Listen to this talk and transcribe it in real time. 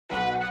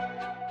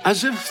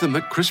As if the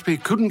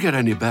McCrispy couldn't get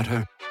any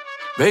better,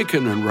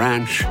 Bacon and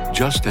Ranch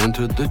just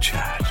entered the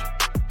chat.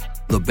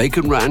 The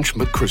Bacon Ranch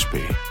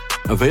McCrispy,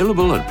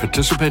 available at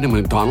participating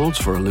McDonald's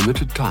for a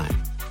limited time.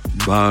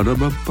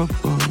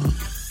 Ba-da-ba-ba-ba.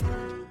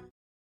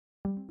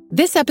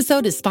 This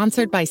episode is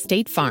sponsored by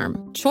State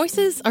Farm.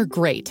 Choices are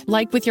great.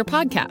 Like with your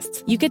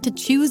podcasts, you get to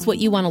choose what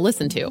you want to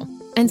listen to.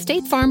 And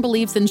State Farm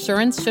believes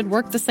insurance should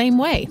work the same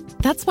way.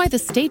 That's why the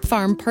State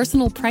Farm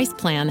Personal Price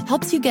Plan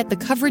helps you get the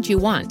coverage you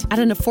want at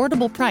an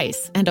affordable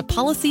price and a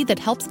policy that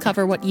helps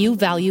cover what you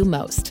value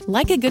most.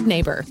 Like a good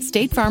neighbor,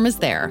 State Farm is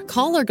there.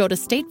 Call or go to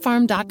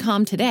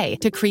statefarm.com today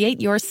to create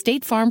your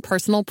State Farm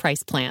Personal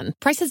Price Plan.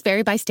 Prices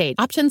vary by state.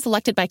 Options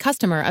selected by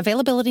customer.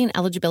 Availability and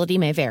eligibility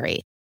may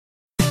vary.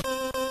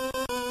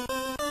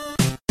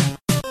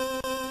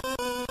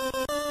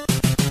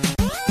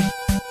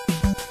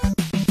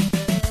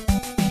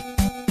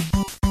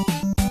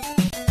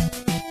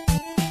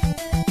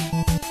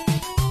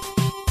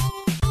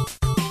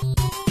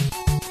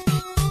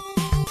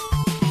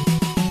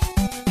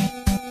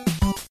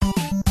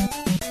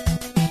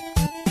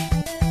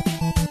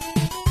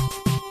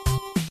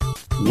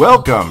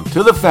 Welcome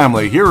to the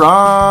family here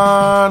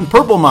on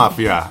Purple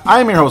Mafia.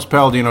 I'm your host,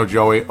 Paladino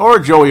Joey, or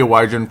Joey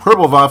Wygen.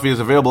 Purple Mafia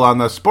is available on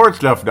the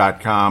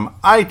sportstuff.com,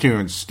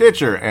 iTunes,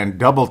 Stitcher, and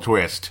Double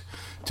Twist.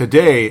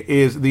 Today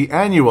is the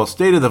annual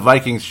State of the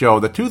Vikings show,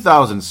 the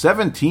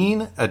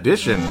 2017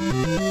 edition.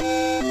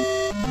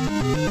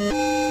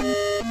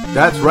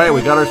 That's right,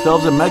 we got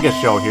ourselves a mega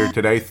show here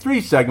today.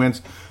 3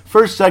 segments.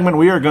 First segment,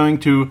 we are going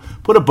to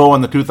put a bow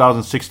on the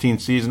 2016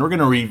 season. We're going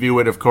to review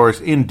it, of course,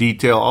 in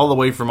detail, all the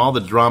way from all the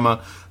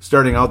drama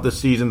starting out this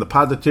season, the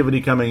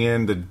positivity coming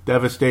in, the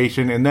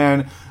devastation, and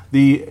then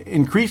the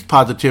increased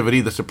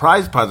positivity, the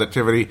surprise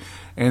positivity,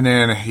 and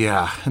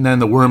then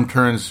the worm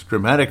turns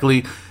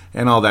dramatically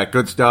and all that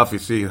good stuff. You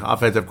see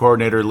offensive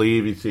coordinator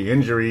leave, you see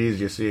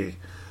injuries, you see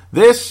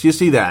this, you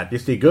see that. You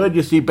see good,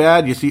 you see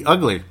bad, you see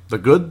ugly. The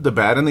good, the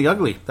bad, and the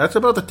ugly. That's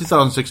about the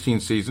 2016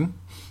 season.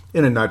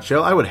 In a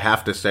nutshell, I would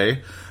have to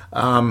say.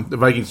 The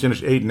Vikings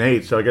finished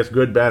 8-8, so I guess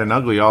good, bad, and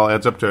ugly all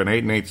adds up to an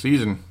 8-8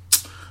 season.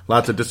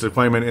 Lots of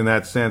disappointment in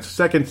that sense.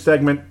 Second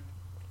segment,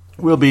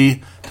 we'll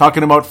be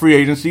talking about free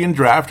agency and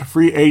draft.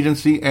 Free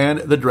agency and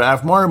the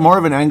draft. More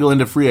of an angle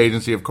into free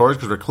agency, of course,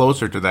 because we're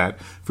closer to that.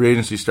 Free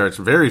agency starts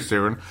very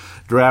soon.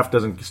 Draft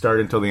doesn't start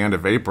until the end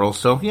of April,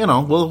 so,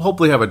 we'll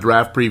hopefully have a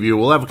draft preview.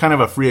 We'll have kind of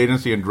a free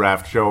agency and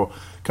draft show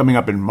coming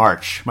up in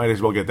March. Might as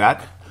well get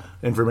that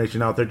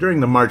information out there during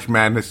the March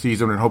Madness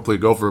season, and hopefully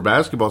Gopher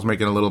basketball's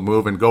making a little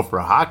move, and Gopher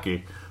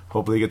hockey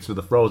hopefully gets to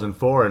the Frozen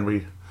Four, and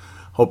we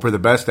hope for the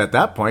best at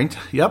that point.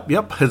 Yep.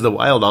 As the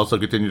Wild also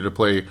continue to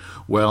play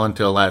well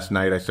until last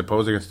night, I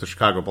suppose, against the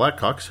Chicago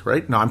Blackhawks,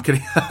 right? No, I'm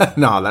kidding.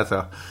 No, that's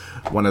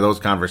one of those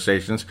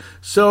conversations.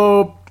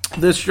 So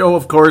this show,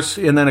 of course,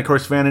 and then, of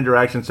course, fan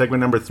interaction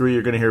segment number 3,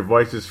 you're going to hear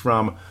voices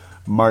from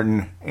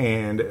Martin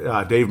and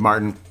Dave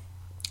Martin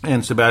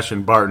and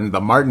Sebastian Barton,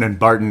 the Martin and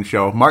Barton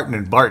show. Martin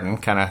and Barton,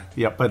 kind of,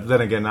 yep, but then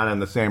again, not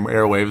on the same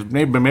airwaves.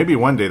 Maybe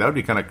one day, that would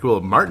be kind of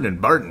cool. Martin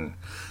and Barton.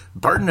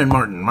 Barton and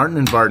Martin. Martin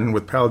and Barton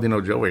with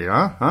Paladino Joey,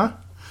 huh?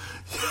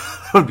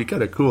 That would be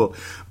kind of cool.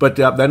 But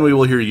then we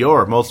will hear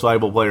your most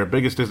valuable player,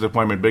 biggest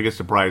disappointment, biggest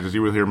surprises.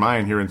 You will hear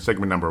mine here in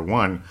segment number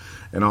 1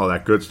 and all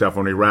that good stuff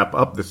when we wrap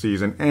up the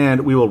season.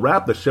 And we will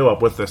wrap the show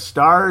up with the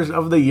stars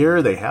of the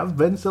year. They have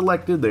been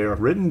selected. They are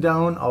written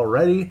down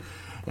already,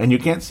 and you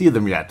can't see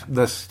them yet.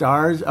 The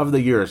stars of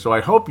the year. So I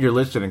hope you're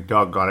listening,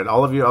 doggone it.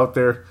 All of you out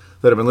there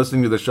that have been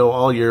listening to the show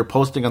all year,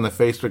 posting on the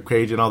Facebook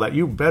page and all that,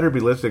 you better be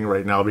listening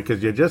right now,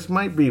 because you just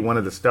might be one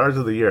of the stars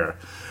of the year.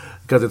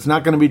 Because it's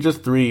not going to be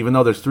just 3, even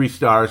though there's 3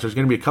 stars. There's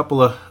going to be a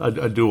couple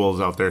of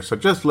duels out there. So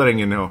just letting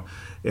you know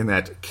in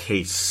that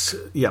case.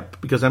 Yep,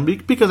 because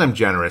I'm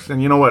generous.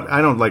 And you know what?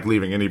 I don't like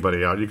leaving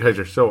anybody out. You guys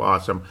are so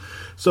awesome.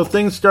 So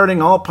things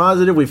starting all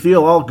positive. We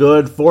feel all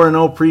good.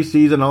 4-0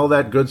 preseason, all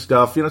that good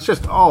stuff. It's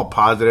just all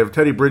positive.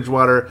 Teddy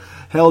Bridgewater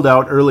held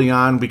out early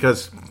on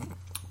because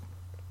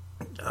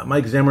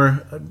Mike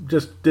Zimmer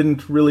just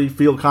didn't really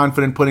feel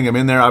confident putting him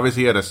in there.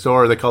 Obviously, he had a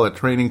sore, they call it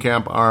training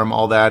camp arm,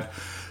 all that.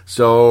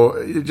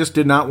 So he just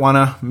did not want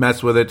to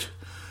mess with it.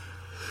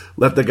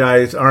 Let the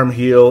guy's arm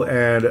heal,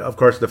 and of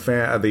course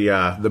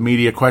the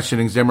media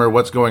questioning Zimmer,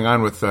 what's going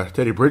on with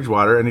Teddy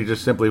Bridgewater, and he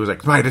just simply was like,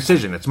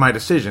 it's my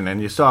decision.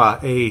 And you saw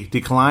a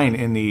decline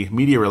in the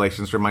media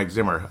relations for Mike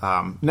Zimmer.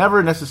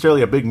 Never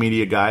necessarily a big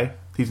media guy.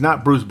 He's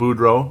not Bruce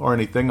Boudreau or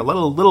anything. A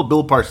little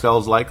Bill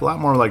Parcells-like, a lot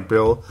more like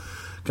Bill,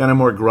 kind of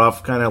more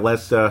gruff, kind of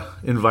less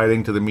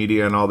inviting to the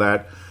media and all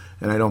that.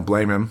 And I don't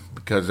blame him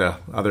because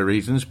other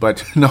reasons,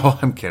 but no,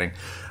 I'm kidding.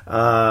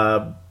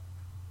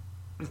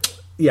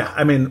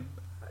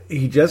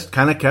 He just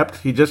kind of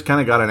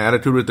got an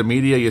attitude with the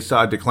media. You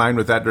saw a decline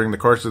with that during the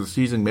course of the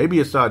season. Maybe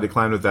you saw a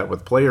decline with that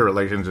with player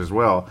relations as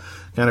well,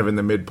 kind of in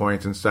the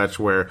midpoints and such,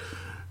 where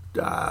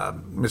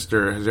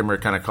Mr. Zimmer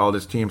kind of called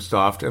his team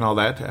soft and all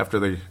that after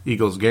the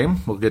Eagles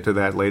game. We'll get to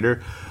that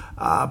later.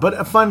 But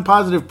a fun,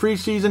 positive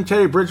preseason.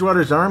 Teddy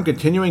Bridgewater's arm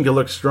continuing to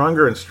look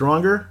stronger and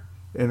stronger,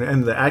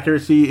 and the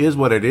accuracy is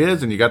what it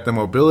is, and you got the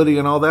mobility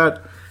and all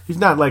that.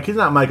 he's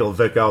not Michael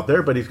Vick out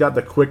there, but he's got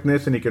the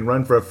quickness and he can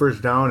run for a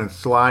first down and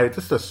slide.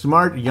 Just a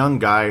smart young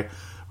guy.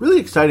 Really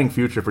exciting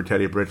future for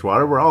Teddy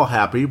Bridgewater. We're all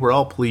happy. We're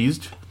all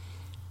pleased.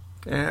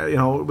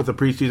 With the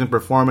preseason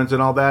performance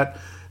and all that.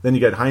 Then you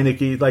get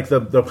Heineke, like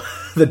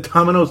the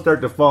dominoes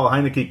start to fall.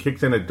 Heineke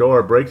kicks in a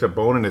door, breaks a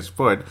bone in his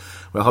foot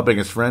while helping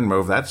his friend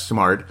move. That's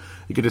smart.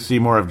 You get to see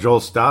more of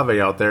Joel Stave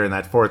out there in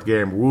that fourth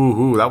game.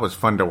 Woohoo, that was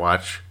fun to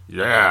watch.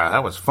 Yeah,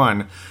 that was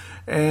fun.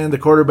 And the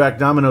quarterback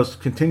dominoes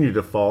continue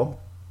to fall.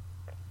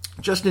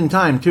 Just in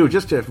time, too.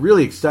 Just a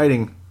really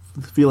exciting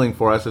feeling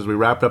for us as we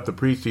wrapped up the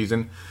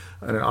preseason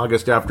on an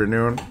August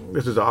afternoon.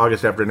 This is an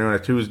August afternoon, a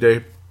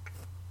Tuesday.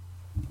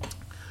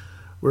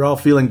 We're all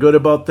feeling good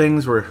about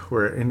things.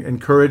 We're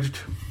encouraged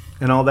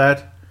and all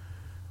that.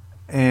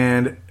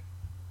 And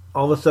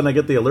all of a sudden I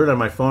get the alert on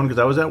my phone because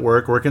I was at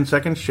work, working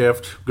second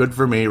shift. Good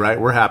for me, right?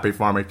 We're happy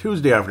for me.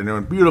 Tuesday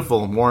afternoon,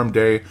 beautiful, warm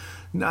day.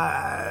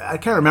 I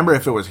can't remember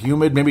if it was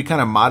humid, maybe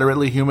kind of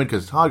moderately humid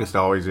because August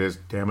always is.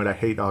 Damn it, I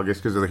hate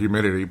August because of the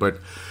humidity. But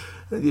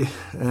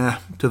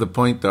to the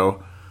point,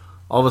 though.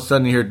 All of a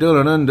sudden you hear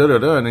dun-dun-dun,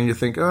 dun-dun-dun, and you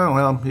think, oh,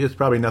 well, it's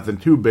probably nothing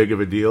too big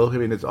of a deal. I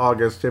mean, it's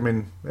August. I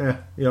mean,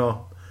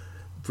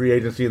 free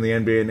agency in the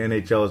NBA and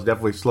NHL has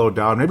definitely slowed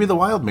down. Maybe the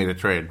Wild made a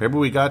trade. Maybe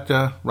we got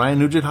Ryan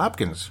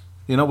Nugent-Hopkins.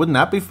 Wouldn't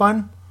that be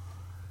fun?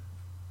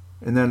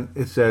 And then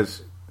it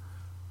says,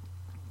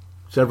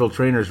 several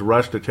trainers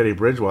rushed to Teddy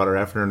Bridgewater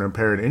after an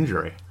apparent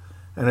injury.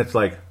 And it's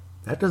like,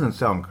 that doesn't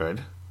sound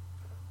good.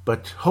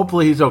 But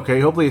hopefully he's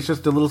okay. Hopefully it's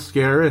just a little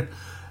scare.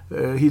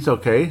 He's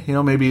okay.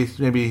 Maybe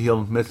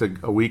he'll miss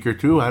a week or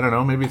two. I don't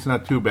know. Maybe it's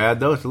not too bad,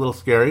 though. It's a little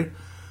scary.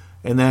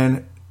 And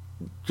then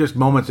just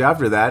moments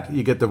after that,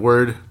 you get the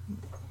word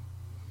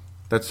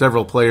that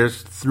several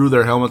players threw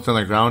their helmets on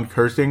the ground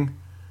cursing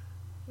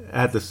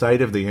at the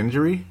sight of the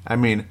injury. I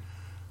mean,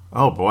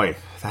 oh boy,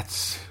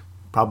 that's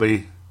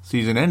probably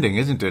season ending,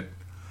 isn't it?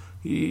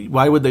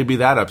 Why would they be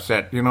that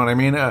upset? You know what I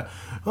mean?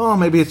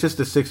 Maybe it's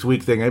just a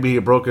 6-week thing. Maybe he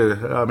broke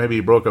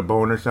a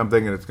bone or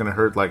something, and it's going to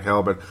hurt like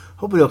hell. But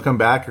hopefully he'll come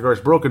back. Of course,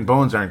 broken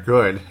bones aren't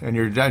good, and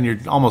you're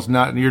almost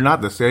not. You're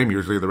not the same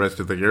usually the rest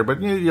of the year.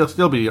 But you'll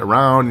still be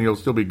around, and you'll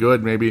still be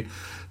good. Maybe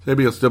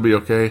you'll still be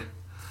okay.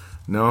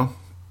 No.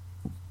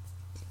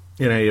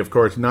 In a, of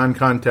course,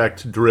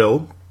 non-contact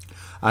drill,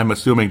 I'm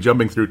assuming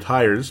jumping through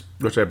tires,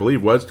 which I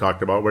believe was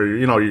talked about, where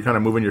you're kind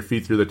of moving your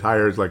feet through the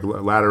tires like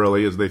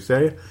laterally, as they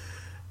say.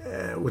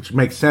 Which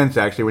makes sense,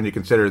 actually, when you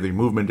consider the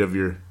movement of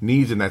your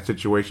knees in that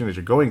situation as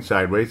you're going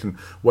sideways and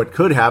what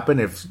could happen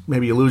if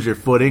maybe you lose your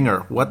footing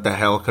or what the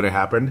hell could have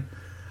happened.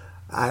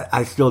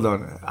 I still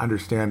don't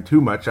understand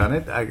too much on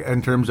it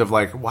in terms of,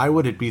 like, why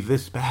would it be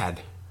this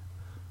bad?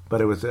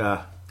 But it was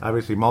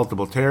obviously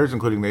multiple tears,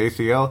 including the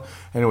ACL,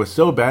 and it was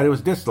so bad it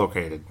was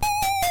dislocated.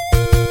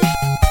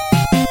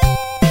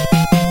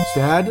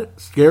 Sad,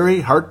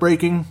 scary,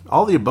 heartbreaking,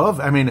 all the above.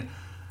 I mean,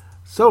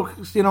 so,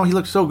 he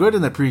looked so good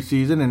in the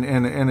preseason, and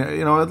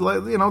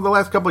the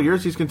last couple of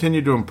years he's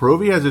continued to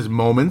improve. He has his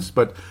moments,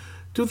 but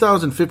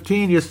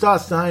 2015, you saw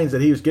signs that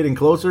he was getting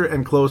closer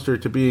and closer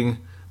to being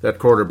that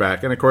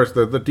quarterback. And, of course,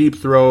 the deep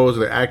throws,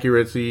 the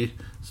accuracy,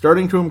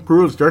 starting to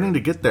improve, starting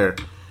to get there.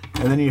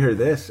 And then you hear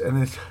this,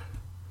 and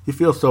you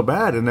feel so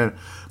bad. And then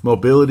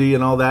mobility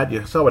and all that.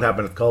 You saw what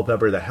happened with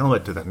Culpepper, the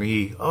helmet to the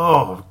knee.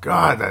 Oh,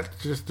 God,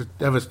 that's just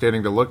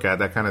devastating to look at,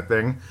 that kind of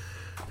thing.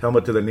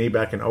 Helmet to the knee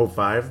back in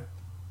 2005.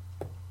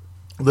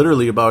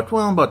 Literally about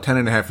 10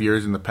 and a half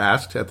years in the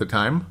past at the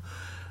time.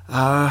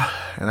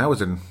 And that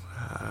was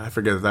I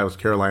forget if that was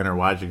Carolina or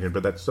Washington,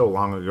 but that's so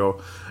long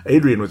ago.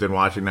 Adrian was in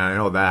Washington, I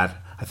know that.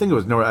 I think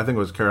it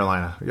was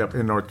Carolina. Yep,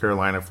 in North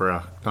Carolina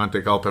for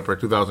Dante Culpepper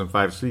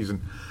 2005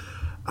 season.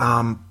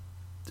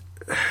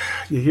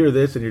 You hear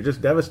this and you're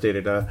just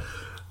devastated. Then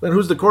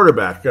who's the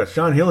quarterback?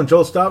 Sean Hill and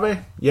Joel Stave?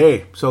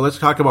 Yay. So let's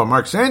talk about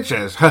Mark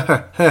Sanchez.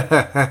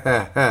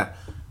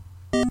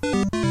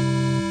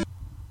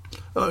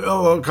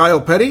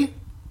 Kyle Petty?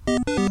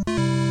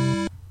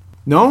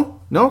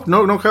 No,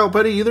 Kyle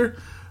Petty either.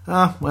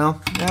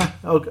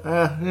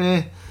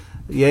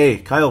 Yay,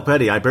 Kyle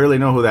Petty. I barely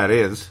know who that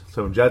is.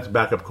 So Jets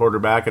backup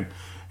quarterback and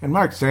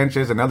Mark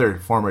Sanchez, another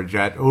former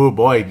Jet. Oh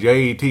boy,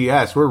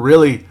 Jets. We're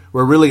really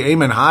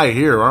aiming high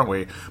here, aren't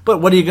we? But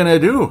what are you gonna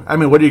do? I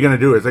mean, what are you gonna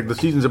do? It's like the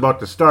season's about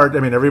to start.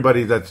 I mean,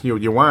 everybody that's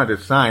you want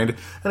is signed,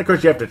 and of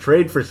course you have to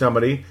trade for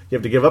somebody. You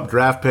have to give up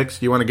draft picks.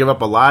 Do you want to give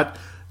up a lot?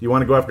 You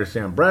want to go after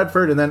Sam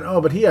Bradford, and then,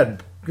 but he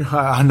had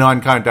a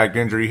non-contact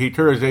injury. He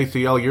tore his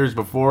ACL years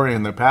before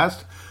in the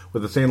past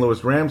with the St.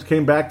 Louis Rams,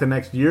 came back the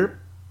next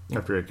year,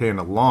 after it came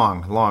a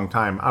long, long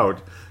time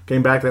out,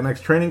 came back the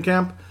next training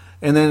camp,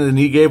 and then the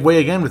knee gave way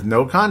again with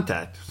no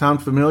contact.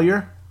 Sound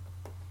familiar?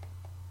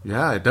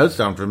 Yeah, it does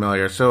sound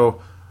familiar.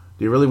 So,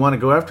 do you really want to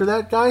go after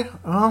that guy?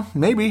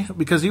 Maybe,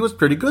 because he was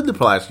pretty good the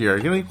last year.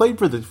 He played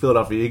for the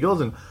Philadelphia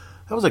Eagles, and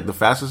that was like the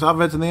fastest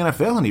offense in the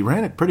NFL, and he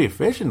ran it pretty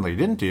efficiently,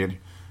 didn't he?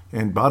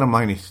 And bottom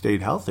line, he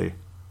stayed healthy.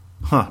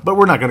 But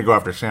we're not going to go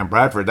after Sam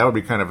Bradford. That would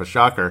be kind of a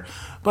shocker.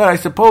 But I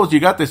suppose you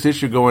got this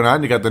issue going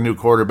on. You got the new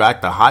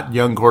quarterback, the hot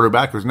young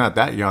quarterback who's not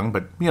that young,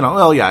 but,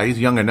 well, yeah, he's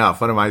young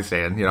enough. What am I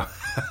saying?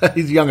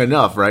 He's young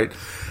enough, right?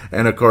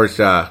 And, of course,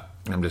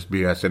 I'm just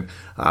BSing,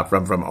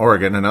 from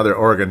Oregon, another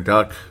Oregon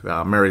Duck.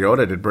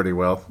 Mariota did pretty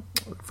well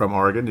from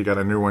Oregon. You got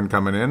a new one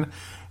coming in.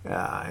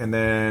 And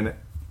then,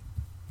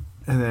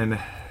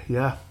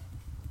 yeah,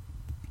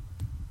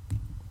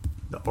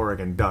 the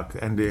Oregon Duck,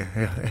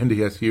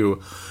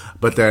 NDSU.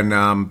 But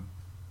then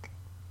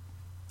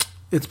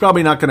it's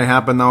probably not going to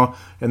happen, though.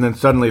 And then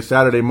suddenly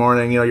Saturday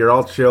morning, you're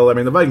all chill. I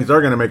mean, the Vikings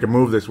are going to make a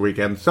move this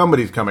weekend.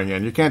 Somebody's coming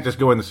in. You can't just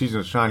go in the season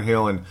with Sean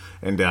Hill and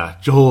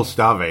Joel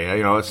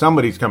Stave.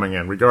 Somebody's coming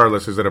in,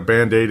 regardless. Is it a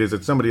Band-Aid? Is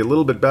it somebody a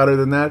little bit better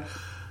than that?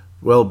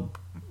 Well,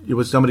 it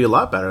was somebody a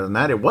lot better than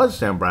that. It was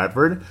Sam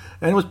Bradford,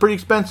 and it was pretty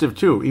expensive,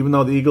 too, even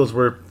though the Eagles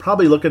were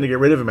probably looking to get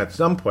rid of him at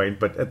some point.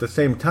 But at the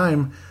same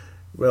time,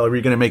 well, are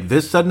you going to make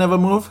this sudden of a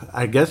move?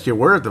 I guess you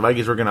were if the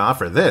Vikings were going to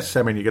offer this.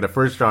 I mean, you get a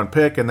first-round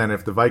pick, and then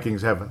if the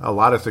Vikings have a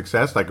lot of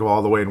success, like go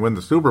all the way and win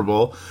the Super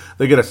Bowl,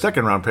 they get a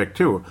second-round pick,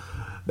 too.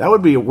 That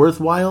would be a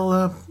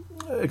worthwhile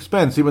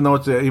expense, even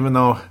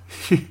though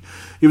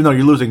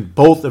you're losing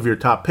both of your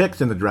top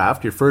picks in the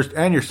draft, your first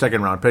and your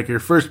second-round pick. Your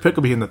first pick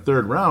will be in the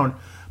third round.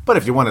 But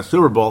if you won a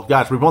Super Bowl,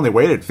 gosh, we've only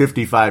waited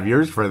 55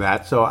 years for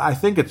that, so I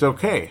think it's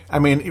okay. I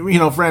mean,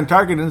 Fran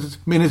Tarkenton's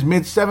in his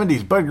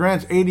mid-70s. Bud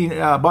Grant's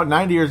about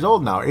 90 years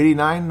old now.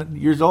 89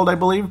 years old, I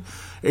believe.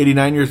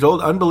 89 years old.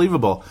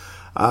 Unbelievable.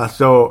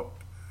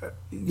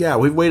 Yeah,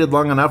 we've waited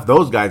long enough.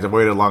 Those guys have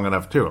waited long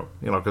enough, too,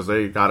 because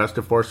they got us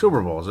to 4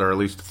 Super Bowls, or at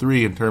least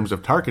 3 in terms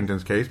of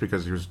Tarkenton's case,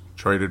 because he was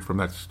traded from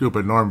that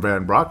stupid Norm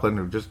Van Brocklin,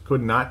 who just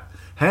could not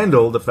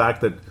handle the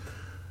fact that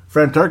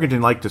Fran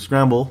Tarkenton liked to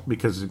scramble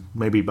because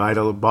maybe bought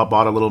a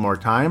little more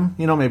time.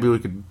 Maybe we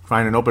could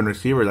find an open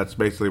receiver. That's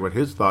basically what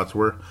his thoughts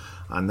were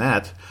on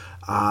that.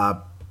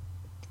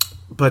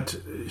 But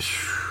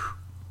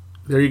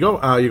there you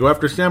go. You go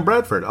after Sam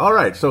Bradford. All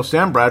right, so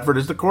Sam Bradford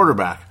is the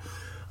quarterback.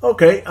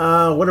 Okay,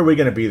 what are we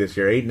going to be this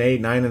year?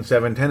 8-8,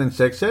 9-7,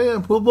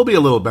 10-6. We'll be a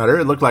little better.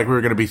 It looked like we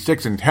were going to be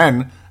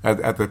 6-10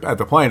 at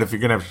the point if you're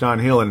going to have Sean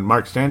Hill and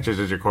Mark Sanchez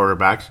as your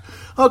quarterbacks.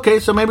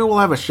 Okay, so maybe we'll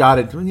have a shot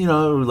at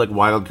like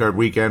wild card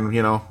weekend.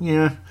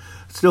 Yeah,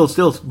 still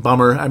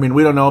bummer. I mean,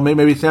 we don't know.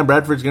 Maybe Sam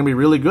Bradford's going to be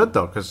really good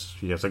though because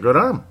he has a good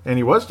arm and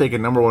he was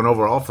taken number 1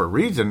 overall for a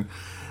reason.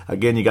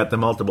 Again, you got the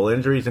multiple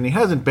injuries and he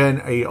hasn't been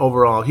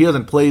He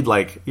hasn't played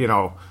like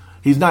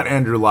He's not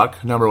Andrew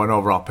Luck, number 1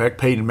 overall pick.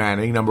 Peyton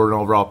Manning, number 1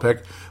 overall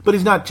pick. But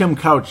he's not Tim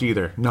Couch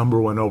either,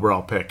 number 1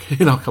 overall pick.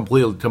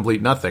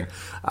 Complete nothing.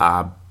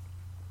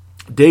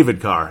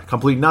 David Carr,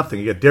 complete nothing.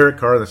 You get Derek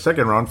Carr in the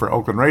second round for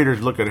Oakland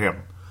Raiders. Look at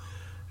him.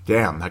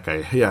 Damn, that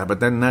guy. Yeah,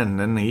 but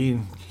then he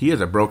has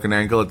a broken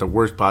ankle at the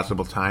worst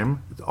possible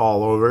time. It's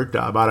all over.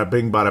 Bada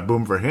bing, bada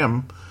boom for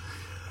him.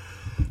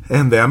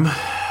 And them.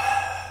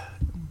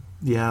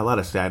 Yeah, a lot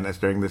of sadness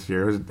during this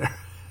year, isn't there?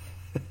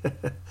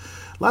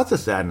 Lots of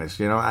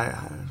sadness, I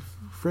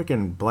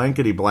freaking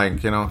blankety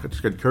blank,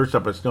 it could curse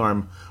up a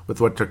storm with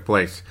what took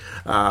place.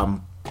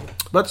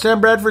 But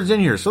Sam Bradford's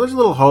in here, so there's a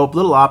little hope, a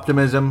little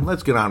optimism.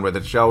 Let's get on with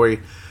it, shall we?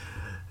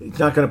 He's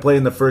not going to play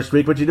in the first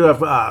week, but you do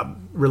have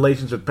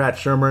relations with Pat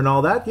Shurmur and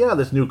all that. Yeah,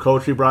 this new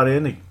coach he brought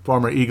in, the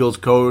former Eagles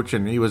coach,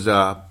 and he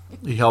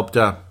helped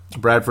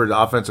Bradford, the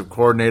offensive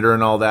coordinator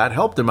and all that.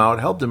 Helped him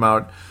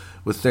out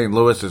with St.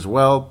 Louis as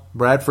well.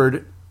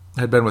 Bradford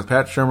had been with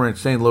Pat Shurmur in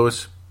St.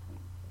 Louis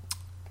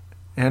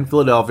and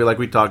Philadelphia, like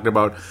we talked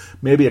about.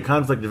 Maybe a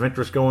conflict of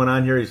interest going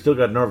on here. He's still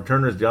got Norv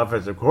Turner as the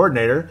offensive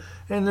coordinator,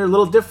 and they're a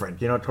little different.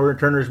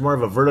 Turner's more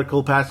of a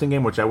vertical passing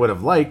game, which I would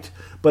have liked,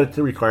 but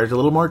it requires a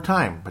little more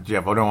time. But you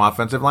have no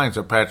offensive line,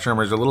 so Pat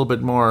Shurmur's a little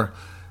bit more,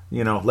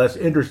 less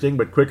interesting,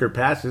 but quicker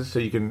passes, so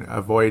you can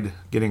avoid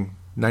getting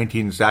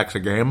 19 sacks a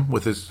game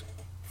with this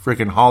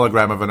freaking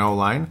hologram of an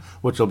O-line,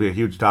 which will be a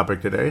huge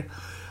topic today.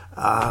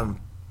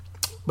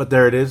 But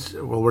there it is.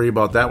 We'll worry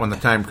about that when the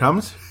time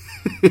comes.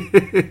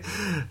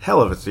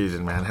 Hell of a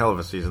season, man. Hell of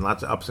a season.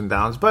 Lots of ups and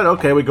downs. But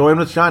okay, we go in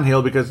with Sean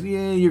Hill because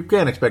you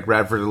can't expect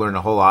Bradford to learn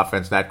the whole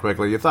offense that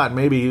quickly. You thought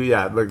maybe,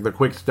 the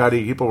quick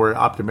study, people were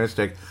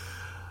optimistic.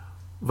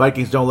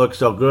 Vikings don't look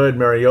so good.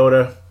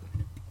 Mariota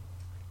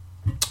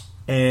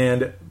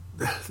and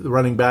the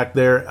running back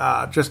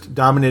there just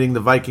dominating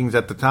the Vikings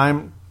at the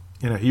time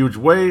in a huge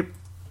way.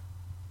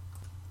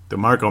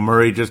 DeMarco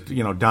Murray just,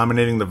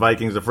 dominating the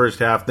Vikings the first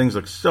half. Things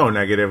look so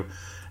negative.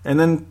 And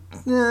then,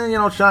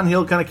 Sean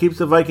Hill kind of keeps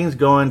the Vikings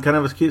going, kind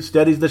of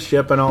steadies the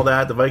ship and all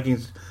that. The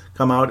Vikings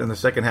come out in the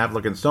second half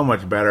looking so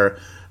much better.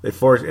 They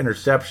force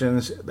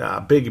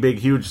interceptions, big,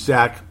 huge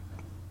sack,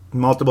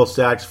 multiple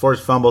sacks,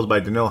 forced fumbles by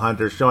Danielle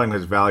Hunter, showing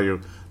his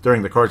value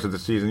during the course of the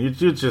season. You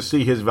just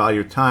see his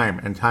value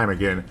time and time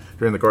again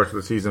during the course of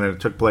the season, and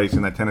it took place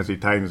in that Tennessee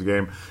Titans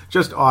game.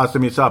 Just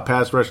awesome. You saw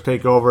pass rush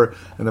take over,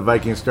 and the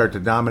Vikings start to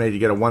dominate. You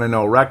get a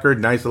 1-0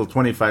 record. Nice little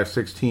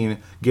 25-16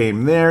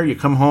 game there. You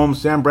come home.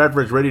 Sam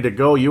Bradford's ready to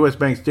go. U.S.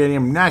 Bank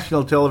Stadium,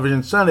 national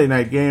television, Sunday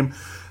night game.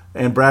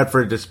 and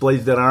Bradford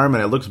displays that arm,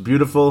 and it looks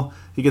beautiful.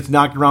 He gets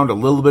knocked around a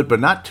little bit, but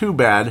not too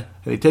bad,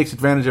 and he takes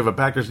advantage of a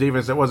Packers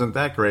defense that wasn't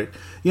that great.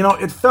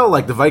 It felt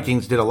like the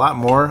Vikings did a lot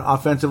more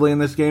offensively in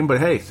this game, but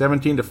hey,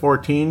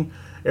 17-14,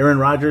 Aaron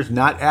Rodgers,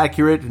 not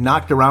accurate,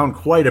 knocked around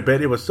quite a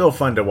bit. It was so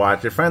fun to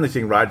watch. You're finally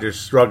seeing Rodgers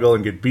struggle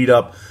and get beat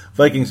up.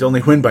 Vikings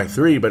only win by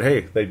 3, but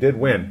hey, they did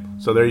win,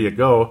 so there you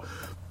go.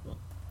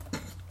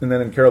 And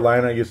then in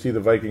Carolina, you see the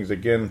Vikings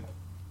again.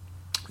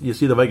 You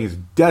see the Vikings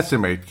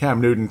decimate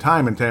Cam Newton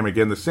time and time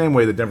again, the same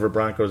way the Denver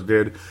Broncos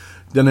did.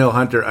 Danielle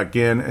Hunter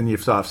again, and you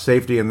saw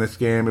safety in this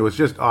game. It was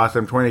just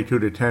awesome.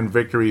 22-10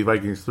 victory,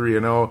 Vikings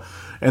 3-0.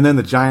 And then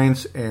the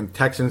Giants and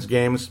Texans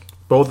games,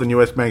 both in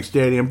US Bank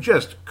Stadium,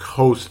 just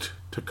coast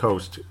to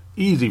coast.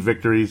 Easy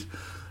victories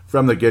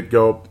from the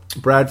get-go.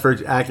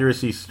 Bradford's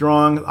accuracy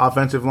strong.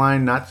 Offensive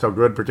line not so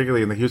good,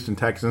 particularly in the Houston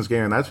Texans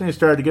game. And that's when you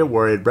started to get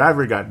worried.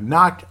 Bradford got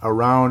knocked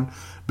around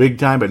big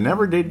time, but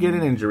never did get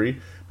an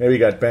injury. Maybe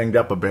got banged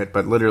up a bit,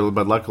 but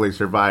luckily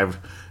survived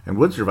and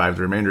would survive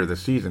the remainder of the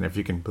season, if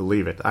you can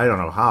believe it. I don't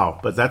know how,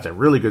 but that's a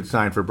really good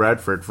sign for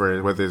Bradford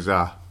with his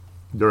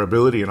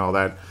durability and all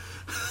that,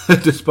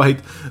 despite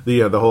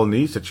the whole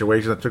knee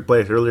situation that took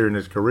place earlier in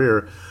his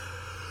career.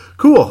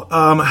 Cool.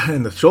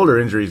 And the shoulder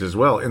injuries as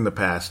well in the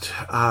past.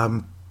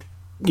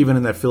 Even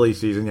in that Philly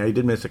season, he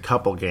did miss a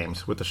couple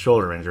games with the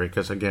shoulder injury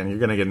because, again, you're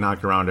going to get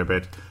knocked around a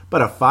bit.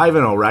 But a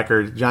 5-0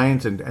 record,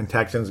 Giants and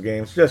Texans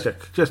games,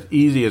 just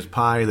easy as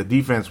pie. The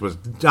defense was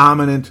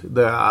dominant.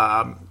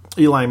 The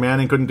Eli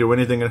Manning couldn't do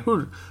anything. And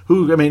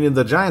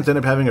the Giants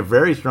ended up having a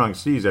very strong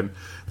season.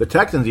 The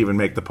Texans even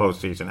make the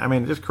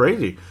postseason. Just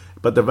crazy.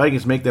 But the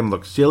Vikings make them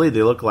look silly.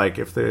 They look like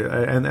if they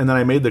and then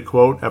I made the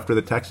quote after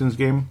the Texans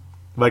game.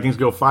 Vikings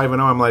go 5-0.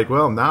 I'm like,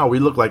 well, now we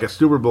look like a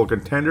Super Bowl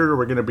contender. Or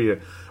we're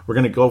going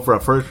to go for a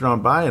first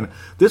round bye, and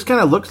this kind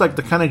of looks like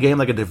the kind of game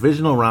like a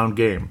divisional round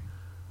game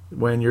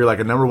when you're like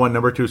a number 1,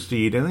 number 2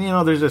 seed, and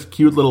there's this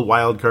cute little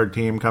wild card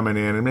team coming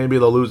in, and maybe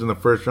they'll lose in the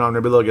first round,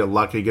 maybe they'll get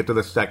lucky, get to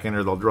the second,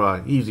 or they'll draw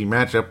an easy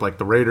matchup like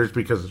the Raiders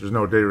because there's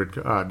no Derek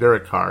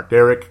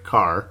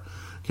Carr.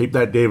 Keep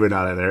that David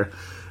out of there.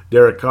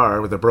 Derek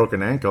Carr with a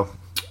broken ankle.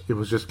 It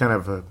was just kind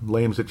of a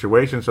lame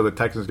situation, so the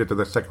Texans get to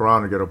the second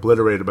round and get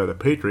obliterated by the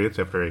Patriots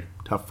after a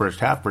tough first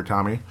half for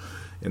Tommy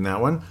in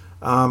that one.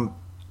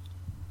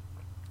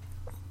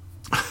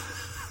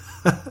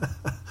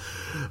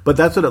 But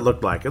that's what it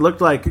looked like. It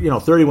looked like,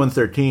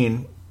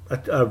 31-13,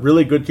 a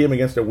really good team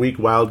against a weak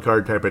wild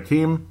card type of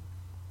team.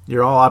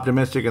 You're all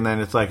optimistic, and then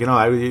it's like, at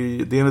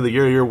the end of the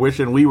year, you're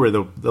wishing we were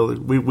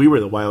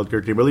the wild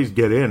card team, or at least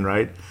get in,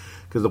 right?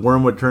 Because the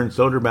wormwood turned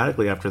so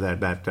dramatically after that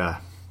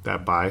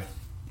bye.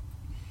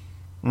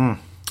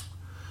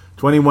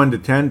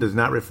 21-10 does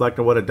not reflect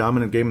on what a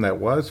dominant game that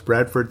was.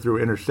 Bradford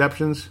threw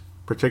interceptions,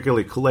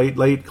 particularly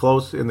late,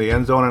 close in the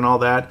end zone and all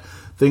that.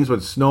 Things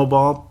would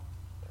snowball.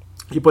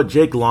 You put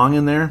Jake Long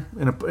in there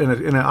in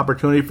an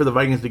opportunity for the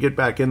Vikings to get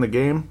back in the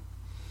game.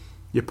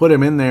 You put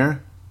him in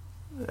there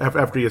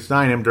after you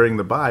sign him during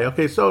the bye.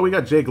 Okay, so we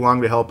got Jake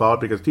Long to help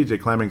out because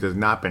TJ Clemmings has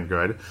not been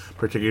good,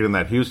 particularly in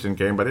that Houston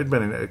game, but it's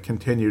been a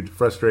continued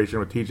frustration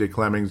with TJ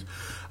Clemmings.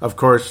 Of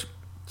course,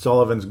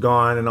 Sullivan's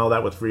gone and all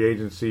that with free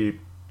agency.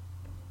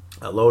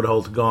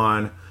 Lodeholt's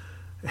gone.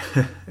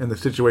 And the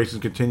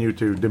situations continue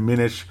to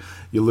diminish.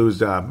 You lose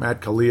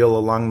Matt Khalil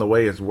along the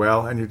way as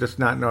well, and you're just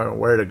not knowing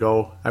where to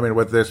go.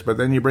 With this, but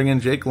then you bring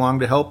in Jake Long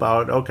to help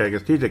out. Okay,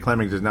 because TJ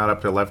Clemmings is not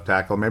up to left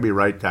tackle, maybe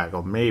right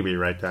tackle.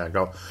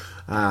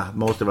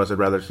 Most of us would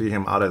rather see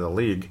him out of the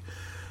league.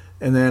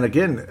 And then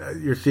again,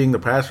 you're seeing the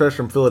pass rush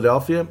from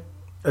Philadelphia,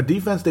 a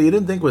defense that you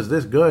didn't think was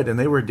this good, and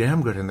they were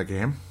damn good in the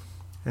game.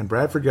 And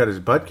Bradford got his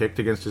butt kicked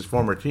against his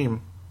former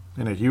team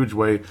in a huge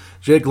way.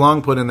 Jake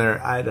Long put in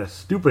there, I had a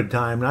stupid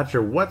time, not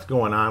sure what's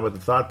going on with the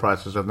thought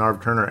process of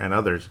Narv Turner and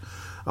others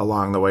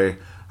along the way.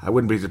 I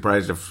wouldn't be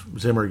surprised if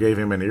Zimmer gave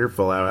him an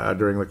earful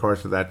during the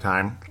course of that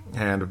time,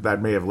 and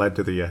that may have led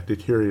to the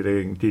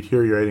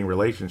deteriorating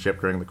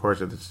relationship during the course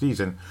of the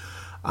season.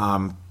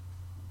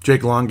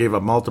 Jake Long gave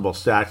up multiple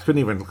sacks, couldn't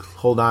even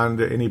hold on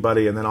to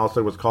anybody, and then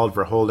also was called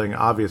for holding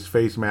obvious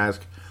face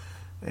mask,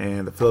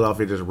 and the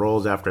Philadelphia just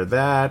rolls after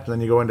that. And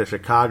then you go into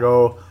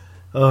Chicago.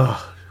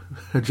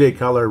 Jay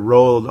Cutler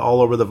rolled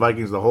all over the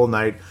Vikings the whole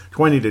night,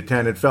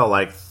 20-10. It felt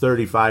like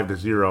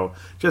 35-0.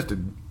 Just a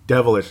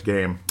devilish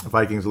game. The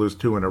Vikings lose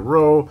 2 in a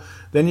row.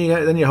 Then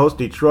you host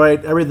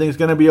Detroit. Everything's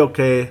going to be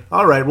okay.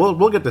 All right,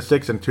 we'll get to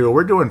 6-2.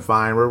 We're doing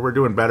fine. We're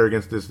doing better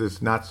against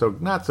this not so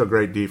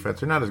great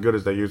defense. They're not as good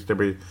as they used to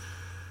be.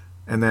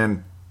 And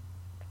then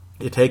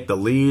you take the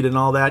lead and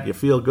all that. You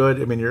feel good.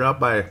 You're up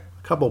by a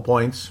couple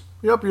points.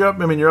 You're up.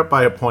 You're up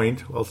by a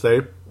point, we'll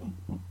say.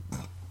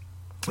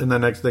 And the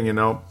next thing you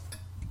know,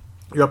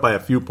 you're up by a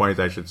few points,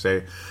 I should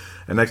say.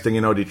 And next thing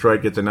you know,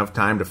 Detroit gets enough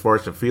time to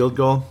force a field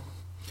goal.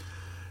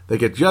 They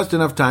get just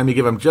enough time. You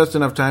give them just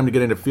enough time to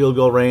get into field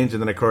goal range.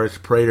 And then, of course,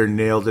 Prater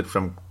nails it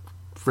from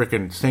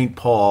frickin' St.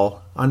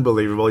 Paul.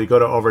 Unbelievable. You go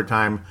to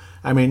overtime.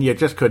 You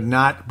just could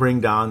not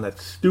bring down that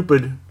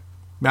stupid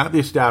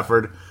Matthew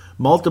Stafford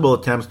multiple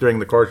attempts during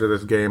the course of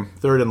this game,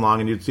 3rd and long,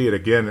 and you'd see it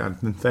again on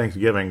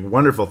Thanksgiving.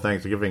 Wonderful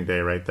Thanksgiving Day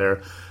right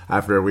there,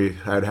 after we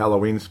had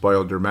Halloween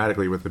spoiled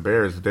dramatically with the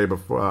Bears the day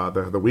before,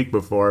 the week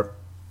before.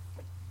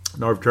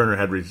 Norv Turner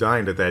had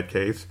resigned at that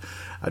case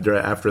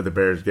after the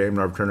Bears game.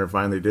 Norv Turner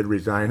finally did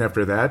resign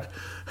after that.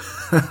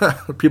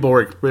 People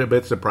were a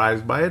bit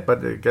surprised by it,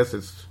 but I guess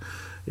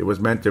it was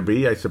meant to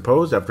be, I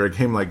suppose, after a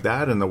game like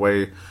that, and the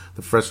way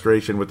the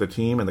frustration with the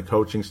team and the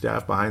coaching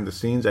staff behind the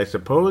scenes, I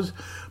suppose.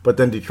 But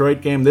then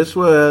Detroit game, this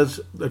was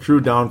a true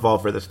downfall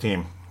for this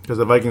team, because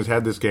the Vikings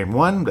had this game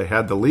won. They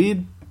had the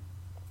lead.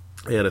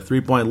 They had a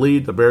 3-point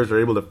lead. The Bears are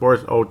able to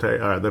force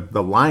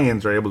the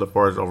Lions are able to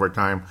force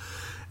overtime,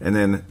 and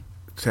then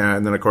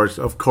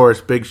of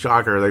course, big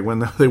shocker, they win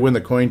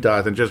the coin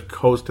toss and just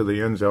coast to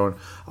the end zone,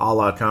 a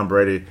la Tom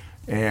Brady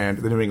and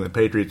the New England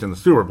Patriots in the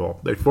Super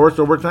Bowl. They forced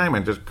overtime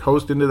and just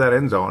coast into that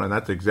end zone, and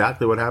that's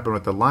exactly what happened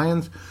with the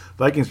Lions.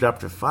 Vikings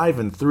dropped to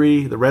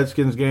 5-3. The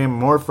Redskins game,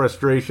 more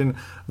frustration.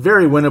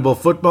 Very winnable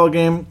football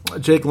game.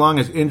 Jake Long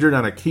is injured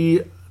on a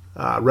key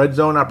red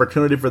zone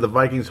opportunity for the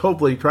Vikings,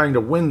 hopefully trying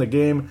to win the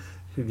game,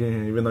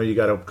 even though you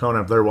got to count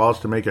on Blair Walsh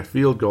to make a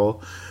field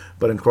goal.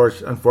 But of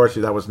course,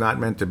 unfortunately, that was not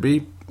meant to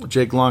be.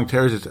 Jake Long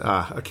tears his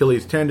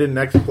Achilles tendon.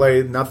 Next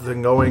play,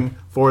 nothing going.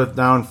 4th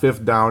down,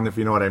 5th down, if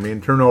you know what I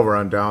mean. Turnover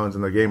on downs,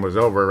 and the game was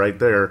over right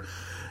there.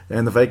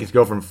 And the Vikings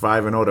go from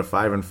 5-0 to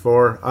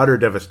 5-4. Utter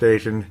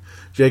devastation.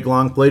 Jake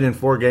Long played in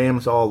 4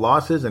 games, all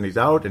losses, and he's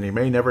out, and he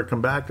may never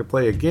come back to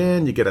play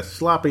again. You get a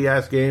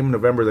sloppy-ass game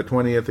November the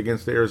 20th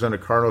against the Arizona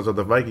Cardinals, of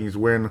the Vikings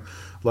win.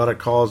 A lot of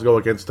calls go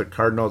against the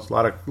Cardinals. A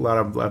lot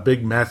of a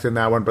big mess in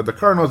that one. But the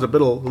Cardinals a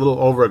little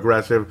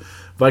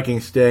over-aggressive.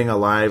 Vikings staying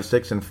alive,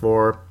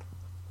 6-4.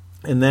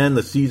 And then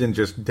the season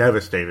just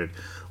devastated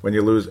when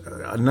you lose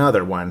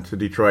another one to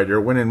Detroit. You're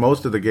winning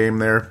most of the game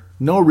there.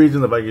 No reason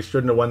the Vikings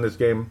shouldn't have won this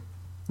game.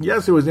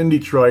 Yes, it was in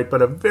Detroit,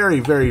 but a very,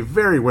 very,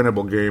 very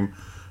winnable game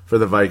for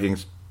the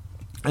Vikings.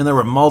 And there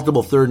were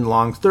multiple 3rd and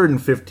longs, 3rd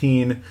and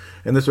 15,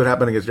 and this would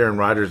happen against Aaron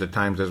Rodgers at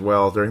times as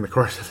well during the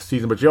course of the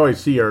season. But you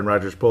always see Aaron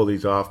Rodgers pull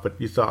these off, but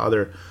you saw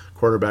other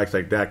quarterbacks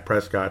like Dak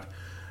Prescott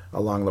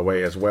along the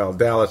way as well.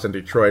 Dallas and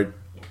Detroit,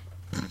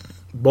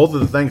 both of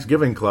the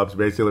Thanksgiving clubs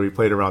basically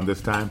played around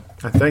this time.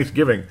 And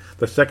Thanksgiving,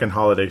 the second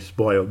holiday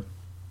spoiled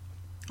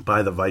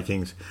by the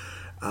Vikings.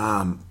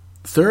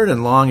 3rd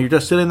and long, you're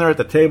just sitting there at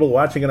the table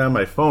watching it on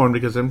my phone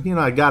because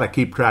I got to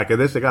keep track of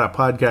this. I got a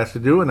podcast to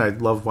do, and I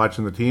love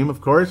watching the team,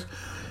 of course.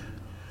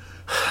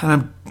 And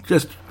I'm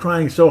just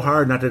trying so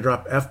hard not to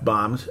drop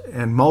F-bombs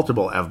and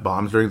multiple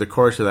F-bombs during the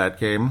course of that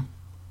game.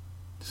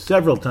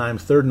 Several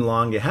times, 3rd and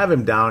long, you have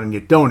him down and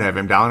you don't have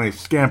him down, and he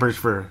scampers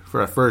for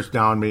a first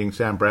down, him being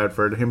Sam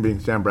Bradford,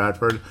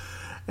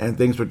 and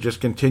things would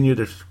just continue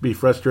to be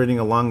frustrating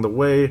along the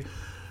way.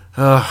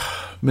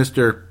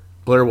 Mr.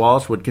 Blair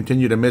Walsh would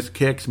continue to miss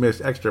kicks,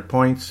 miss extra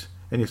points,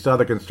 and you saw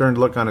the concerned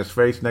look on his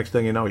face. Next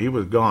thing you know, he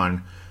was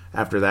gone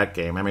after that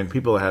game. I mean,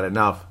 people had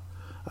enough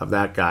of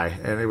that guy,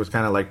 and it was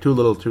kind of like too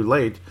little too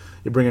late.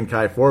 You bring in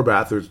Kai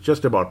Forbath, who's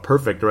just about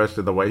perfect the rest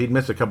of the way. He'd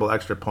miss a couple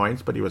extra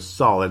points, but he was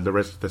solid the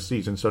rest of the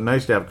season. So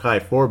nice to have Kai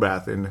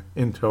Forbath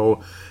in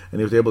tow, and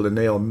he was able to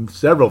nail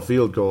several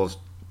field goals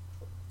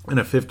in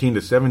a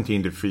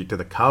 15-17 defeat to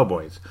the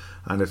Cowboys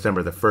on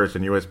December the 1st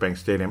in U.S. Bank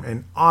Stadium.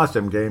 An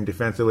awesome game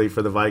defensively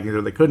for the Vikings,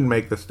 where they couldn't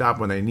make the stop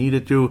when they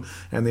needed to,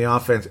 and the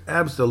offense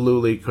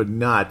absolutely could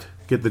not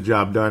get the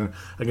job done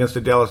against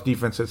a Dallas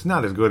defense that's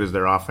not as good as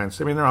their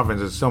offense. I mean, their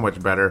offense is so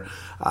much better.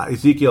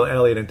 Ezekiel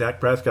Elliott and Dak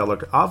Prescott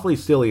looked awfully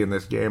silly in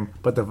this game,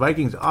 but the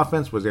Vikings'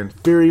 offense was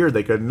inferior.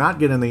 They could not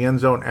get in the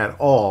end zone at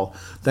all.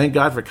 Thank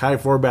God for Kai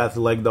Forbath's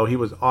leg, though. He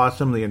was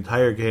awesome the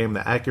entire game.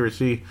 The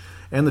accuracy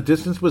and the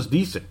distance was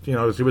decent. It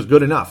was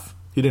good enough.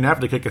 He didn't have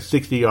to kick a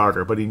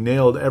 60-yarder, but he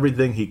nailed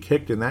everything he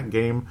kicked in that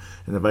game,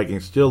 and the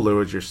Vikings still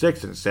lose. You're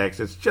 6-6.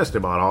 It's just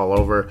about all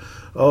over.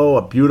 Oh,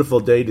 a beautiful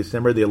day,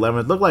 December the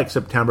 11th. Looked like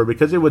September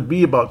because it would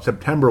be about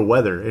September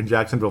weather in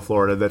Jacksonville,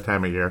 Florida that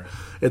time of year.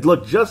 It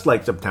looked just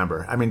like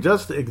September. I mean,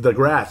 just the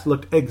grass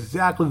looked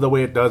exactly the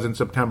way it does in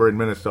September in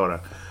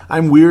Minnesota.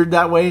 I'm weird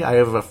that way. I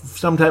have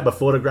some type of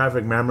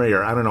photographic memory,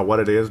 or I don't know what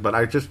it is, but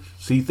I just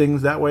see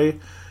things that way.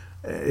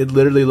 It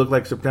literally looked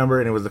like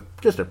September, and it was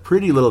just a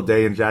pretty little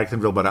day in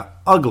Jacksonville, but an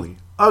ugly,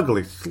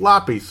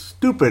 sloppy,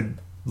 stupid,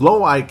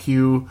 low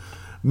IQ,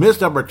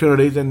 missed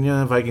opportunities, and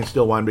Vikings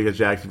still won because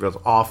Jacksonville's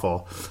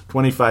awful.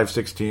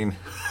 25-16.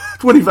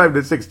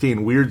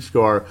 25-16, weird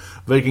score.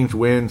 Vikings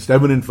win,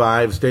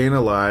 7-5, staying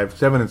alive.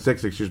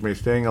 7-6,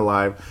 staying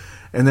alive.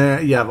 And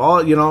then you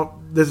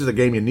have this is a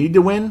game you need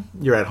to win.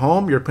 You're at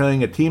home. You're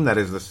playing a team that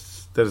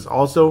is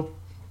also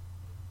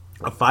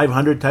a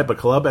 500 type of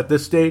club at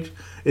this stage.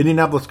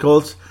 Indianapolis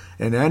Colts,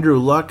 and Andrew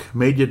Luck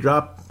made you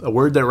drop a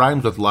word that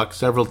rhymes with luck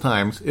several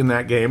times in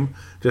that game.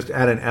 Just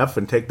add an F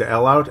and take the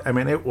L out. I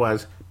mean, it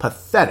was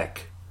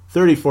pathetic.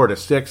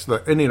 34-6,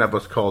 the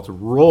Indianapolis Colts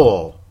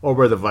roll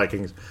over the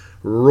Vikings.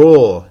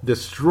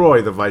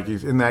 Destroy the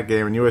Vikings in that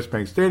game in U.S.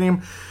 Bank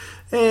Stadium.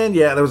 And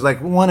yeah, there was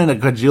like 1 in a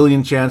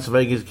gajillion chance the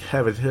Vikings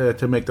have it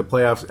to make the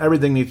playoffs.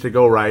 Everything needs to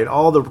go right.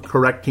 All the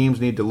correct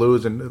teams need to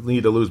lose and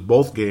need to lose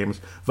both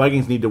games.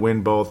 Vikings need to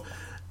win both.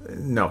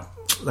 No.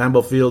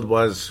 Lambeau Field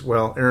was,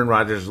 well, Aaron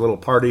Rodgers' little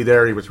party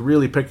there. He was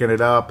really picking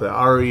it up. The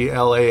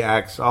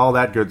RELAX, all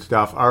that good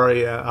stuff.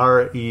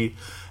 RELAX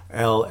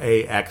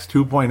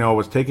 2.0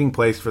 was taking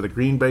place for the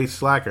Green Bay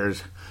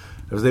Slackers,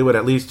 as they would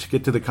at least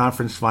get to the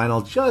conference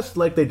final just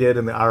like they did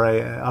in the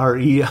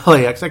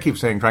RELAX. I keep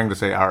trying to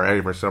say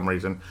RA for some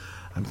reason.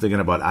 I'm thinking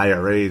about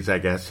IRAs, I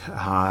guess.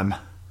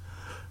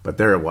 But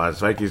there it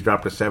was. Vikings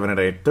dropped to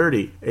 7-8,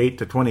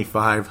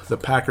 38-25. The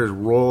Packers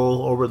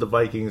roll over the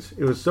Vikings.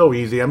 It was so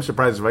easy. I'm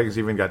surprised the Vikings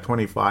even got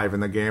 25 in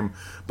the game.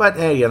 But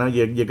hey,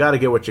 you got to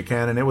get what you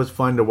can, and it was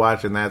fun to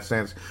watch in that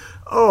sense.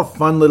 Oh,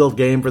 fun little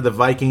game for the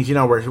Vikings.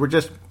 We're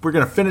going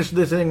to finish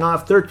this thing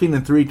off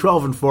 13-3,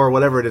 12-4,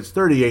 whatever it is,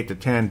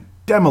 38-10.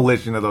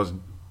 Demolition of those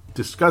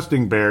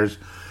disgusting Bears.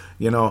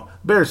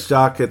 Bears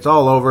suck. It's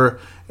all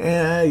over.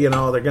 They're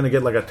going to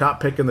get like a top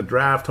pick in the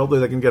draft.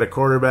 Hopefully they can get a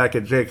quarterback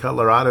and Jay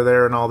Cutler out of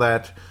there and all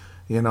that.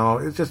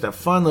 It's just a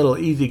fun little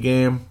easy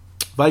game.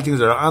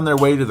 Vikings are on their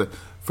way to the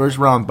first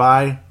round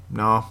bye.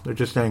 No, they're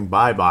just saying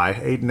bye-bye.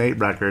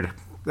 8-8 record.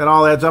 That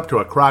all adds up to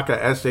a crock of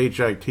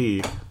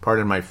S-H-I-T,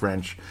 pardon my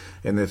French,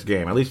 in this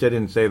game. At least I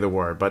didn't say the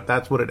word, but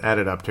that's what it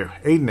added up to.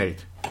 8-8.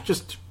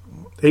 Just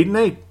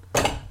 8-8.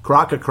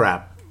 Crock of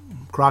crap.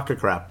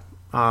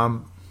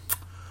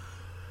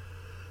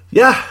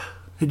 Yeah.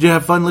 Did you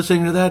have fun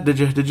listening to that? Did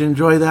you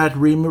enjoy that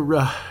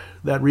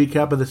that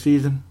recap of the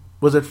season?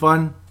 Was it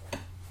fun?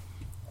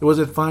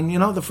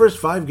 The first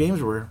 5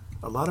 games were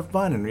a lot of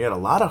fun, and we had a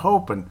lot of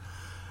hope and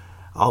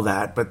all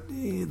that. But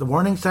the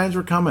warning signs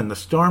were coming. The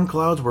storm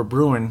clouds were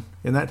brewing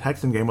in that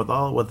Texan game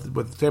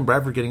with Sam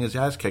Bradford getting his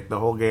ass kicked the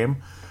whole game.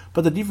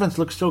 But the defense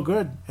looked so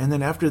good, and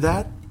then after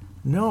that,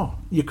 no,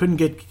 you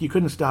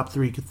couldn't stop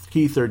 3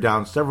 key third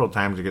downs several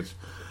times against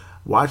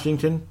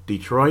Washington,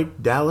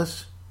 Detroit,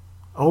 Dallas.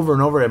 Over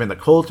and over. The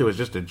Colts, it was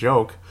just a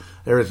joke.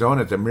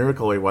 Arizona, it's a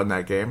miracle we won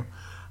that game.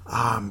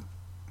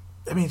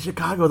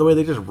 Chicago, the way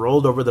they just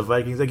rolled over the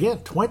Vikings. Again,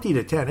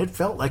 20-10. It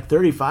felt like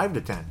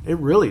 35-10. It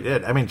really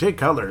did. Jay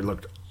Cutler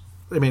looked...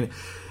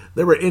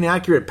 there were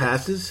inaccurate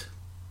passes,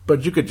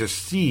 but you could just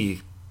see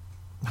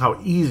how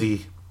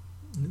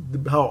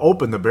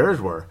open the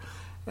Bears were.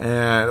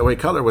 And the way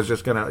Cutler was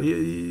just going to...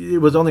 It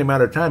was only a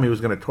matter of time he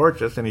was going to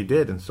torch us, and he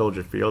did in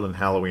Soldier Field on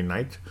Halloween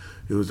night.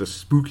 It was a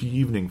spooky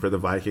evening for the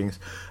Vikings.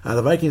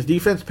 The Vikings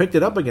defense picked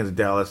it up against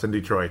Dallas and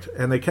Detroit,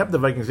 and they kept the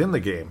Vikings in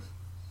the game.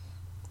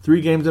 3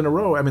 games in a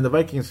row. The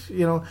Vikings,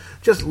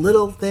 just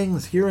little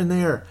things here and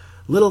there.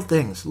 Little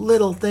things.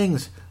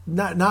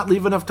 Not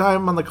leave enough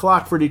time on the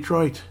clock for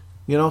Detroit.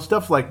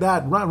 Stuff like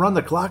that. Run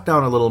the clock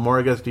down a little more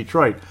against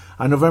Detroit.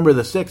 On November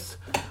the 6th,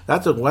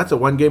 that's a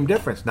 1-game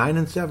difference,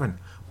 9-7.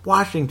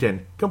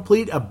 Washington,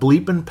 complete a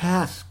bleeping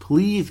pass.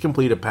 Please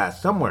complete a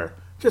pass somewhere.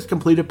 Just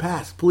complete a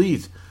pass,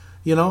 please.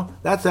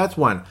 That's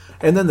one.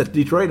 And then the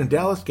Detroit and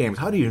Dallas games,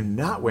 how do you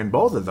not win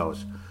both of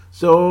those?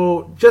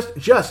 So just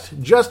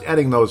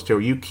adding those 2,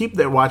 you keep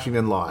the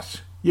Washington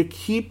loss. You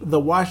keep the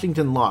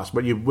Washington loss,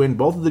 but you win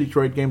both of the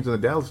Detroit games and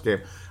the Dallas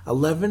game.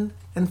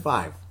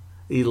 11-5.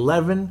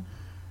 11-5.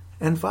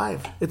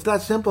 It's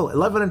that simple.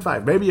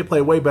 11-5. Maybe you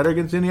play way better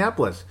against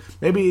Indianapolis.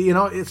 Maybe,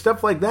 it's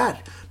stuff like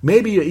that.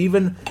 Maybe you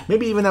even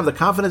have the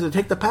confidence to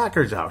take the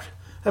Packers out.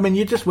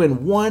 You just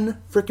win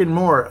one freaking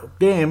more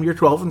game, you're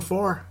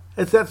 12-4.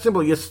 It's that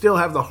simple. You still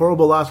have the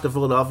horrible loss to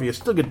Philadelphia. You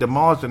still get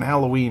demolished on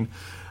Halloween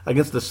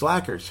against the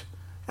Slackers.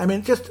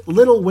 Just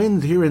little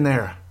wins here and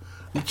there.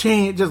 You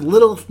change, just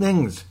little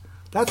things.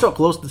 That's how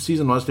close the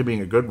season was to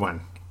being a good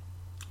one.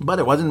 But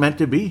it wasn't meant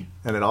to be,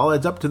 and it all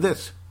adds up to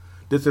this.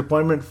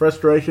 Disappointment,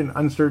 frustration,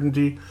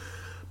 uncertainty.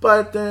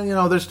 But,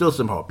 there's still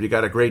some hope. You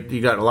got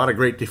a lot of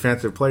great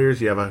defensive players.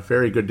 You have a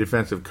very good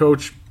defensive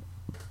coach.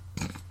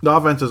 The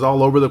offense is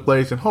all over the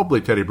place, and hopefully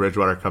Teddy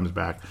Bridgewater comes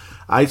back.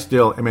 I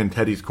still am in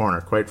Teddy's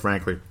corner, quite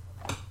frankly.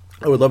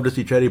 I would love to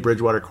see Teddy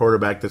Bridgewater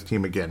quarterback this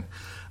team again.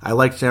 I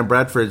like Sam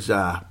Bradford's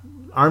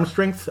arm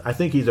strength. I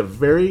think he's a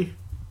very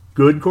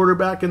good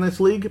quarterback in this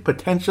league,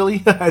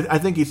 potentially. I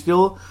think he's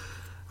still...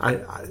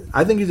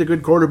 I think he's a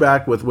good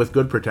quarterback with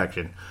good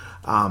protection.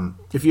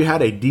 If you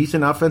had a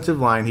decent offensive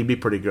line, he'd be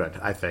pretty good,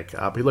 I think.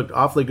 He looked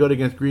awfully good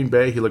against Green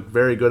Bay. He looked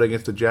very good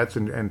against the Jets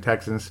and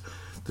Texans,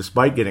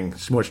 despite getting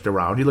smushed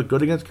around. He looked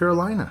good against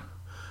Carolina.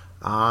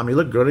 He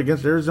looked good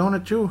against Arizona,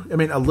 too.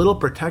 A little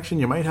protection,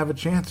 you might have a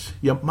chance.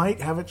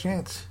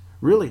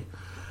 Really.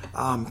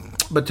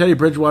 But Teddy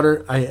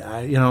Bridgewater,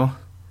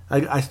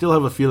 I still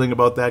have a feeling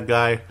about that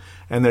guy.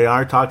 And they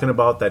are talking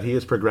about that he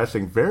is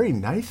progressing very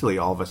nicely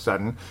all of a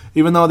sudden.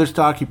 Even though there's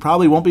talk he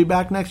probably won't be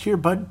back next year,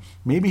 but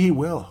maybe he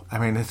will.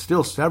 It's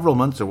still several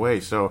months away,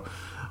 so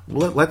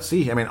let's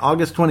see.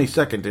 August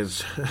 22nd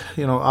is,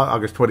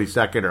 August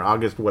 22nd or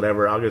August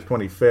whatever, August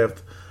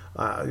 25th.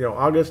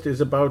 August is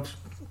about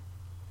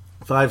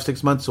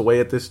 5-6 months away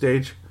at this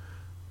stage,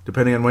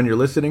 depending on when you're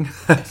listening.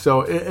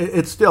 So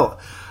it's still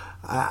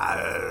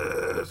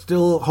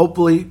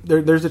hopefully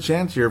there's a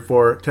chance here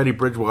for Teddy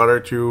Bridgewater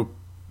to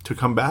to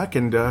come back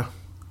and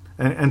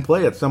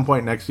play at some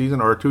point next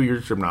season or 2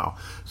 years from now.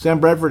 Sam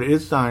Bradford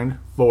is signed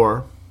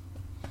for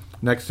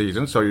next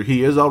season, so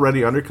he is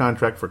already under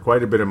contract for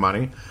quite a bit of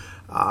money.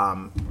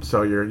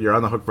 So you're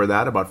on the hook for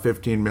that, about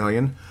 $15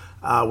 million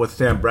with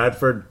Sam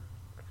Bradford.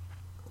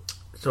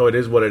 So it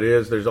is what it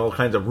is. There's all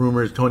kinds of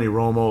rumors, Tony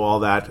Romo, all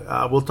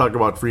that. We'll talk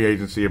about free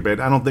agency a bit.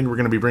 I don't think we're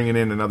going to be bringing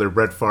in another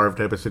Brett Favre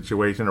type of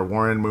situation, or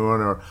Warren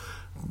Moon, or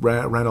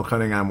Randall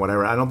Cunningham,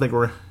 whatever. I don't think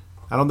we're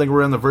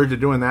on the verge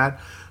of doing that,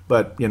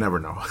 but you never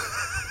know.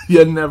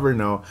 You never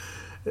know.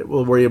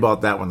 We'll worry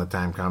about that when the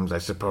time comes, I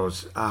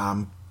suppose.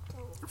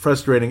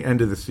 Frustrating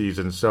end of the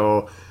season.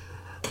 So,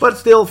 but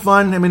still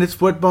fun. I mean, it's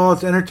football.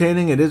 It's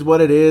entertaining. It is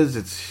what it is.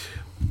 It's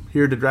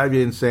here to drive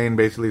you insane,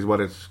 basically, is what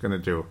it's going to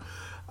do.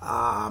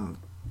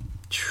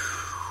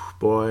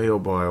 Boy, oh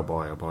boy, oh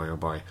boy, oh boy, oh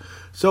boy.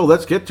 So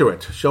let's get to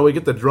it. Shall we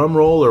get the drum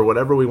roll or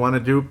whatever we want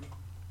to do?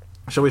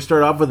 Shall we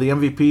start off with the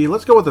MVP?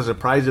 Let's go with the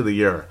surprise of the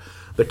year.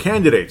 The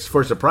candidates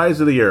for surprise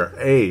of the year: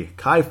 A,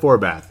 Kai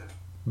Forbath;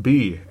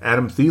 B,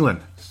 Adam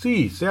Thielen;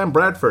 C, Sam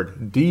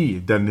Bradford; D,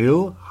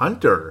 Danielle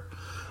Hunter;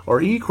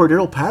 or E,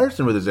 Cordero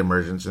Patterson with his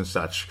emergence and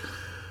such.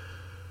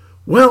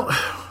 Well,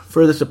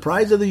 for the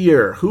surprise of the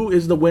year, who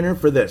is the winner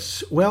for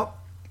this? Well,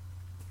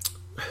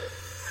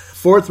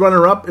 fourth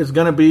runner-up is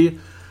going to be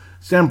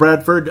Sam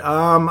Bradford.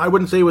 I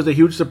wouldn't say it was a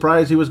huge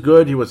surprise. He was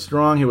good. He was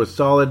strong. He was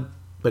solid.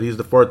 But he's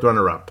the fourth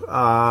runner-up.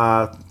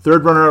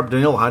 Third runner-up,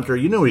 Danielle Hunter.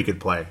 You knew he could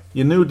play.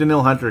 You knew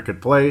Danielle Hunter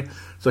could play.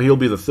 So he'll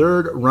be the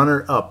third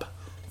runner-up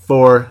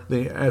for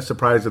the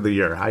surprise of the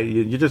year.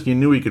 You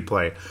knew he could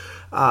play.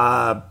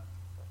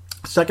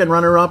 Second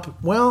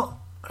runner-up,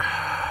 well,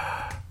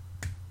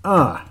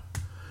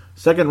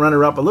 second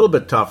runner-up, a little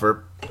bit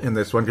tougher in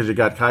this one because you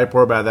got Kai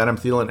Forbath, Adam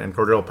Thielen, and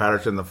Cordero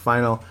Patterson, the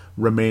final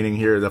remaining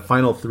here. The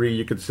final three,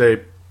 you could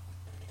say.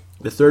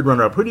 The third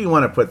runner-up, who do you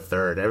want to put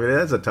third? I mean,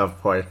 that's a tough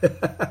point.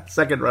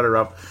 Second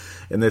runner-up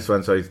in this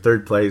one, so he's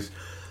third place.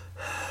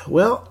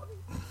 Well,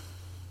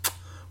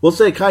 we'll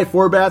say Kai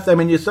Forbath. I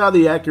mean, you saw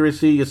the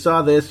accuracy. You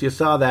saw this. You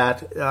saw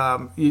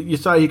that. You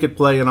saw he could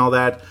play and all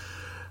that.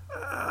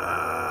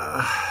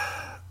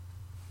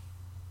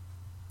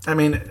 I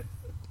mean,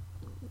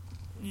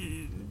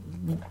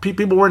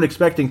 people weren't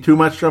expecting too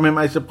much from him,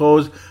 I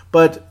suppose.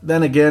 But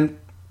then again,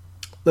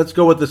 let's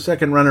go with the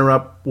second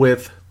runner-up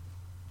with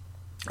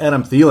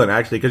Adam Thielen,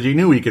 actually, because you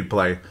knew he could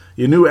play.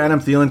 You knew Adam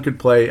Thielen could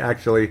play,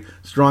 actually.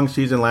 Strong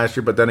season last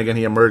year, but then again,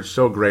 he emerged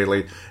so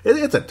greatly.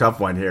 It's a tough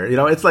one here. You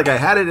know, it's like I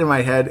had it in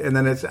my head, and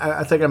then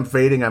I think I'm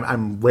fading.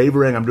 I'm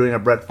wavering. I'm doing a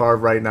Brett Favre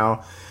right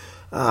now.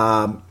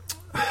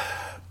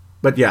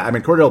 But yeah, I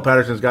mean, Cordero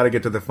Patterson's got to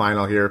get to the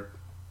final here.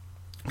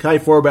 Kai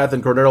Forbath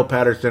and Cordero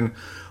Patterson.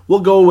 We'll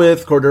go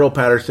with Cordero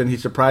Patterson. He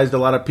surprised a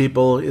lot of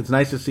people. It's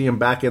nice to see him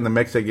back in the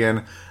mix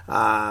again.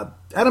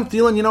 Adam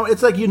Thielen, you know,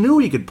 it's like you knew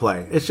he could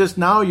play. It's just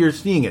now you're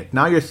seeing it.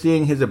 Now you're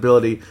seeing his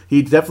ability.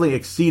 He definitely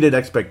exceeded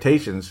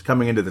expectations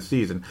coming into the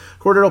season.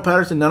 Cordero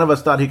Patterson, none of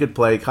us thought he could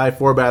play. Kai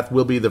Forbath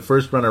will be the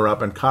first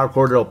runner-up, and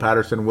Cordero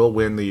Patterson will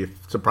win the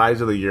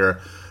surprise of the year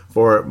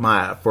for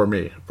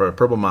me, for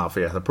Purple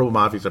Mafia, the Purple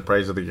Mafia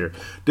surprise of the year.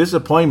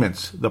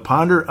 Disappointments, the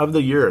Ponder of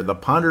the Year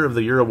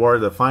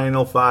award, the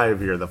final five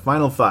here, the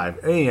final five.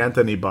 A,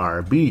 Anthony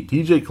Barr; B,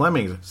 TJ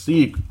Clemmings;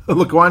 C,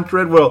 Laquan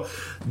Treadwell;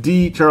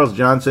 D, Charles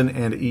Johnson;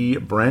 and E,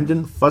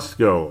 Brandon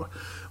Fusco.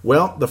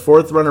 Well, the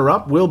fourth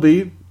runner-up will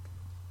be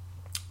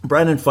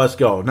Brandon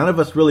Fusco. None of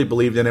us really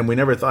believed in him. We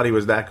never thought he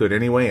was that good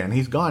anyway, and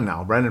he's gone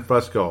now. Brandon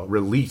Fusco,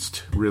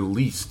 released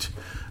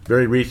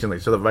very recently.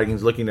 So the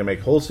Vikings looking to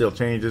make wholesale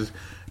changes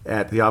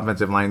at the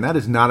offensive line. That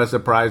is not a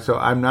surprise, so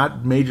I'm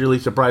not majorly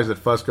surprised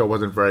that Fusco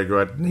wasn't very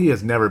good. He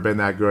has never been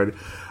that good.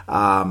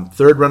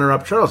 Third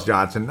runner-up, Charles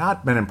Johnson.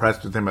 Not been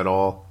impressed with him at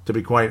all, to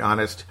be quite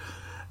honest,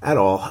 at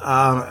all.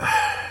 I'm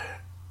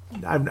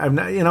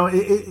not, you know,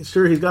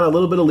 sure, he's got a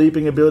little bit of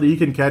leaping ability. He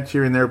can catch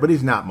here and there, but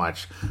he's not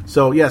much.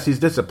 So, yes, he's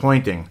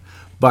disappointing,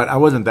 but I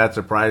wasn't that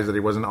surprised that he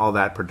wasn't all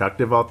that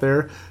productive out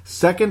there.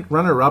 Second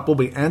runner-up will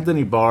be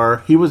Anthony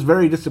Barr. He was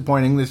very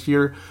disappointing this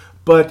year,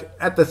 but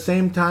at the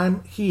same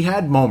time, he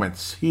had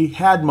moments.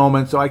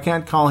 So I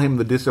can't call him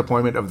the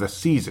disappointment of the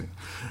season.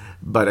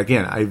 But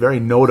again, a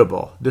very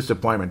notable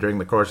disappointment during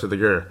the course of the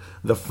year.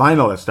 The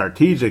finalists are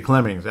TJ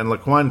Clemmings and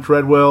Laquan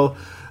Treadwell.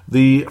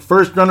 The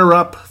first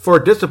runner-up for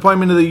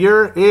disappointment of the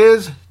year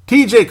is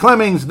TJ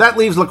Clemmings. That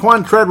leaves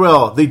Laquan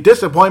Treadwell, the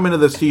disappointment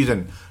of the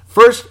season.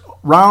 First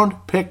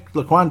round pick,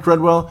 Laquan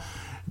Treadwell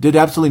did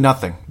absolutely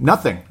nothing.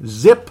 Nothing.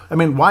 Zip. I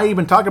mean, why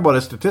even talk about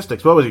his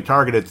statistics? What was he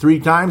targeted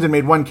 3 times and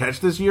made 1 catch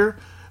this year?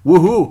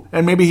 Woohoo.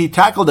 And maybe he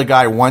tackled a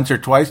guy once or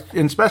twice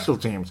in special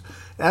teams.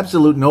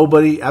 Absolute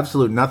nobody.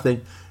 Absolute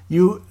nothing.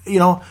 You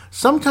know,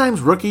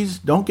 sometimes rookies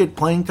don't get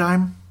playing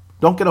time.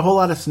 Don't get a whole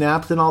lot of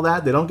snaps and all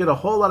that. They don't get a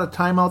whole lot of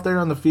time out there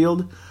on the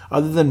field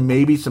other than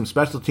maybe some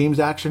special teams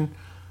action.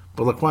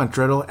 But Laquan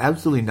Treadwell,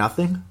 absolutely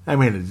nothing. I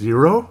mean,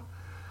 0.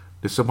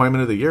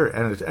 Disappointment of the year.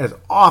 And as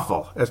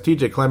awful as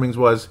TJ Clemmings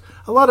was,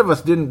 a lot of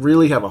us didn't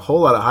really have a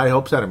whole lot of high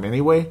hopes at him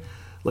anyway.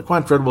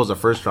 Laquan Treadwell's a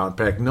first-round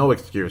pick. No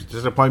excuse.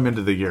 Disappointment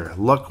of the year.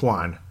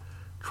 Laquan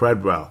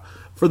Treadwell.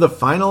 For the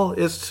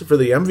finalists for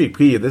the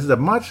MVP, this is a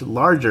much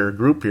larger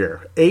group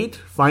here. 8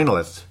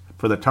 finalists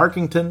for the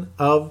Tarkington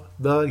of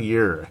the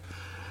Year.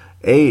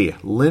 A.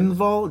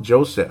 Linval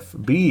Joseph.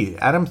 B.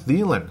 Adam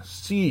Thielen.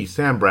 C.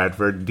 Sam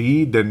Bradford.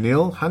 D.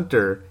 Daniil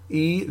Hunter.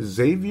 E.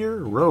 Xavier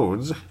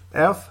Rhodes.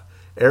 F.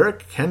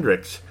 Eric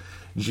Kendricks.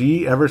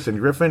 G. Everson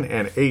Griffin.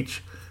 And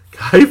H.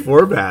 Kai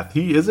Forbath.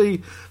 He is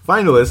a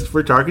finalist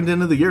for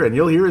Tarkington of the Year, and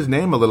you'll hear his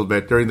name a little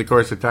bit during the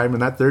course of time in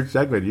that third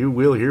segment. You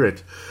will hear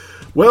it.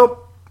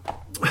 Well,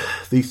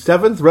 the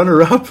 7th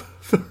runner-up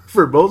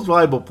for most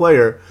valuable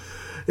player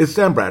is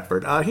Sam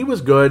Bradford. He was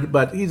good,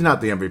 but he's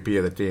not the MVP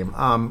of the team.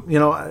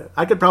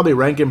 I could probably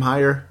rank him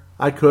higher.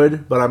 I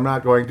could, but I'm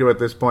not going to at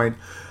this point.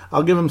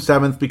 I'll give him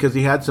 7th because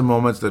he had some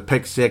moments. The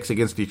pick 6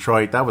 against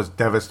Detroit, that was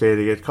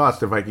devastating. It cost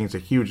the Vikings a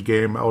huge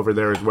game over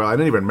there as well. I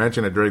didn't even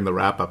mention it during the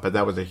wrap-up, but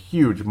that was a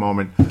huge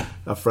moment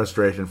of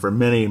frustration for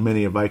many,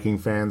 many Viking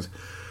fans.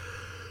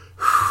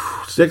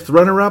 6th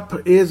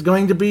runner-up is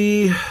going to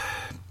be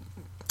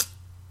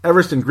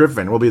Everson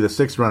Griffin will be the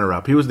 6th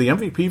runner-up. He was the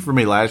MVP for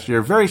me last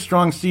year. Very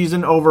strong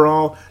season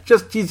overall.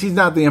 Just he's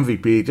not the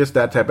MVP, just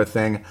that type of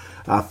thing.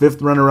 5th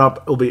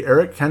runner-up will be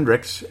Eric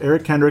Kendricks.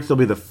 Eric Kendricks will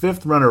be the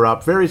 5th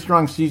runner-up. Very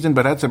strong season,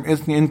 but had some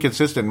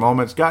inconsistent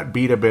moments. Got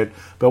beat a bit,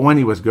 but when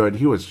he was good,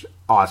 he was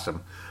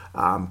awesome.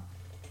 That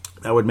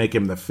would make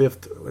him the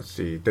 5th. Let's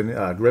see.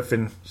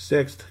 Griffin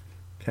 6th.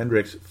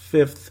 Kendricks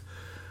 5th.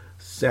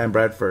 Sam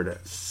Bradford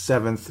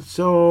 7th.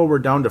 So we're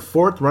down to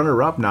 4th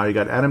runner-up now. You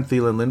got Adam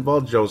Thielen,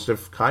 Linval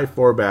Joseph, Kai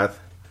Forbath,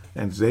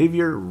 and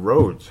Xavier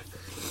Rhodes.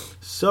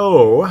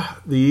 So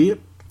the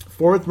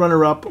 4th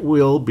runner-up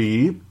will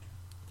be...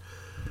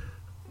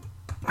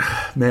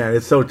 Man,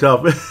 it's so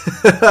tough.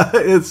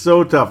 It's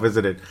so tough,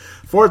 isn't it?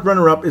 4th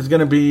runner-up is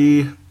going to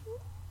be...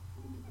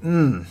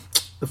 The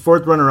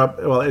 4th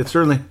runner-up... Well, it's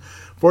certainly...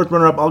 4th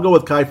runner-up, I'll go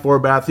with Kai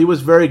Forbath. He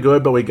was very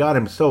good, but we got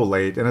him so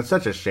late, and it's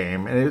such a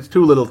shame. And it's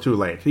too little too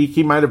late.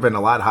 He might have been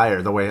a lot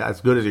higher, the way as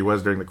good as he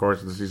was during the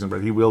course of the season,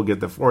 but he will get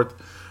the 4th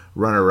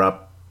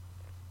runner-up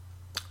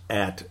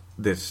at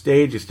this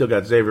stage. You still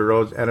got Xavier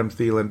Rhodes, Adam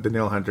Thielen,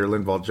 Daniil Hunter,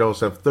 Linval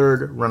Joseph.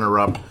 3rd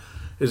runner-up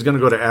is going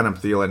to go to Adam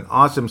Thielen.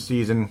 Awesome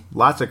season,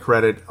 lots of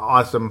credit,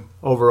 awesome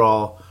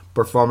overall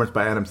performance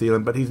by Adam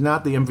Thielen, but he's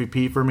not the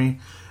MVP for me.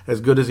 As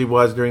good as he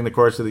was during the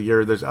course of the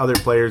year, there's other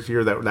players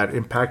here that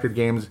impacted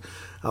games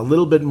a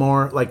little bit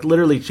more, like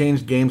literally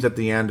changed games at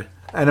the end.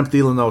 Adam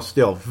Thielen, though,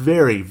 still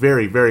very,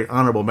 very, very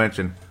honorable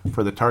mention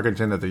for the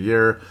Tarkington of the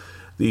Year.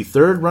 The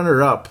 3rd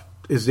runner-up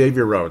is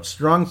Xavier Rhodes.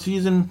 Strong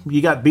season. He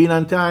got beat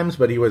on times,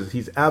 but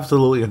he's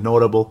absolutely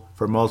notable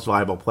for most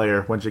valuable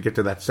player once you get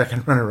to that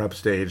 2nd runner-up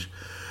stage.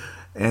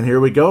 And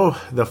here we go,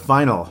 the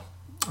final.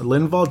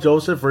 Linval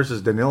Joseph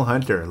versus Daniil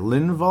Hunter.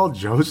 Linval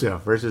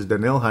Joseph versus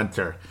Daniil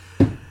Hunter.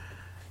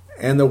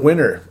 And the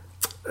winner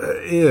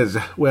is,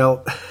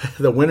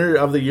 the winner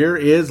of the year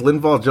is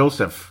Linval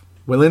Joseph.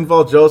 When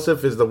Linval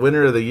Joseph is the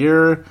winner of the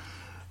year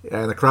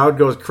and the crowd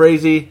goes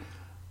crazy,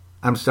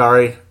 I'm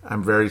sorry.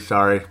 I'm very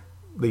sorry.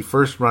 The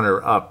 1st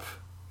runner-up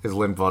is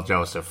Linval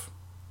Joseph.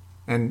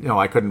 And,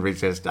 I couldn't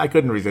resist. I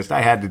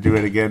had to do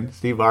it again.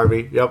 Steve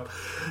Harvey. Yep.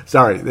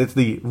 Sorry. It's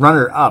the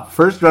runner-up.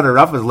 1st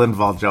runner-up is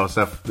Linval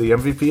Joseph. The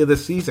MVP of the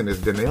season is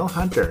Daniil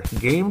Hunter.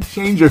 Game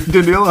changer,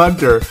 Daniil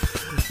Hunter.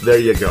 There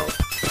you go.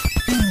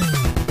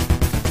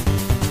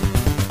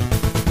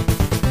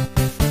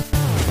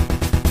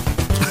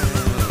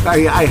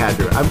 I had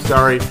to. I'm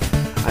sorry.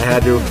 I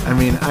had to. I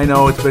mean, I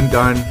know it's been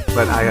done,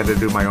 but I had to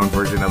do my own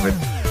version of it.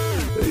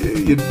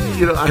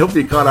 I hope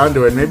you caught on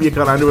to it. Maybe you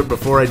caught on to it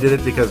before I did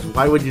it, because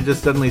why would you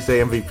just suddenly say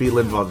MVP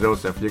Linval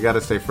Joseph? You got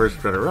to say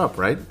 1st runner-up,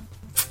 right?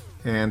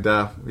 And,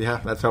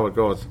 that's how it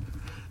goes.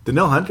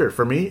 Daniil Hunter,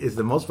 for me, is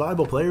the most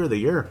valuable player of the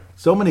year.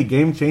 So many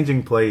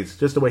game-changing plays.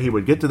 Just the way he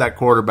would get to that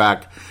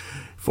quarterback,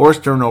 force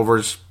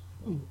turnovers,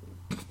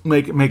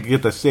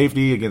 get the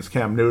safety against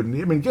Cam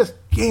Newton. I mean, just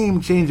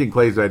game-changing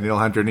plays by Daniil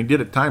Hunter, and he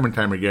did it time and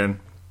time again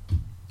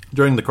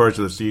during the course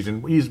of the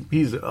season.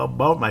 He's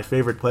about my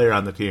favorite player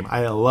on the team.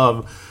 I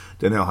love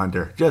Daniil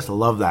Hunter. Just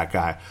love that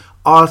guy.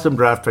 Awesome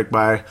draft pick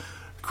by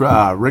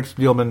Rick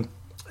Spielman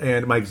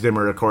and Mike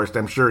Zimmer, of course.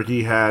 I'm sure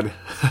he had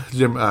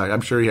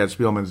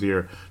Spielman's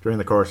ear during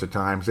the course of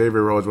time.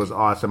 Xavier Rhodes was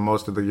awesome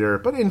most of the year,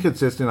 but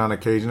inconsistent on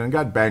occasion and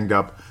got banged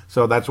up,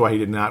 so that's why he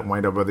did not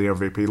wind up with the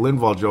MVP.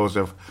 Linval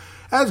Joseph,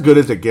 as good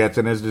as it gets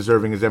and as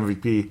deserving as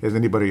MVP as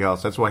anybody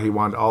else. That's why he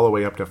won all the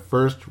way up to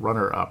 1st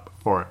runner-up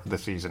for the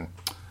season.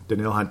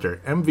 Daniil Hunter,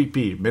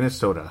 MVP,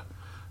 Minnesota,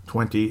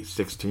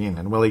 2016.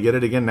 And will he get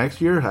it again next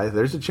year?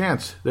 There's a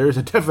chance. There's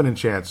a definite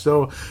chance.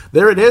 So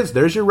there it is.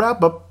 There's your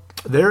wrap-up.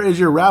 There is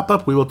your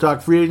wrap-up. We will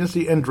talk free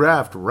agency and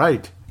draft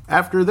right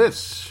after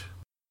this.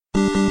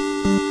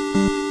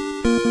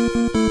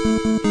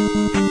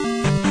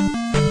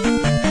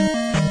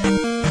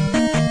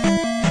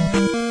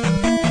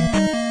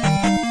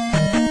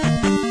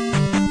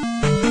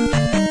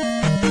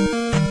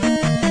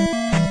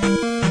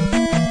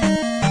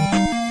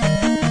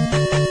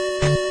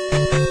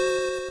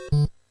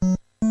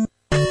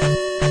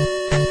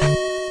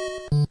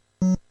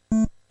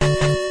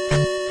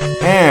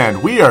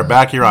 We are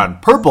back here on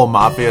Purple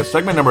Mafia,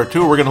 segment number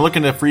 2. We're going to look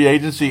into free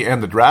agency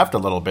and the draft a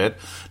little bit.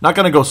 Not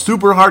going to go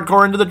super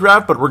hardcore into the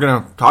draft, but we're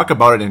going to talk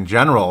about it in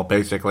general,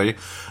 basically.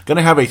 Going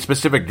to have a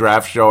specific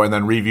draft show and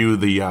then review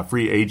the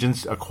free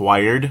agents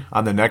acquired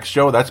on the next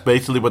show. That's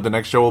basically what the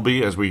next show will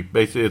be,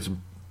 it's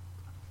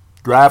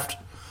draft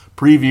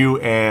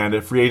preview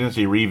and free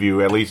agency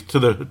review, at least to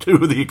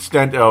the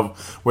extent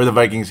of where the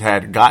Vikings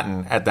had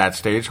gotten at that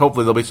stage.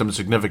 Hopefully there'll be some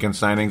significant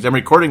signings. I'm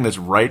recording this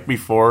right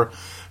before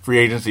free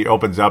agency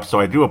opens up, so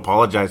I do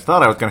apologize.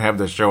 Thought I was going to have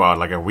this show out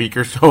like a week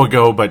or so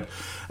ago, but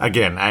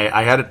again,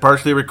 I had it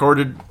partially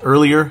recorded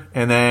earlier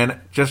and then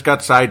just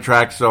got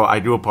sidetracked, so I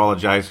do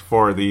apologize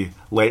for the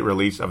late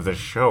release of this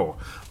show.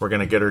 We're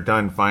going to get her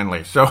done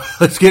finally. So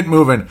let's get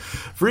moving.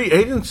 Free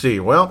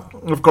agency. Well,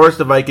 of course,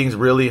 the Vikings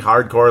really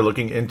hardcore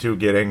looking into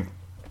getting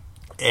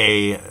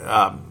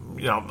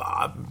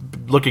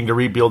looking to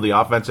rebuild the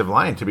offensive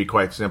line, to be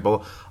quite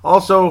simple.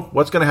 Also,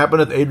 what's going to happen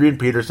with Adrian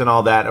Peterson,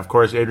 all that. Of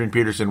course, Adrian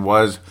Peterson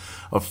was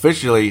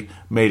officially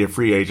made a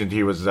free agent.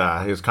 He was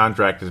his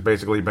contract has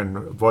basically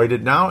been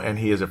voided now, and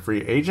he is a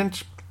free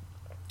agent.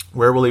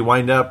 Where will he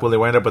wind up? Will he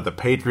wind up with the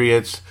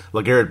Patriots?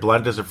 LeGarrette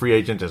Blount is a free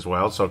agent as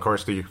well. So, of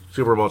course, the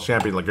Super Bowl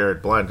champion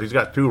LeGarrette Blount, he's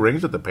got 2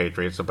 rings with the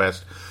Patriots, the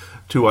best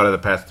 2 out of the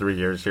past 3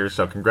 years here.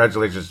 So,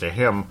 congratulations to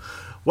him.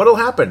 What'll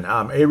happen?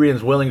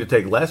 Adrian's willing to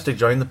take less to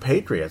join the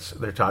Patriots,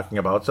 they're talking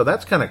about. So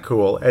that's kind of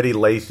cool. Eddie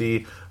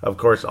Lacy, of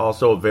course,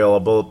 also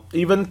available.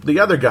 Even the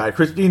other guy,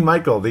 Christine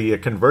Michael, the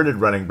converted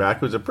running back,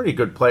 who's a pretty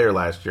good player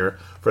last year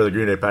for the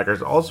Green Bay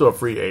Packers, also a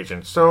free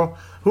agent. So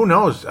who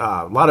knows?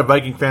 A lot of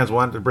Viking fans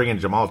want to bring in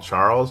Jamal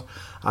Charles.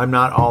 I'm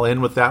not all in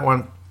with that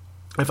one.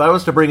 If I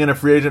was to bring in a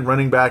free agent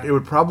running back, it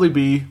would probably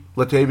be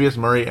Latavius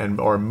Murray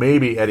or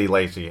maybe Eddie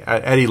Lacy.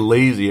 Eddie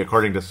Lacy,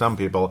 according to some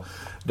people.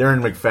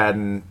 Darren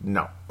McFadden,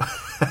 no.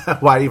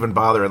 Why even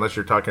bother unless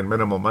you're talking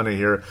minimal money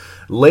here?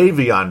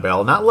 Le'Veon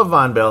Bell, not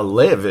Le'Veon Bell,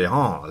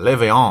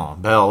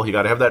 Le'Veon Bell. You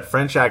got to have that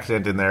French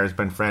accent in there. Has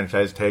been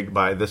franchise tagged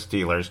by the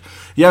Steelers.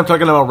 Yeah, I'm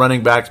talking about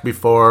running backs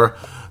before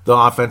the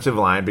offensive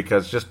line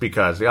because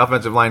the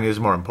offensive line is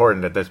more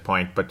important at this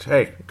point. But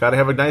hey, got to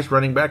have a nice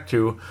running back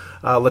too.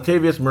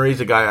 Latavius Murray's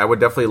a guy I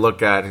would definitely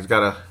look at. He's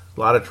got a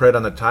lot of tread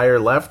on the tire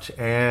left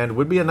and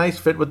would be a nice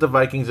fit with the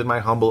Vikings in my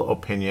humble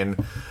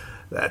opinion.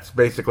 That's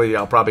basically,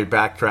 I'll probably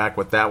backtrack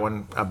with that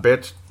one a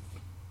bit.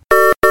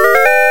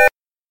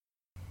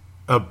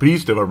 A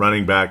beast of a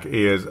running back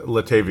is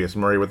Latavius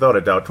Murray, without a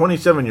doubt.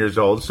 27 years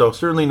old, so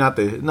certainly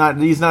he's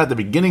not at the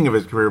beginning of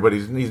his career, but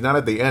he's not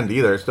at the end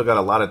either. Still got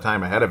a lot of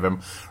time ahead of him.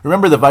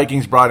 Remember the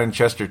Vikings brought in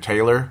Chester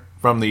Taylor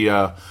from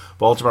the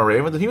Baltimore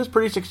Ravens, and he was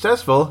pretty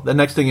successful. The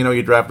next thing you know,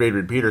 you draft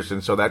Adrian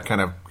Peterson, so that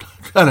kind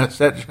of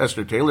set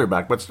Chester Taylor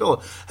back, but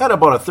still had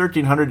about a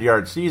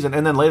 1,300-yard season,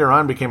 and then later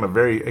on became a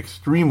very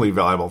extremely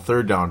valuable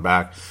third down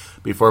back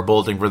before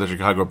bolting for the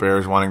Chicago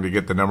Bears, wanting to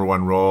get the number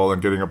 1 role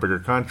and getting a bigger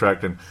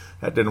contract, and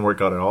that didn't work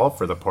out at all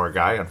for the poor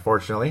guy,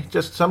 unfortunately.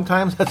 Just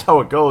sometimes that's how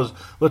it goes.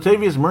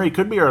 Latavius Murray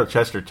could be our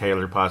Chester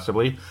Taylor,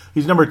 possibly.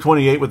 He's number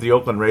 28 with the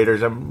Oakland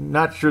Raiders. I'm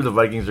not sure the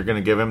Vikings are going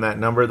to give him that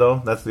number,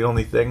 though. That's the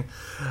only thing.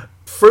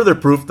 Further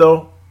proof,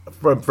 though,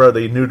 for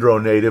the New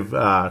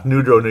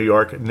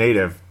York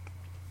native,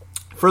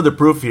 further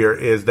proof here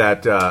is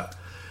that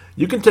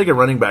you can take a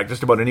running back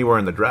just about anywhere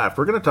in the draft.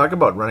 We're going to talk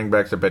about running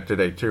backs a bit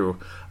today, too.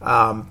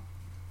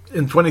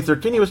 In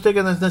 2013, he was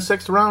taken in the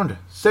 6th round.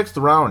 6th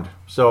round.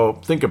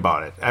 So think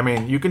about it. I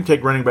mean, you can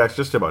take running backs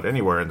just about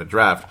anywhere in the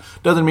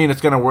draft. Doesn't mean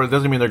it's going to work.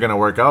 Doesn't mean they're going to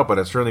work out, but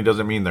it certainly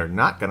doesn't mean they're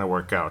not going to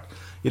work out.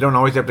 You don't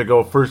always have to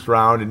go first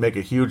round and make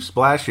a huge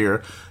splash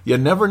here. You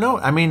never know.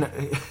 I mean,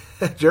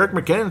 Jerick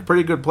McKinnon's a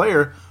pretty good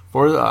player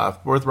for the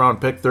 4th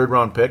round pick, 3rd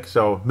round pick.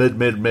 So mid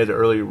to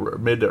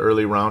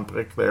early round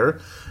pick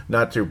there.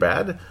 Not too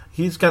bad.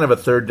 He's kind of a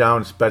 3rd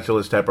down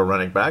specialist type of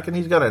running back, and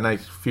he's got a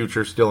nice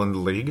future still in the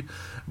league.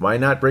 Why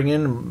not bring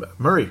in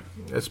Murray,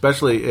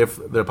 especially if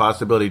the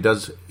possibility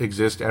does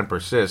exist and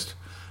persist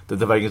that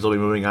the Vikings will be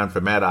moving on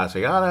from Matt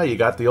Asiata? You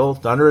got the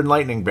old Thunder and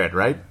Lightning bit,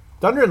 right?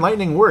 Thunder and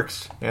Lightning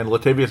works, and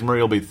Latavius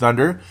Murray will be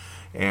Thunder,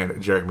 and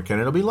Jerick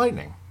McKinnon will be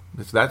Lightning.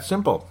 It's that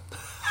simple.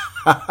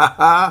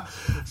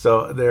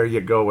 So there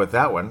you go with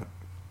that one.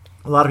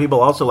 A lot of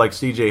people also like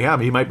C.J. Ham.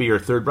 He might be your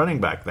 3rd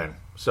running back then.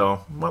 So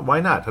why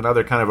not?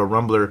 Another kind of a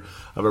rumbler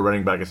of a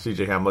running back is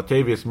C.J. Ham.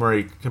 Latavius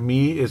Murray, to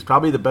me, is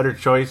probably the better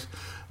choice.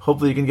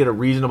 Hopefully you can get a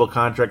reasonable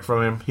contract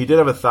from him. He did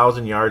have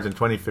 1,000 yards in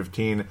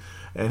 2015,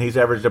 and he's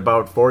averaged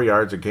about 4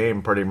 yards a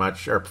game pretty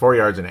much, or 4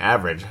 yards in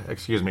average,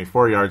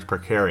 4 yards per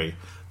carry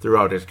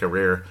throughout his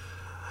career.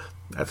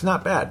 That's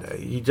not bad.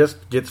 He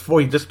just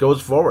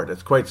goes forward.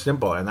 It's quite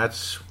simple, and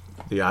that's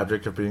the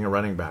object of being a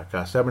running back.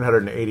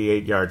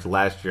 788 yards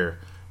last year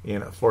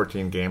in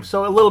 14 games.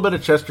 So a little bit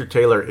of Chester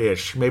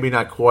Taylor-ish. Maybe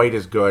not quite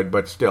as good,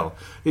 but still.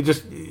 It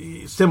just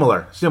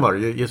similar.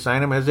 You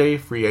sign him as a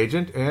free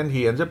agent, and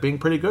he ends up being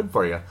pretty good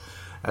for you.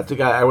 That's a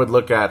guy I would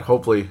look at.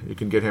 Hopefully you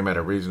can get him at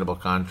a reasonable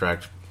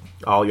contract.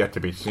 All yet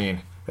to be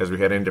seen as we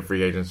head into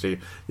free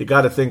agency. You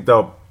got to think,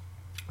 though,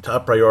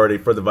 top priority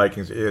for the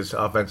Vikings is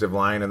offensive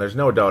line, and there's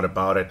no doubt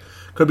about it.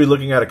 Could be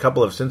looking at a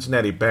couple of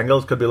Cincinnati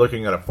Bengals. Could be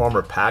looking at a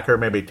former Packer,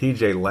 maybe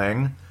T.J.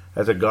 Lang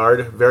as a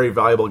guard. Very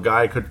valuable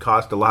guy. Could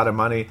cost a lot of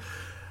money.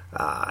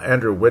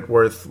 Andrew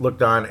Whitworth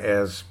looked on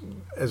as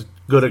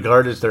good a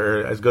guard as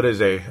there, as good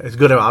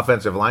an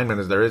offensive lineman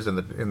as there is in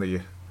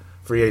the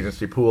free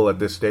agency pool at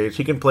this stage.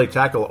 He can play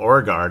tackle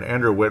or guard.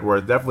 Andrew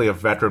Whitworth, definitely a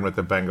veteran with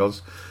the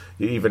Bengals.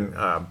 You even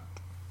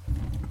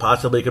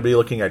possibly could be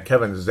looking at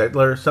Kevin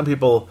Zeitler. Some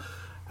people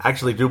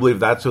actually do believe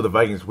that's who the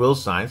Vikings will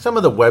sign. Some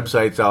of the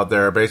websites out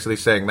there are basically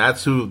saying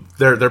that's who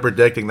they're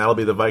predicting that'll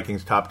be the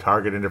Vikings' top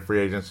target into free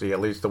agency, at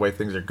least the way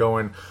things are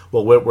going.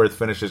 Will Whitworth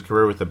finish his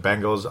career with the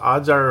Bengals?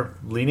 Odds are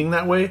leaning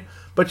that way,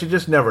 but you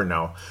just never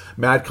know.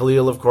 Matt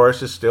Khalil, of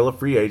course, is still a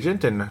free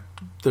agent, and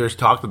there's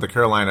talk that the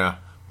Carolina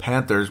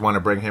Panthers want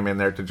to bring him in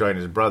there to join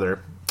his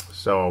brother,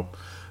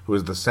 who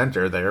is the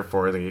center there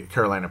for the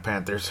Carolina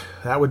Panthers.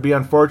 That would be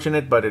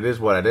unfortunate, but it is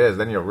what it is.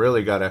 Then you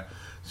really got to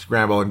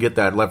scramble and get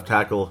that left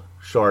tackle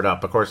shored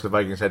up. Of course, the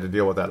Vikings had to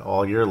deal with that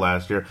all year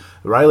last year.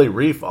 Riley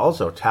Reif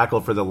also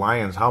tackled for the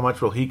Lions. How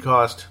much will he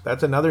cost?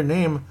 That's another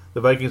name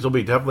the Vikings will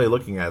be definitely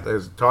looking at.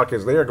 There's talk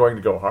is they are going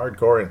to go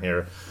hardcore in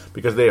here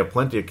because they have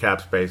plenty of cap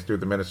space through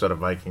the Minnesota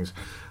Vikings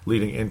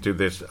leading into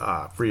this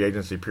free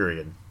agency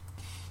period.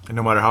 And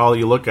no matter how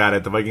you look at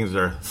it, the Vikings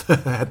are,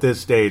 at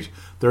this stage,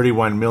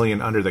 $31 million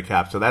under the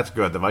cap. So that's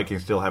good. The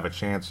Vikings still have a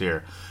chance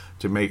here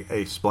to make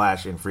a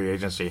splash in free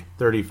agency.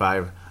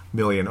 $35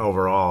 million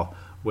overall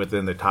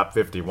within the top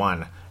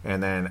 51.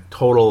 And then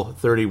total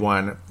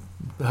 31,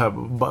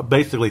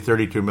 basically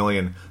 $32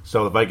 million.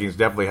 So the Vikings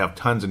definitely have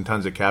tons and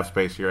tons of cap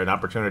space here. An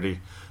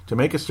opportunity to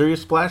make a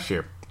serious splash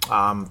here.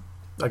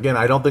 Again,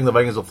 I don't think the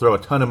Vikings will throw a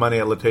ton of money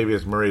at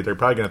Latavius Murray. They're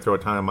probably going to throw a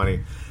ton of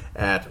money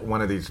at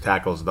one of these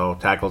tackles, though,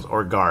 tackles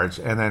or guards,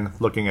 and then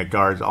looking at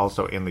guards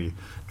also in the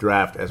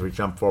draft as we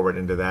jump forward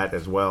into that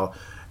as well.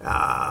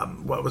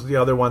 What was the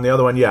other one? The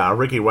other one,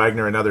 Ricky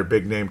Wagner, another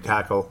big-name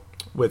tackle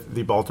with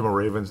the Baltimore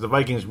Ravens. The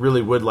Vikings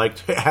really would like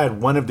to add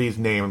one of these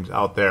names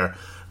out there,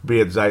 be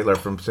it Zeitler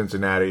from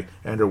Cincinnati,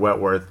 Andrew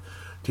Whitworth,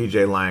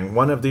 T.J. Lang,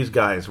 one of these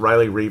guys,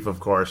 Riley Reif, of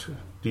course,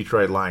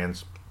 Detroit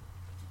Lions.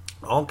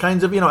 All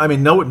kinds of,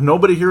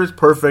 nobody here is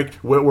perfect.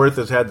 Whitworth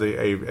has had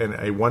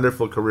a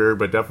wonderful career,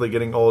 but definitely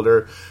getting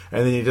older.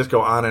 And then you just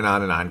go on and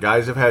on and on.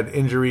 Guys have had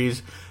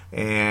injuries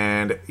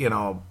and,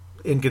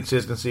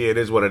 inconsistency. It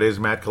is what it is.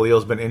 Matt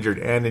Khalil's been injured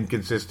and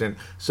inconsistent.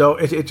 So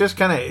it just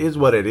kind of is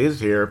what it is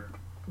here.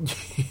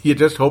 You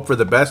just hope for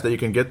the best that you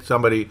can get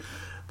somebody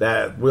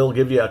that will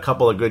give you a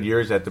couple of good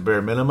years at the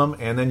bare minimum.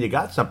 And then you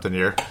got something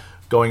here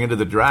going into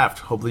the draft.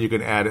 Hopefully you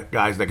can add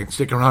guys that can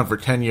stick around for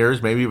 10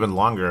 years, maybe even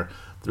longer,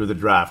 through the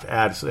draft,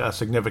 adds a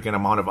significant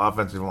amount of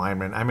offensive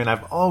linemen. I mean, I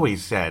have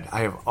always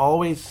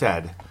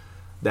said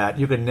that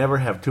you can never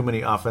have too many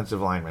offensive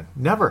linemen.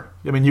 Never.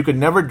 I mean, you can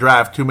never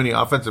draft too many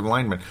offensive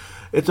linemen.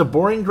 It's a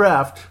boring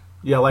draft.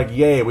 Yeah,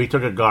 yay, we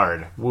took a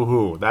guard.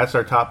 Woohoo. That's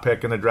our top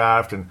pick in the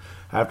draft. And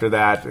after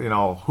that,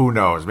 who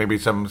knows? Maybe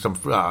some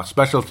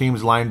special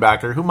teams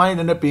linebacker who might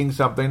end up being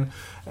something.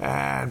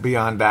 And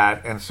beyond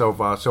that, and so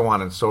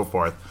on and so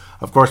forth.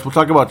 Of course, we'll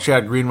talk about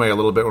Chad Greenway a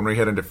little bit when we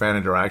head into fan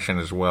interaction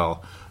as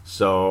well.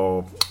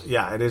 So,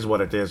 yeah, it is what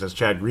it is. As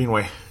Chad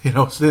Greenway,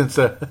 since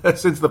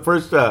the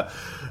first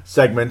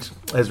segment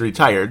has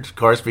retired, of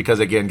course, because,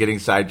 again, getting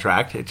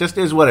sidetracked. It just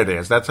is what it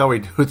is. That's how we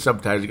do it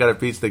sometimes. You got to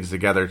piece things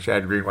together.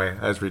 Chad Greenway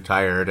has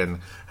retired and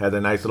had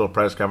a nice little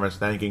press conference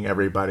thanking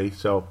everybody.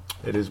 So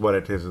it is what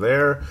it is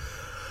there.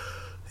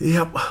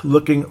 Yep,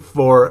 looking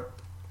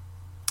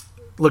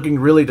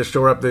really to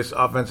shore up this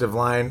offensive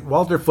line.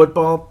 Walter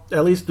Football,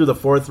 at least through the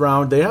fourth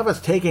round, they have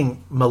us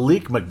taking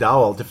Malik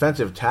McDowell,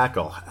 defensive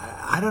tackle.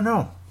 I don't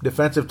know.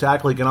 Defensive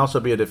tackle, he can also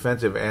be a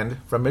defensive end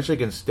from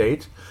Michigan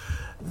State.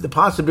 The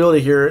possibility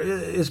here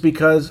is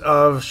because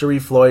of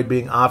Sharif Floyd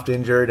being oft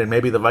injured, and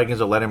maybe the Vikings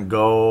will let him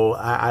go.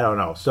 I don't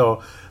know.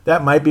 So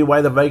that might be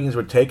why the Vikings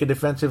would take a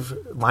defensive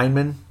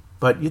lineman.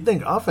 But you'd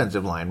think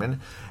offensive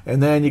lineman.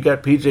 And then you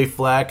got P.J.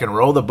 Fleck and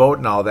Roll the Boat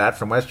and all that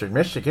from Western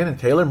Michigan, and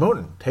Taylor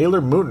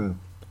Moton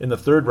in the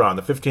third round,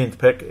 the 15th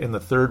pick in the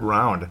third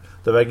round.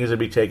 The Vikings would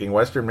be taking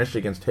Western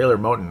Michigan's Taylor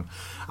Moton.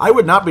 I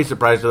would not be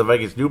surprised if the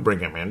Vikings do bring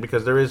him in,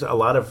 because there is a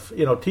lot of,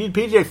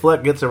 P.J.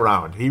 Fleck gets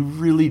around. He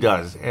really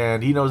does.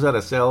 And he knows how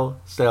to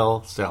sell.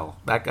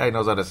 That guy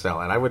knows how to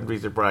sell. And I wouldn't be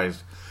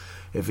surprised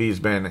if he's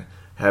been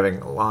having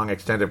long,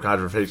 extended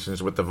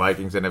conversations with the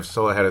Vikings and have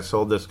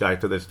sold this guy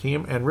to this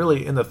team. And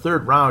really, in the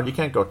third round, you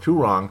can't go too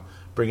wrong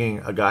bringing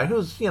a guy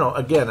who's,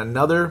 again,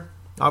 another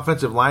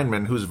offensive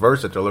lineman who's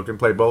versatile, who can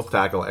play both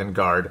tackle and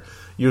guard.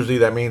 Usually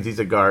that means he's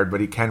a guard,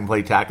 but he can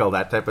play tackle,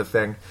 that type of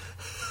thing.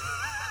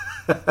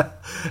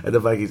 And the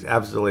Vikings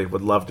absolutely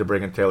would love to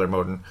bring in Taylor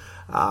Moton.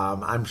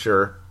 I'm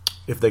sure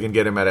if they can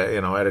get him at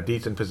a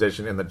decent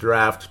position in the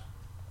draft.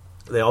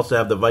 They also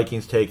have the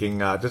Vikings taking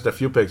just a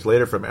few picks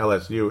later from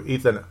LSU,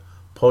 Ethan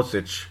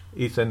Posich,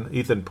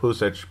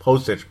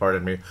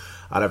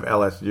 out of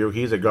LSU.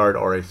 He's a guard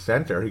or a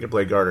center. He can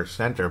play guard or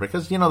center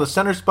because, the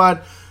center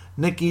spot,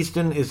 Nick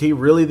Easton, is he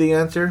really the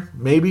answer?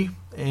 Maybe.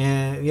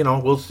 And,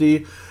 we'll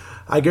see.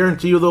 I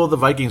guarantee you, though, the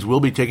Vikings will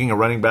be taking a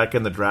running back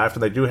in the draft,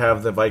 and they do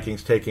have the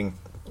Vikings taking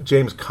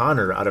James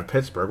Conner out of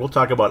Pittsburgh. We'll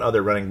talk about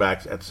other running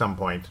backs at some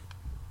point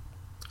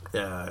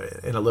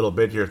in a little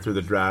bit here through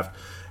the draft.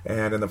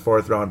 And in the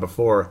 4th round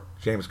before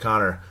James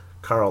Conner,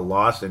 Carl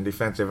Lawson,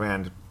 defensive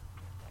end,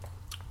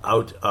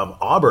 out of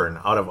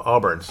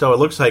Auburn. So it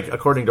looks like,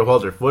 according to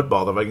Walter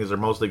Football, the Vikings are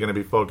mostly going to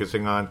be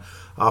focusing on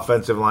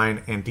offensive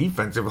line and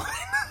defensive line.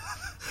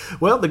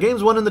 Well, the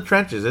game's won in the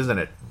trenches, isn't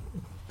it?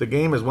 The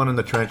game is won in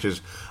the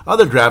trenches.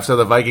 Other drafts are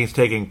the Vikings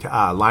taking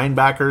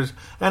linebackers.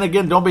 And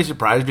again, don't be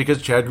surprised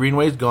because Chad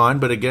Greenway's gone.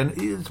 But again,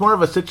 it's more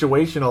of a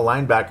situational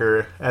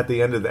linebacker at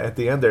the end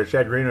there.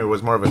 Chad Greenway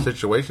was more of a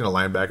situational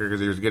linebacker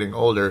because he was getting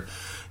older.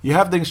 You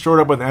have things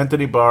shored up with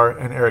Anthony Barr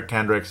and Eric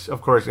Kendricks.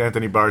 Of course,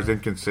 Anthony Barr is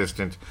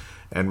inconsistent.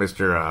 And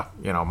Mr.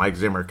 Mike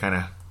Zimmer kind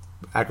of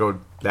echoed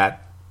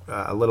that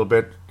a little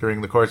bit during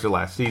the course of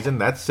last season.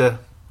 That's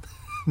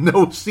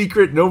no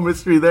secret, no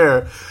mystery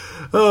there.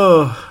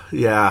 Oh,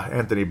 yeah,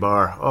 Anthony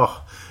Barr.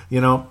 Oh,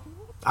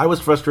 I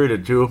was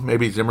frustrated too.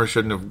 Maybe Zimmer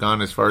shouldn't have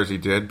gone as far as he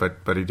did,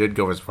 but he did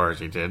go as far as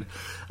he did.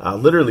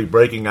 Literally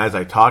breaking as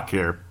I talk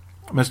here,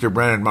 Mr.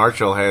 Brandon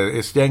Marshall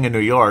is staying in New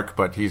York,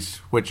 but he's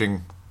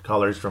switching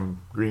colors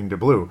from green to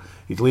blue.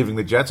 He's leaving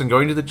the Jets and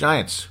going to the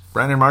Giants.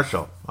 Brandon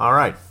Marshall. All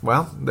right.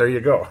 Well, there you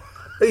go.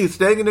 He's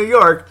staying in New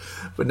York,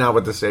 but not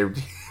with the same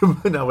team.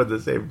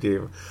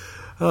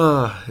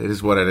 It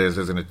is what it is,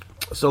 isn't it?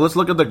 So let's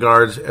look at the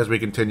guards as we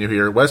continue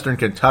here. Western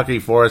Kentucky,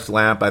 Forrest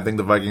Lamp. I think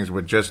the Vikings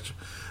would just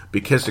be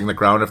kissing the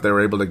ground if they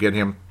were able to get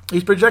him.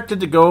 He's projected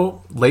to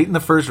go late in the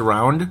 1st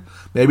round.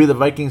 Maybe the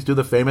Vikings do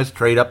the famous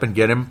trade up and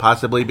get him,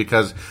 possibly,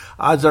 because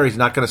odds are he's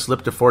not going to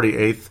slip to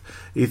 48th.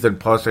 Ethan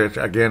Posich,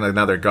 again,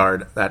 another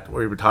guard that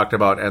we talked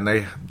about. And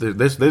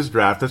this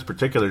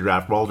particular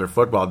draft, Walter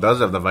Football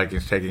does have the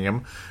Vikings taking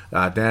him.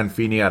 Dan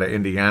Feeney out of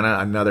Indiana,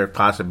 another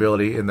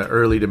possibility in the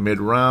early to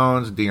mid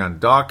rounds. Deion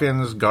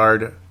Dawkins,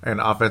 guard and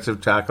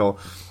offensive tackle,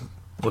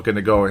 looking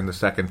to go in the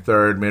 2nd,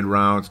 3rd, mid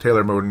rounds.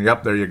 Taylor Moden,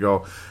 yep, there you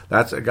go.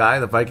 That's a guy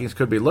the Vikings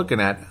could be looking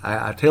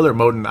at. Taylor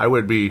Moden, I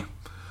would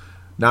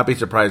not be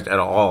surprised at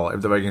all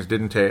if the Vikings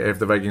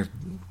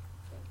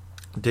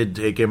did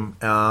take him.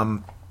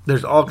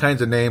 There's all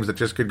kinds of names that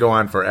just could go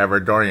on forever.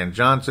 Dorian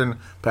Johnson,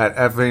 Pat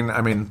Effing.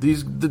 I mean,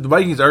 the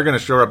Vikings are going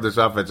to shore up this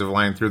offensive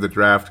line through the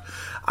draft.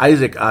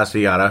 Isaac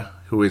Asiata,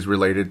 who is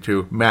related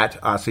to Matt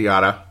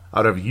Asiata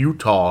out of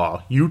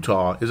Utah.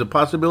 Utah is a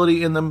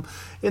possibility in the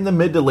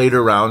mid to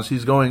later rounds.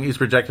 He's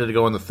projected to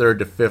go in the 3rd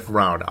to 5th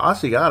round.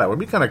 Asiata would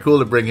be kind of cool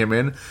to bring him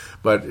in,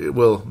 but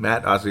will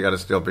Matt Asiata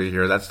still be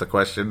here? That's the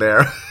question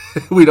there.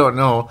 We don't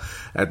know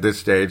at this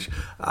stage.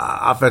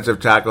 Offensive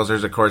tackles.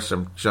 There's of course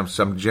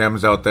some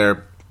gems out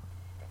there.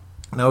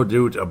 No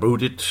doubt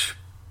about it.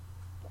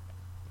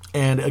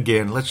 And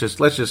again, let's just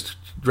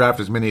draft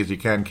as many as you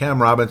can.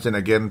 Cam Robinson,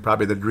 again,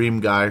 probably the dream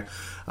guy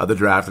of the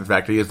draft. In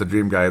fact, he is the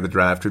dream guy of the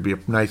draft. Would be a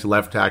nice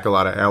left tackle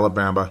out of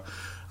Alabama.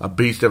 A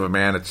beast of a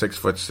man at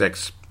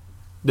 6'6".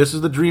 This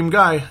is the dream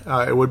guy.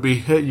 It would be,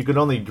 you could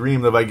only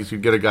dream the Vikings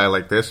could get a guy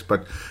like this,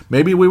 but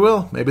maybe we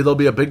will. Maybe there'll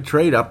be a big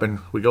trade up and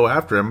we go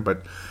after him,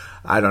 but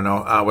I don't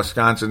know.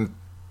 Wisconsin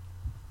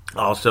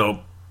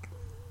also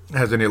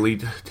has an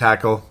elite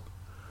tackle.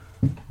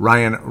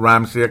 Ryan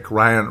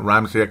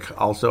Ramczyk,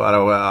 also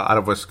out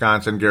of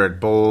Wisconsin. Garrett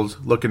Bowles,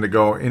 looking to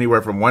go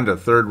anywhere from 1 to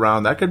 3rd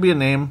round. That could be a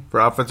name for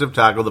offensive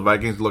tackle the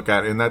Vikings look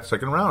at in that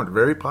 2nd round.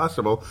 Very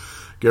possible.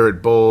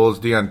 Garrett Bowles,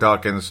 Deion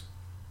Dawkins.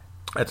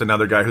 That's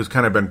another guy who's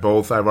kind of been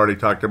both. I've already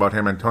talked about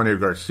him. Antonio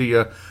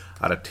Garcia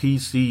out of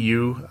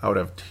TCU,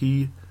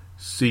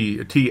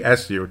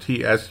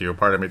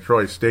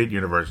 Troy State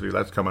University.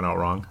 That's coming out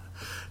wrong.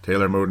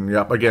 Taylor Moden,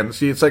 yep. Again,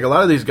 see, it's like a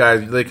lot of these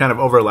guys, they kind of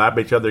overlap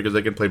each other because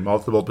they can play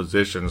multiple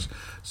positions.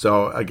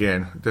 So,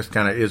 again, this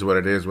kind of is what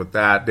it is with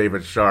that.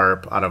 David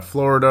Sharp out of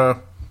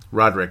Florida.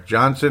 Roderick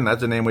Johnson,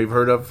 that's a name we've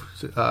heard of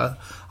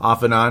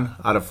off and on,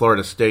 out of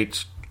Florida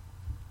State.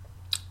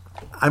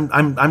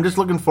 I'm just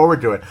looking forward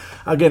to it.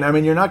 Again, I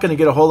mean, you're not going to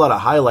get a whole lot of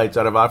highlights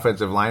out of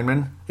offensive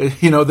linemen.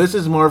 This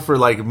is more for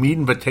like meat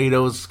and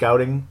potatoes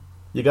scouting.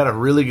 You got to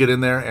really get in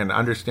there and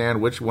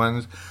understand which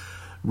ones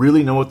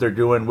really know what they're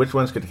doing, which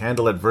ones can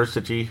handle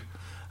adversity,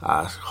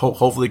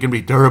 hopefully can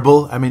be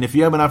durable. I mean, if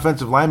you have an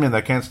offensive lineman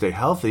that can't stay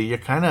healthy, you're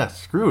kind of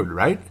screwed,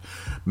 right?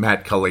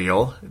 Matt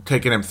Khalil,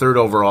 taking him 3rd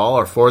overall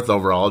or 4th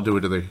overall due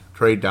to the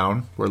trade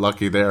down. We're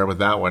lucky there with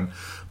that one.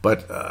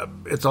 But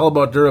it's all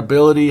about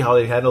durability, how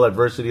they handle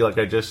adversity, like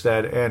I just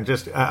said, and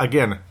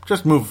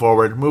just move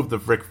forward, move the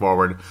frick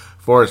forward.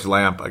 Forrest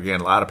Lamp, again,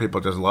 a lot of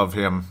people just love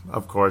him,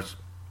 of course,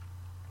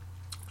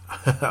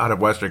 out of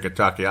Western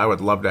Kentucky. I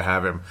would love to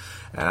have him,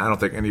 and I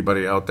don't think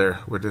anybody out there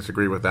would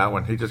disagree with that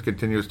one. He just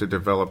continues to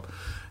develop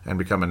and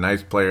become a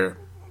nice player.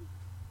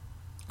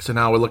 So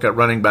now we look at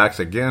running backs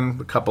again,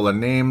 a couple of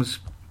names,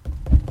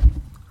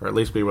 or at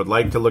least we would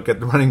like to look at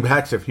the running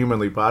backs if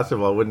humanly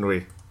possible, wouldn't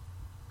we?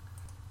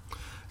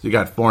 So you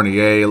got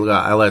Fournier,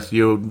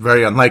 LSU,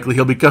 very unlikely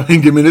he'll be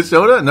coming to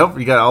Minnesota. Nope,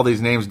 you got all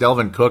these names.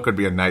 Delvin Cook would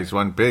be a nice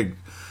one, big,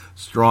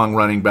 strong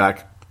running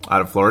back.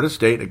 out of Florida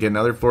State. Again,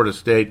 another Florida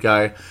State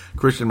guy,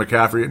 Christian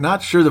McCaffrey.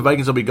 Not sure the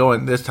Vikings will be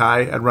going this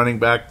high at running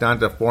back.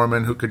 Donta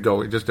Foreman, who could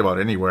go just about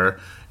anywhere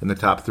in the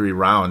top 3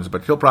 rounds,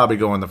 but he'll probably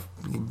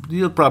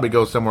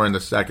go somewhere in the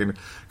second.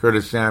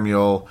 Curtis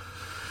Samuel,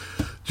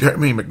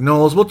 Jeremy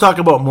McKnowles. We'll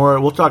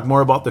talk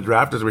more about the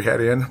draft as we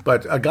head in.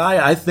 But a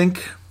guy I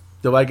think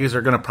the Vikings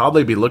are going to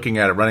probably be looking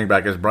at running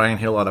back is Brian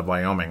Hill out of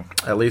Wyoming,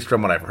 at least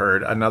from what I've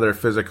heard. Another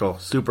physical,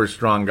 super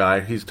strong guy.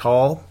 He's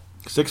tall,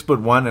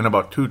 6'1" and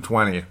about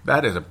 220.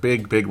 That is a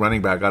big, big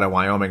running back out of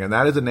Wyoming, and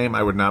that is a name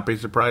I would not be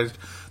surprised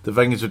the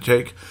Vikings would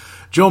take.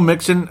 Joe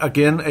Mixon,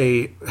 again,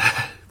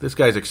 this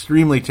guy's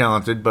extremely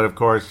talented, but of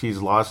course he's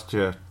lost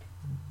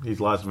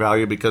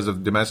value because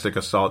of domestic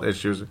assault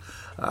issues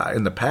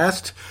in the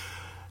past.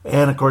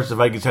 And, of course, the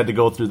Vikings had to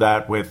go through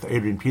that with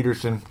Adrian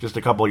Peterson just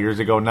a couple of years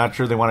ago. Not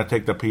sure they want to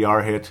take the PR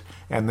hit.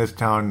 And this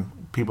town,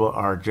 people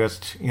are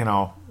just,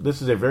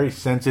 this is a very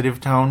sensitive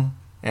town.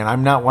 And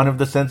I'm not one of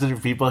the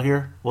sensitive people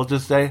here, we'll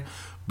just say.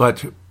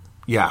 But,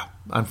 yeah,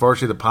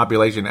 unfortunately, the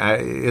population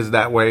is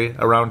that way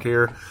around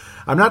here.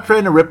 I'm not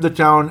trying to rip the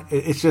town.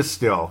 It's just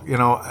still,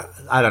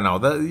 I don't know.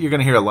 You're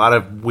going to hear a lot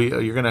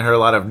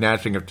of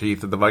gnashing of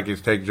teeth if the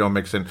Vikings take Joe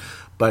Mixon.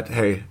 But,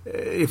 hey,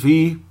 if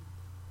he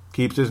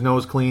keeps his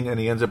nose clean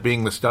and he ends up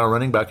being the star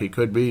running back he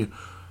could be,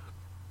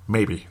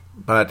 maybe.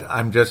 But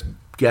I'm just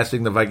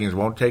guessing the Vikings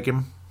won't take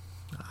him.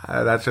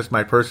 That's just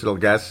my personal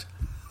guess.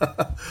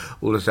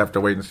 We'll just have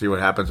to wait and see what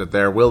happens at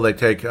there. Will they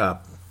take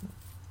Samaje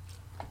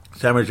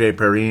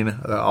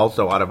Perine,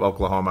 also out of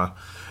Oklahoma?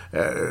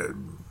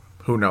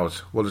 Who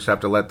knows? We'll just have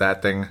to let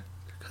that thing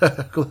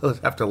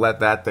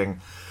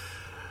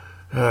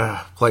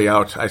play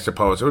out, I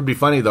suppose. It would be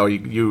funny, though.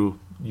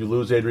 You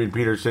lose Adrian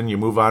Peterson, you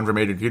move on from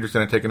Adrian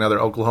Peterson and take another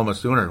Oklahoma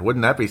Sooner.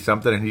 Wouldn't that be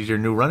something? And he's your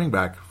new running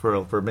back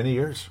for many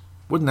years.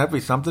 Wouldn't that be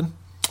something?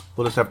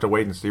 We'll just have to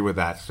wait and see with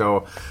that.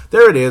 So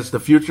there it is, the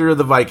future of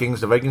the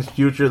Vikings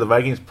future, the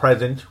Vikings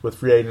present with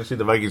free agency,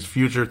 the Vikings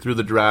future through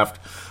the draft.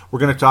 We're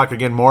going to talk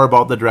again more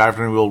about the draft,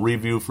 and we'll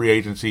review free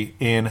agency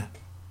in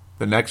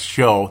the next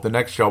show. But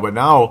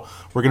now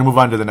we're going to move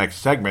on to the next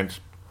segment,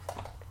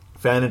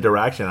 fan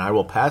interaction. I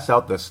will pass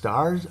out the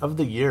stars of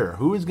the year.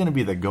 Who is going to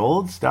be the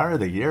gold star of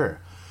the year?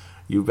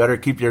 You better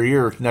keep your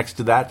ear next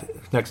to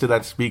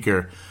that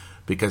speaker,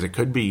 because it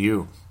could be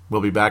you. We'll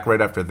be back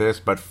right after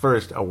this, but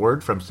first, a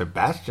word from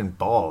Sebastian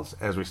Balls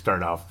as we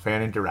start off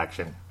fan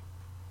interaction.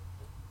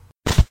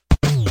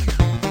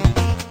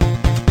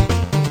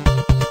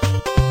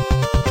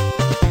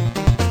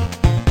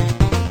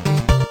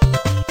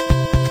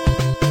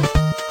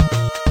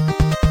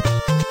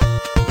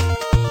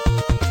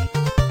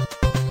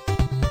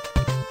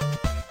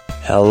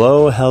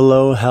 Hello.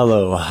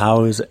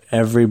 How's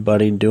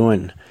everybody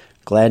doing?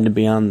 Glad to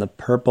be on the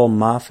Purple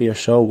Mafia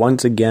show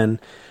once again.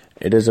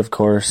 It is, of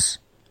course,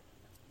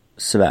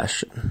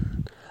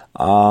 Sebastian.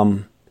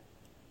 It's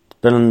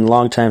been a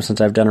long time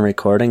since I've done a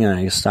recording, and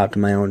I stopped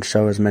my own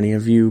show, as many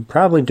of you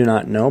probably do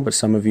not know, but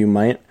some of you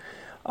might.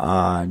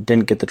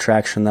 Didn't get the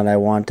traction that I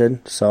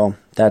wanted, so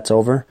that's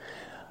over.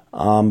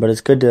 But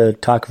it's good to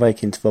talk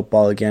Vikings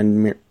football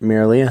again,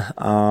 merely.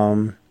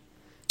 Let's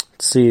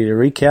see, to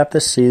recap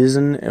this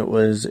season, it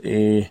was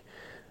a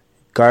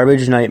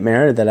garbage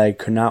nightmare that I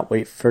could not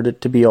wait for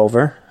it to be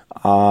over.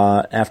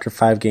 After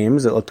 5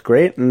 games, it looked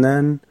great, and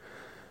then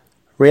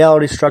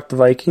reality struck the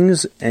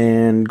Vikings,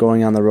 and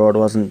going on the road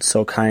wasn't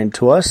so kind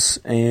to us,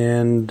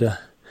 and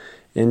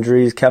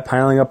injuries kept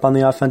piling up on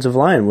the offensive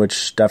line,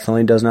 which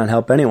definitely does not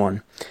help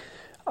anyone.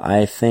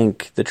 I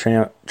think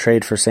the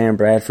trade for Sam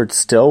Bradford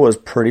still was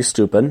pretty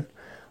stupid.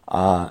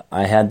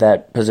 I had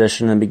that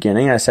position in the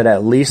beginning. I said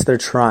at least they're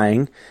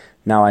trying.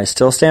 Now I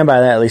still stand by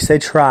that. At least they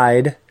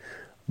tried,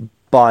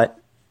 but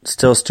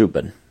still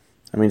stupid.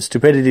 I mean,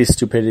 stupidity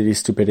is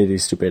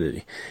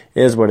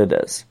what it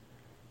is.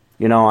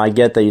 I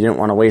get that you didn't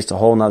want to waste a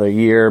whole nother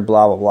year,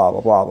 blah, blah, blah,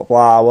 blah, blah, blah,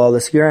 blah. Well,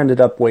 this year ended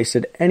up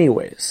wasted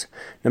anyways,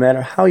 no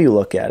matter how you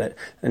look at it.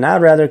 And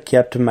I'd rather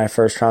kept my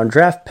first-round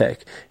draft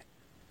pick.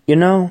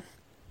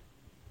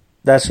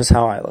 That's just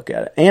how I look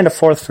at it. And a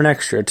 4th for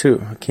next year,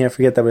 too. Can't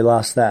forget that we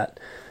lost that.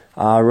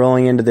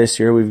 Rolling into this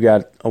year, we've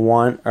got two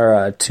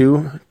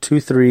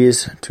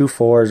 3s, 2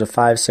 4s, a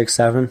 5, 6,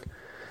 7.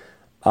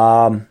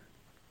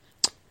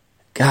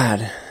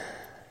 God.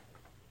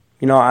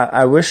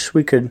 I wish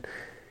we could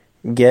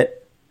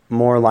get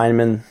more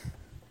linemen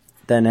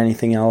than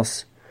anything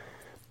else,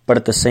 but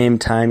at the same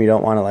time, you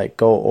don't want to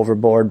go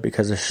overboard,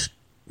 because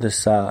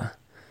this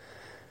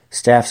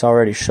staff's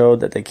already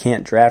showed that they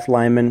can't draft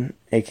linemen,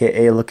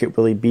 aka look at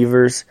Willie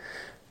Beavers.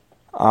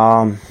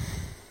 God.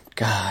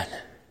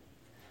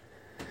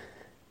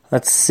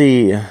 Let's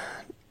see.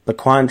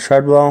 Laquan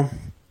Treadwell,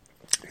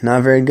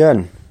 not very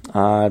good.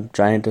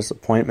 Giant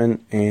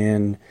disappointment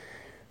and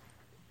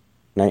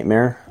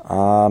nightmare.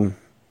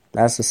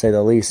 That's to say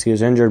the least. He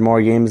was injured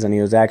more games than he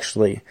was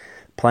actually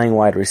playing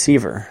wide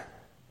receiver.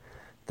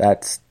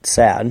 That's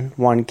sad.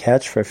 1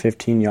 catch for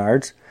 15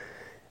 yards.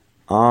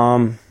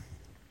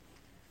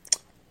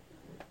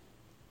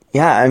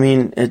 Yeah, I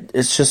mean,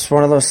 it's just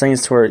one of those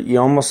things to where you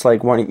almost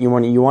like when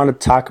you want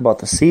to talk about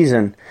the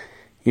season,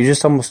 you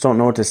just almost don't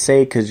know what to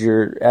say because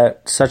you're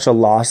at such a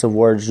loss of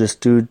words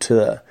just due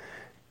to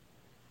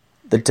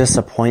the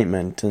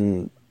disappointment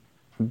and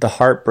the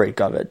heartbreak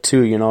of it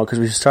too, because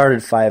we started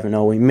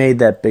 5-0. We made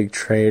that big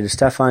trade.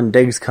 Stephon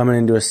Diggs coming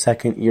into his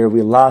second year.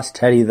 We lost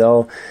Teddy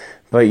though,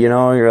 but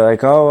you're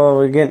like, oh, well,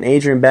 we're getting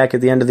Adrian back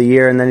at the end of the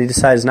year, and then he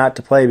decides not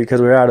to play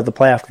because we're out of the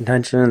playoff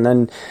contention, and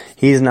then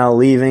he's now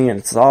leaving, and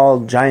it's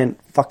all giant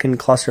fucking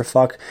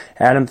clusterfuck.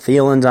 Adam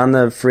Thielen's on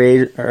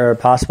the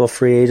possible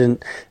free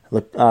agent.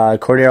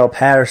 Cordero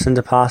Patterson's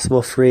a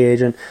possible free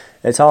agent.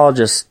 It's all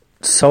just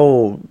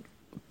so,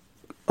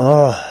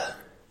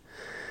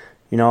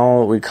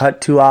 we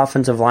cut 2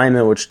 offensive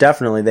linemen, which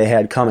definitely they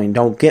had coming.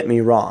 Don't get me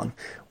wrong.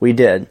 We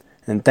did,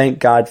 and thank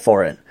God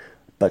for it.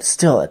 But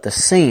still, at the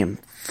same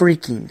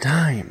freaking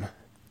time,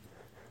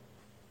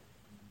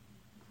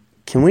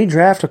 can we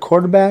draft a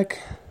quarterback?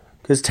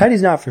 Because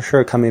Teddy's not for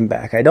sure coming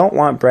back. I don't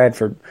want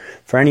Bradford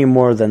for any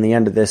more than the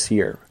end of this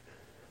year.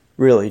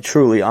 Really,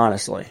 truly,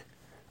 honestly.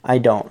 I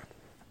don't.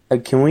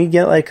 Can we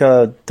get like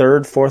a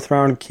 3rd, 4th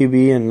round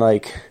QB and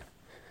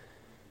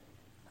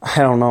I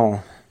don't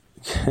know.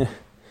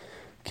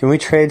 Can we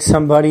trade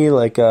somebody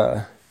like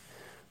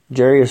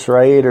Jarius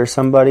Wright or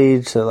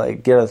somebody to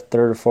get a 3rd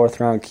or 4th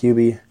round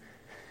QB?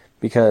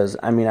 Because,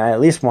 I at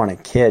least want a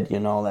kid,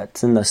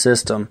 that's in the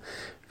system.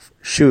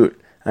 Shoot,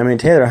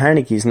 Taylor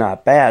Heineke's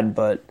not bad,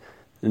 but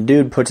the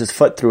dude puts his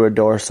foot through a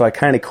door, so I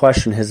kind of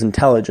question his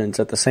intelligence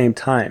at the same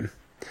time.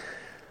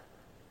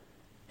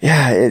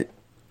 Yeah,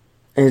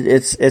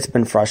 it's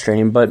been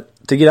frustrating, but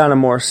to get on a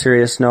more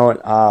serious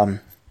note,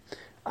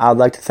 I'd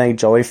like to thank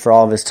Joey for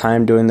all of his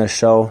time doing this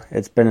show.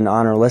 It's been an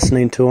honor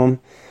listening to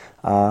him.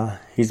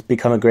 He's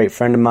become a great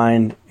friend of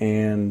mine,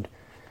 and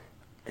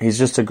he's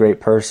just a great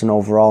person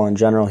overall in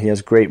general. He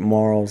has great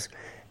morals,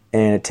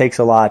 and it takes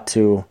a lot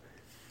to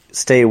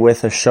stay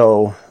with a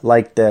show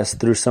like this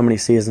through so many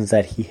seasons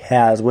that he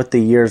has, with the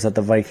years that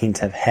the Vikings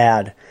have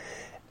had,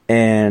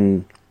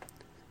 and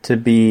to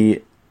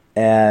be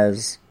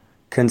as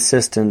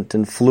consistent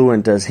and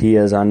fluent as he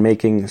is on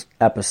making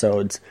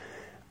episodes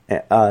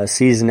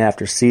season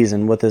after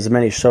season, with as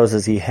many shows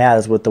as he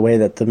has, with the way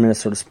that the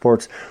Minnesota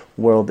sports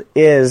world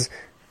is.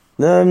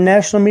 The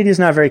national media is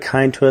not very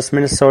kind to us.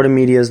 Minnesota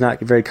media is not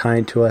very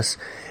kind to us.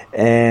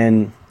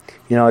 And,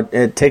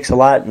 it takes a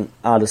lot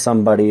out of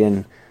somebody.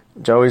 And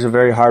Joey's a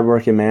very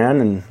hardworking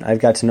man, and I've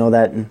got to know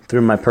that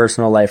through my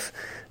personal life,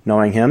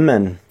 knowing him.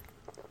 And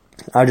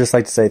I'd just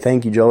like to say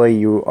thank you, Joey.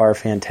 You are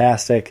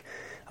fantastic.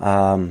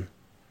 It's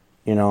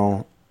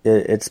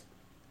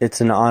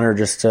an honor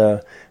just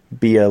to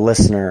be a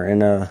listener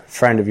and a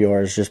friend of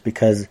yours, just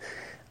because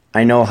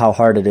I know how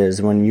hard it is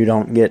when you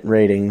don't get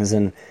ratings,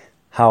 and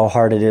how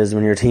hard it is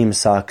when your team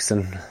sucks,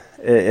 and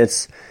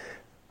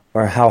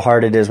or how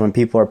hard it is when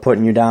people are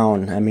putting you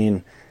down.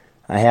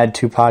 I had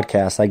 2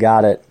 podcasts. I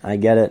got it. I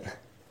get it.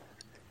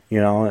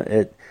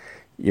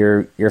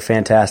 You're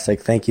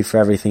fantastic. Thank you for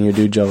everything you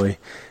do, Joey.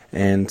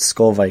 And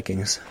Skol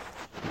Vikings.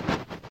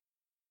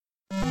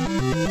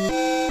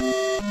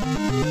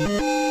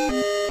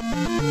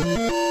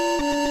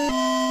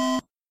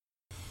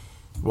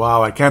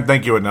 Wow, I can't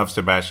thank you enough,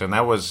 Sebastian.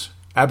 That was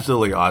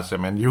absolutely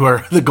awesome, and you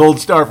are the gold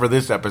star for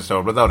this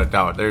episode, without a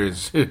doubt. There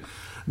is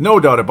no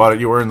doubt about it.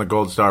 You earned the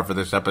gold star for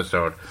this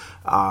episode.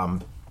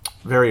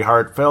 Very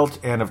heartfelt,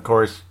 and of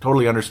course,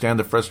 totally understand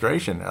the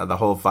frustration. The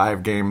whole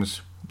 5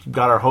 games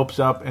got our hopes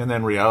up, and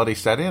then reality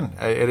set in.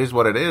 It is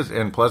what it is,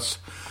 and plus,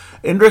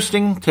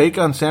 interesting take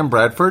on Sam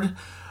Bradford.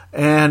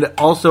 And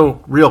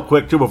also, real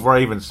quick, too, before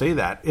I even say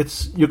that,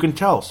 you can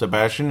tell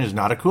Sebastian is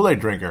not a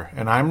Kool-Aid drinker,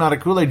 and I'm not a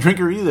Kool-Aid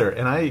drinker either,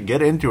 and I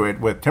get into it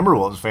with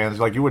Timberwolves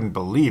fans like you wouldn't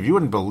believe. The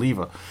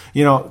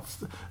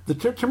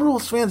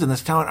Timberwolves fans in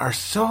this town are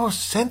so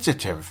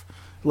sensitive.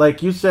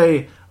 Like, you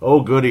say,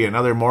 oh, goody,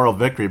 another moral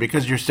victory,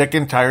 because you're sick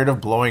and tired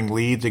of blowing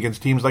leads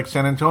against teams like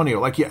San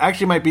Antonio. Like, you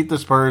actually might beat the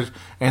Spurs,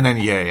 and then,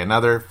 yay,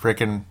 another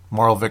freaking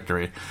moral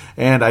victory.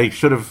 And I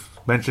should have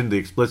mentioned the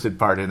explicit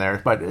part in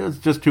there, but it was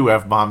just 2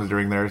 F-bombs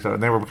during there, so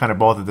they were kind of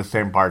both at the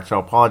same part. So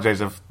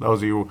apologize if those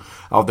of you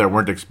out there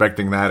weren't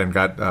expecting that and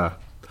got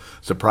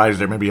surprised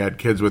there. Maybe you had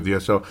kids with you.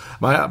 So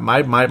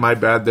my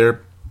bad there.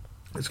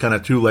 It's kind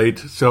of too late,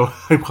 so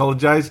I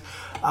apologize.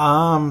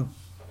 The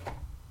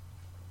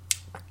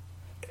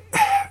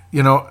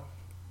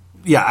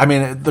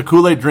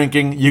Kool-Aid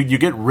drinking, you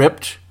get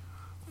ripped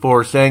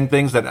for saying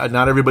things that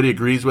not everybody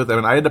agrees with.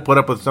 I had to put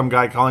up with some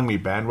guy calling me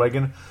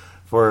bandwagon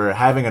for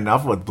having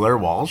enough with Blair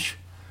Walsh.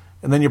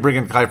 And then you bring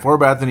in Kai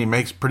Forbath and he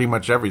makes pretty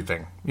much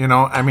everything.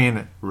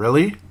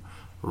 Really?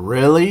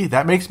 Really?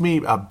 That makes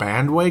me a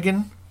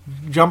bandwagon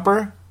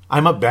jumper?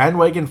 I'm a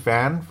bandwagon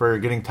fan for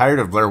getting tired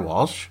of Blair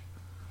Walsh?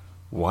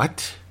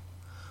 What?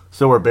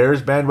 So we're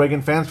Bears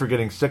bandwagon fans for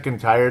getting sick and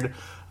tired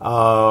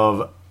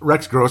of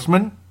Rex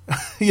Grossman?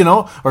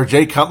 Or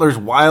Jay Cutler's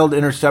wild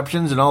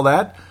interceptions and all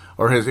that?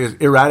 Or his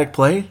erratic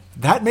play?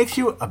 That makes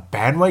you a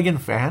bandwagon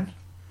fan?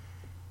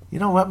 You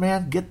know what,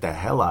 man? Get the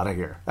hell out of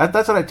here.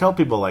 That's what I tell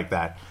people like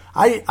that.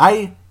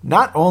 I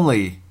not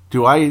only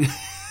Do I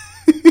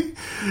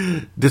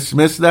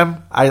dismiss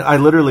them? I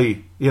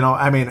literally,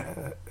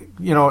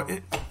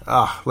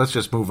 let's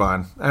just move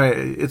on. I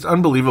mean, it's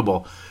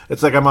unbelievable.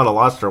 It's like I'm at a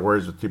loss for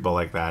words with people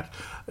like that.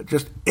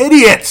 Just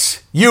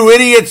idiots! You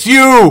idiots,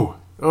 you!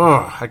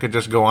 Oh, I could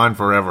just go on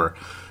forever.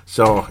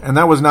 So, and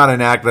that was not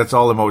an act. That's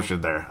all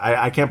emotion there.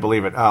 I can't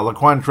believe it.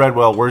 Laquan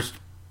Treadwell,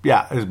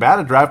 as bad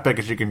a draft pick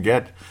as you can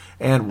get.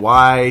 And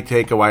why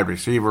take a wide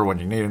receiver when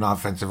you need an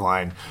offensive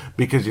line?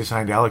 Because you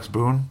signed Alex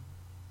Boone?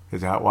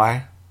 Is that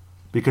why?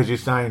 Because you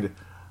signed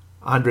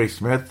Andre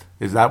Smith?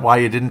 Is that why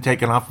you didn't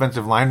take an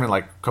offensive lineman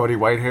like Cody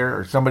Whitehair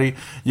or somebody?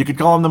 You could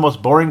call him the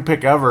most boring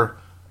pick ever.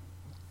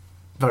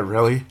 But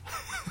really?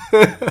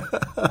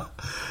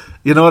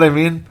 You know what I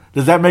mean?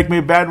 Does that make me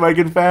a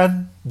bandwagon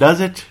fan? Does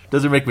it?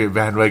 Does it make me a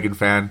bandwagon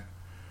fan?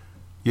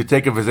 You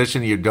take a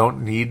position you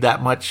don't need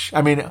that much.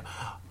 I mean,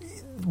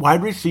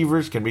 wide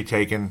receivers can be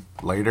taken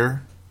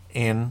later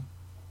in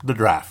the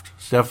draft.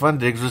 Stephon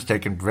Diggs was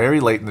taken very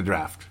late in the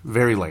draft.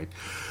 Very late.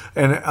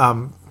 And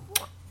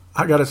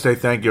I got to say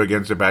thank you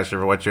again, Sebastian,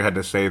 for what you had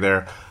to say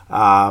there.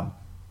 And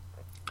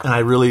I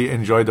really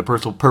enjoyed the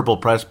purple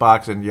press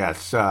box. And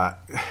yes,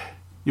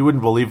 you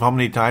wouldn't believe how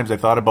many times I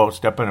thought about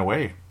stepping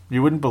away.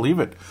 You wouldn't believe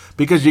it.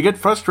 Because you get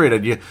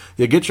frustrated. You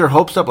get your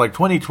hopes up. Like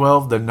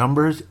 2012, the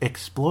numbers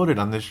exploded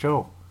on this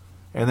show.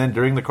 And then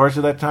during the course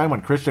of that time,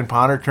 when Christian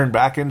Ponder turned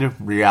back into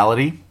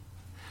reality,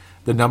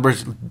 the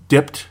numbers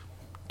dipped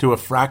to a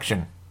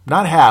fraction.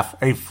 Not half,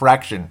 a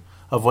fraction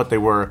of what they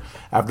were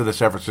after the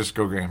San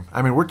Francisco game.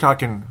 I mean, we're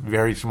talking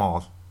very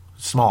small.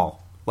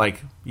 Small.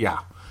 Like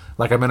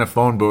I'm in a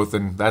phone booth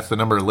and that's the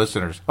number of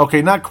listeners.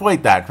 Okay, not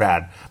quite that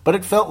bad, but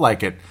it felt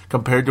like it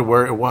compared to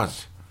where it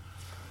was.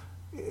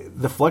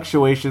 The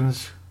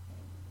fluctuations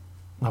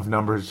of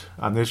numbers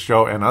on this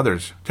show and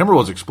others.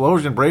 Timberwolves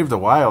explosion, Brave the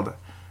Wild.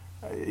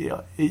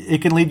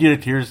 It can lead you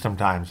to tears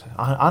sometimes.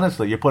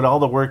 Honestly, you put all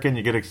the work in,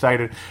 you get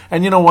excited.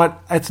 And you know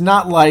what? It's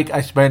not like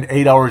I spend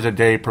 8 hours a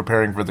day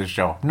preparing for this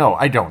show. No,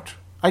 I don't.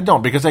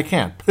 Because I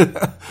can't.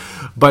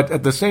 But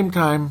at the same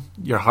time,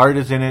 your heart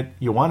is in it.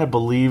 You want to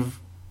believe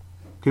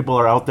people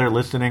are out there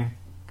listening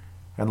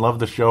and love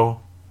the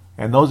show.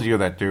 And those of you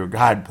that do,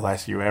 God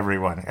bless you,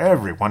 everyone.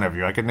 Every one of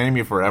you. I could name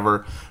you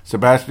forever.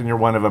 Sebastian, you're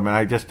one of them. And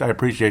I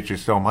appreciate you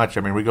so much.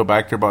 I mean, we go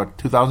back to about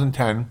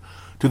 2010.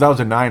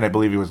 2009, I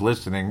believe he was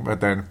listening, but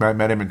then I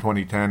met him in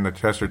 2010, the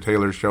Chester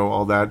Taylor show,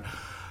 all that,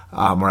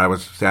 where I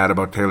was sad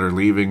about Taylor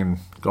leaving and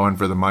going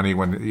for the money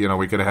when,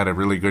 we could have had a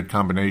really good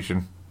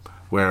combination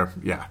where,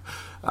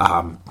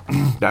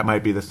 that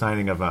might be the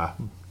signing of, that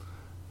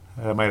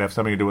might have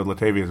something to do with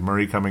Latavius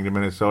Murray coming to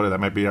Minnesota. That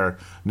might be our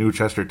new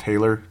Chester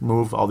Taylor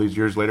move all these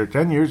years later,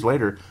 10 years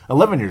later,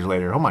 11 years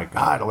later. Oh my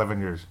God, 11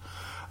 years.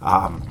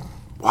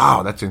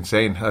 Wow, that's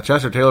insane.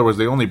 Chester Taylor was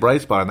the only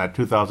bright spot in that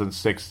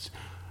 2006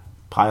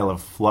 pile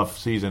of fluff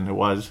season it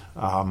was.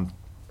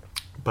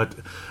 But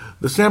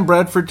the Sam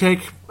Bradford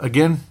take,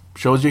 again,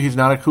 shows you he's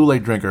not a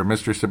Kool-Aid drinker.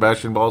 Mr.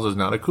 Sebastian Balls is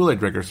not a Kool-Aid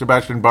drinker.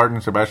 Sebastian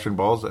Barton, Sebastian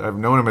Balls. I've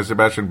known him as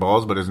Sebastian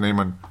Balls, but his name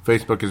on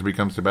Facebook has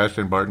become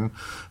Sebastian Barton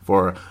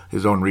for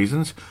his own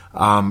reasons.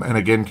 And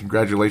again,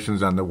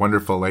 congratulations on the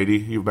wonderful lady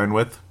you've been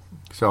with.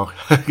 So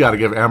I got to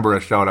give Amber a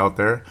shout out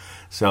there.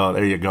 So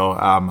there you go.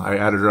 I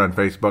added her on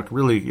Facebook.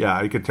 Really,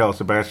 you could tell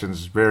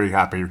Sebastian's very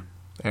happy,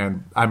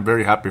 and I'm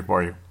very happy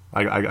for you.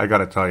 I got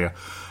to tell you.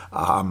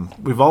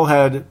 We've all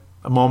had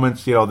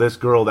moments, this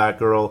girl, that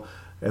girl,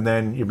 and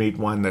then you meet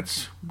one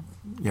that's,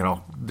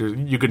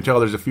 you can tell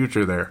there's a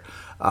future there.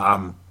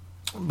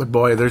 But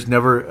boy, there's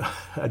never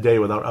a day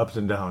without ups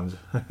and downs.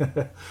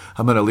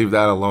 I'm going to leave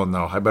that alone,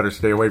 though. I better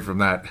stay away from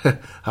that.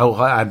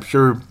 I'm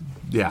sure,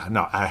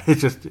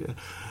 it's just,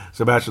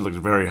 Sebastian looks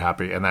very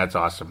happy, and that's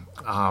awesome.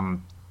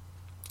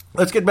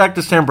 Let's get back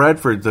to Sam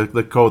Bradford,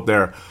 the quote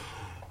there.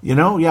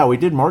 We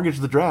did mortgage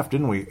the draft,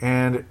 didn't we?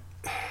 And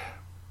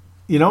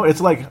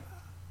it's like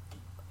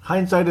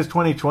hindsight is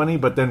 20/20,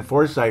 but then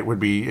foresight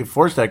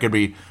could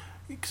be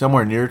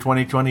somewhere near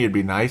 20/20. It'd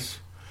be nice.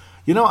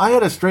 I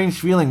had a strange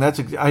feeling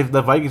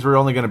the Vikings were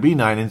only going to be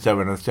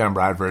 9-7 with Sam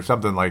Bradford or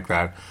something like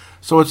that.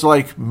 So it's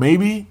like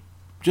maybe,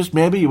 just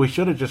maybe, we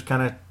should have just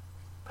kind of,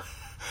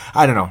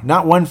 I don't know.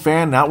 Not one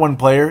fan, not one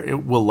player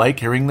will like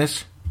hearing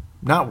this.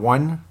 Not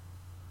one,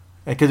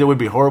 because it would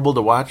be horrible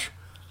to watch.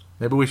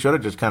 Maybe we should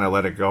have just kind of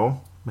let it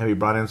go. Maybe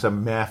brought in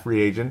some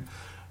free agent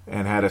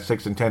and had a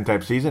 6-10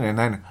 type season, and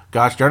then,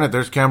 gosh darn it,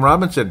 there's Cam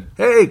Robinson.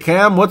 Hey,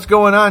 Cam, what's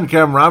going on,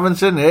 Cam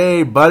Robinson?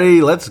 Hey,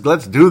 buddy, let's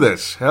do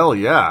this. Hell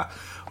yeah.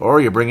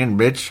 Or you bring in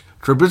Mitch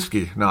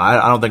Trubisky. No,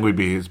 I don't think we'd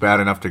be as bad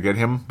enough to get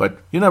him, but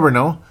you never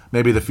know.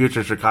 Maybe the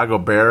future Chicago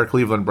Bear,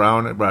 Cleveland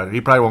Brown, but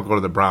he probably won't go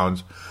to the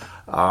Browns.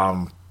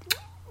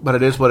 But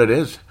it is what it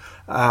is.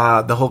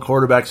 The whole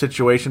quarterback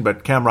situation,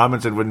 but Cam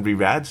Robinson wouldn't be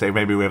bad. Say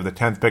maybe we have the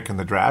 10th pick in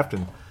the draft,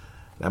 and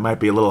that might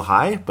be a little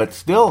high, but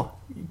still,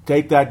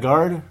 take that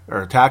guard,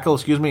 or tackle,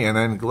 and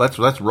then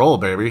let's roll,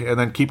 baby. And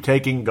then keep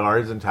taking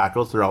guards and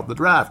tackles throughout the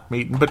draft.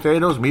 Meat and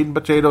potatoes.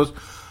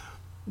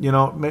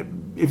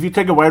 If you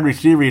take a wide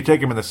receiver, you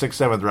take him in the 6th,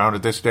 7th round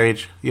at this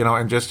stage,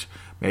 and just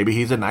Maybe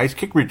he's a nice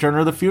kick returner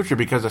of the future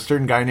because a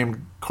certain guy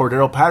named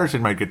Cordero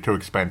Patterson might get too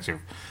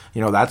expensive.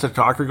 That's a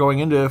talker going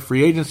into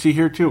free agency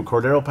here too.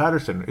 Cordero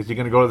Patterson. Is he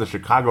going to go to the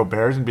Chicago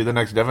Bears and be the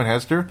next Devin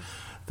Hester?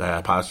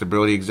 The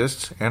possibility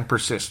exists and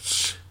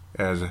persists,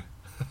 as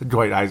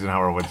Dwight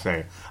Eisenhower would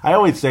say. I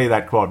always say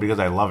that quote because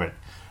I love it.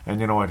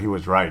 And you know what? He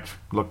was right.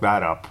 Look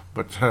that up.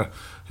 But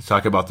he's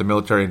talking about the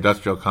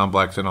military-industrial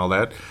complex and all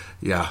that.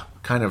 Yeah,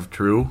 kind of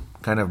true.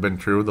 Kind of been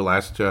true the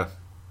last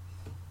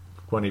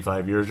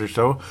 25 years or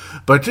so.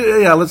 But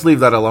yeah, let's leave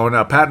that alone.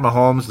 Pat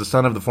Mahomes, the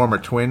son of the former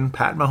twin,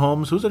 Pat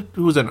Mahomes,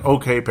 who's an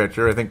okay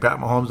pitcher. I think Pat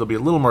Mahomes will be a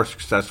little more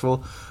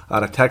successful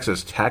out of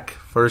Texas Tech,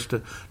 first to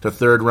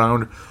third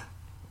round.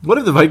 What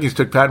if the Vikings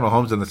took Pat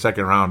Mahomes in the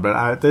second round? But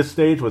at this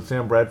stage, with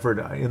Sam Bradford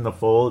in the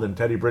fold and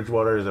Teddy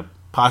Bridgewater is a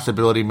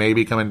possibility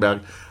maybe coming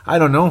back, I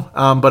don't know.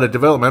 But a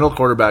developmental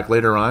quarterback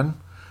later on,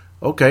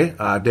 okay,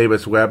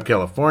 Davis Webb,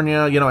 California,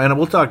 and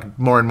we'll talk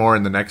more and more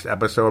in the next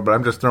episode, but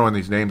I'm just throwing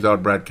these names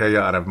out. Brad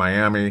Kaya out of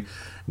Miami,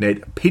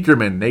 Nate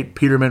Peterman,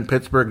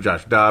 Pittsburgh,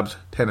 Josh Dobbs,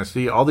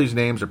 Tennessee. All these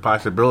names are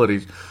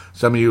possibilities.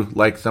 Some of you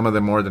like some of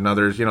them more than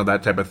others,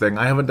 that type of thing.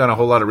 I haven't done a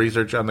whole lot of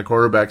research on the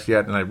quarterbacks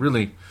yet, and I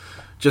really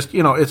just,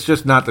 it's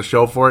just not the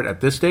show for it at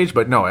this stage,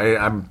 but no,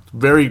 I'm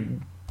very,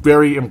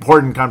 very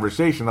important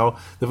conversation, though.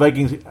 The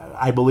Vikings,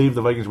 I believe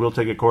the Vikings will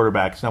take a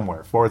quarterback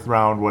somewhere, 4th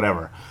round,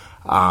 whatever.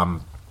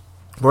 4th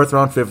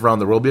round, 5th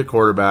round, there will be a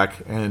quarterback,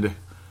 and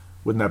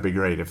wouldn't that be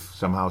great if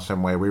somehow,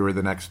 some way, we were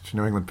the next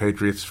New England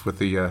Patriots with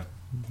the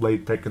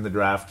late pick in the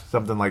draft,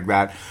 something like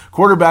that.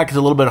 Quarterback is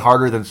a little bit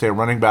harder than, say, a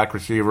running back,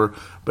 receiver,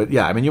 but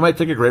yeah, I mean, you might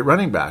take a great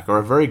running back or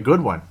a very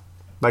good one,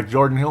 like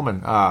Jordan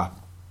Hillman.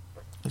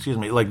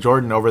 Like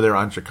Jordan over there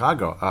on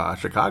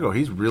Chicago.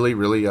 He's really,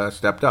 really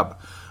stepped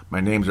up. My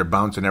names are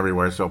bouncing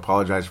everywhere, so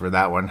apologize for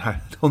that one. I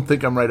don't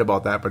think I'm right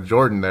about that, but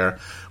Jordan there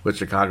with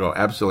Chicago,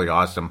 absolutely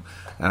awesome.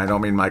 And I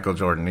don't mean Michael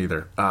Jordan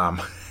either. I'm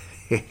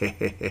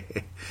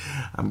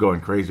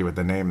going crazy with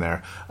the name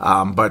there.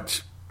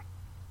 But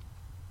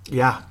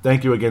yeah,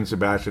 thank you again,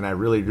 Sebastian. I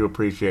really do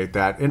appreciate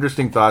that.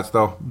 Interesting thoughts,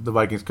 though. The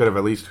Vikings could have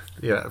at least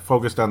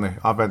focused on the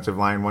offensive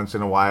line once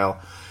in a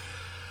while.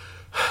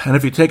 And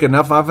if you take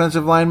enough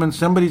offensive linemen,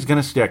 somebody's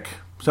going to stick.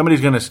 When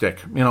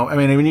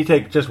you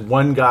take just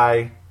one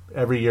guy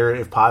every year,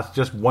 if possible,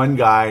 just one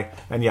guy,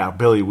 and yeah,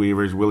 Billy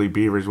Weavers, Willie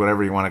Beavers,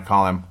 whatever you want to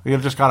call him. You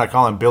just gotta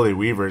call him Billy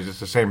Weavers. It's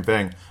the same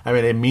thing. I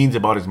mean, it means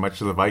about as much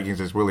to the Vikings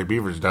as Willie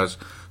Beavers does.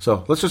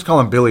 So let's just call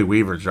him Billy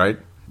Weavers, right?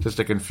 Just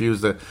to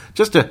confuse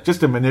just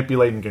to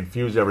manipulate and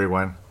confuse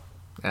everyone.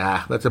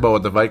 That's about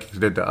what the Vikings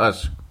did to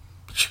us.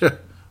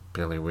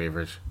 Billy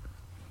Weavers,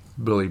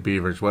 Billy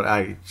Beavers.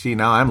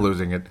 Now I'm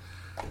losing it.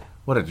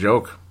 What a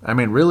joke. I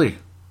mean, really.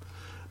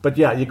 But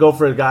yeah, you go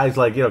for guys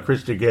like,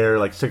 Chris Jaguar,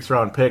 like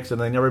 6th-round picks,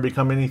 and they never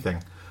become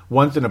anything.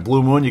 Once in a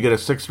blue moon, you get a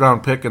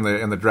 6th-round pick in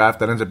the draft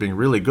that ends up being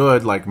really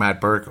good, like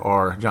Matt Burke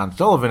or John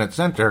Sullivan at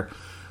center.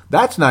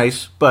 That's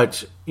nice,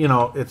 but,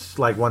 it's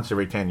like once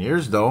every 10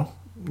 years, though.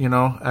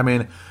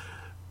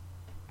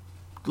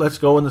 Let's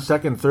go in the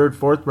 2nd, 3rd,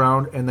 4th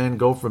round, and then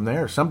go from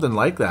there. Something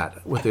like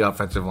that with the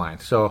offensive line.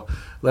 So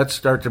let's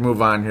start to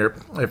move on here,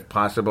 if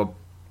possible.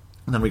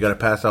 And then we got to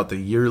pass out the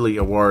yearly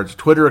awards.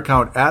 Twitter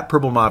account at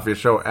Purple Mafia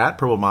Show, at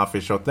Purple Mafia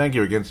Show. Thank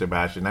you again,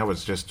 Sebastian. That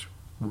was just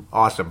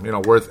awesome.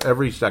 Worth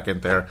every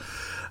second there.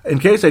 In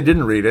case I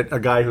didn't read it, a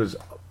guy who's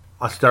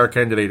a star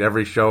candidate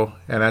every show,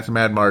 and that's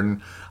Mad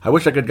Martin. I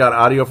wish I could got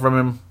audio from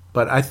him,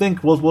 but I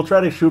think we'll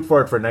try to shoot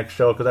for it for next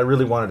show because I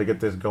really wanted to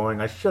get this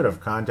going. I should have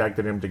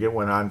contacted him to get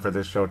one on for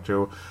this show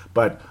too,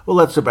 but we'll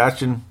let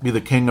Sebastian be the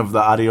king of the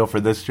audio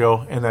for this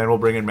show, and then we'll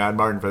bring in Mad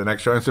Martin for the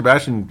next show. And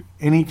Sebastian,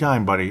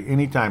 anytime, buddy,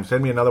 anytime,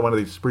 send me another one of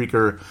these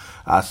Spreaker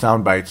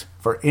sound bites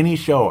for any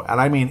show,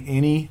 and I mean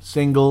any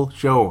single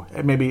show.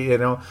 Maybe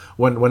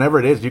whenever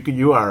it is,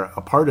 you are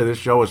a part of this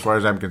show as far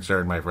as I'm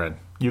concerned, my friend.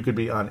 You could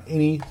be on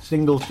any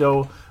single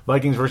show.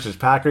 Vikings versus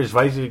Packers,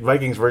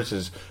 Vikings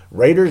versus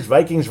Raiders,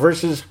 Vikings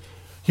versus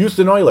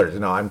Houston Oilers.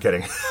 No, I'm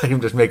kidding.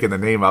 I'm just making the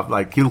name up.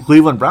 Like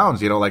Cleveland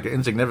Browns, like an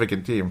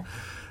insignificant team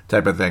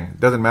type of thing.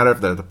 Doesn't matter if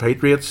they're the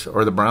Patriots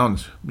or the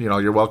Browns.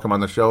 You're welcome on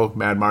the show.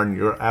 Mad Martin,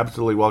 you're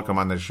absolutely welcome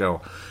on this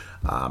show.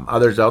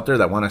 Others out there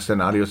that want to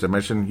send audio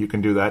submission, you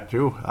can do that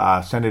too.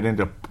 Send it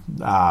into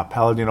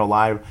Paladino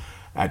Live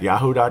at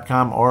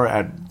yahoo.com or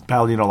at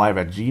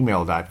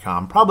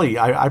paladinolive@gmail.com. Probably,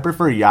 I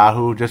prefer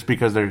Yahoo just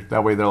because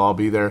that way they'll all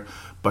be there.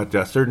 But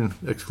certain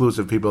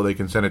exclusive people, they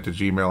can send it to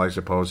Gmail, I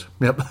suppose.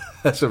 Yep,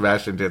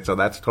 Sebastian did, so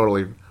that's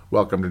totally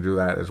welcome to do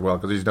that as well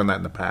because he's done that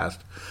in the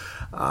past.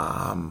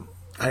 I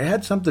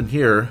had something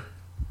here,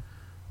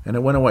 and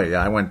it went away.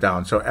 Yeah, I went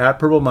down. So at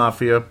Purple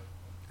Mafia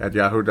at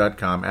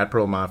yahoo.com, at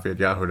Purple Mafia at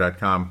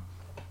yahoo.com.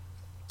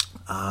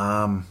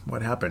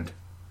 What happened?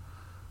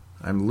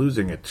 I'm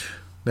losing it.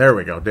 There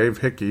we go, Dave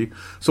Hickey.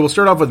 So we'll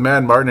start off with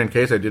Mad Martin in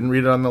case I didn't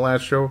read it on the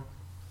last show.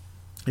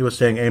 He was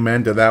saying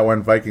amen to that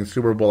one. Vikings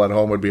Super Bowl at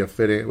home would be a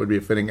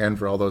fitting end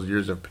for all those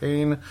years of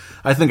pain.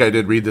 I think I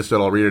did read this,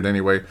 but I'll read it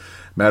anyway.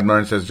 Mad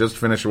Martin says, just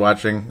finished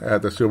watching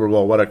at the Super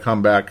Bowl. What a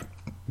comeback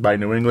by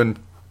New England.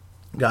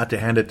 got to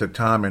hand it to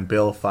Tom and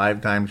Bill,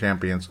 5-time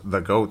champions, the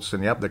GOATs.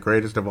 And, yep, the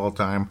greatest of all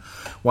time.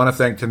 Want to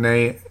thank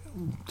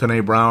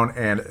Tanae Brown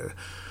and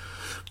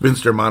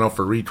Vince Germano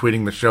for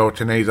retweeting the show.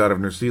 Tanae's out of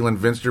New Zealand.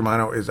 Vince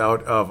Germano is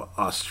out of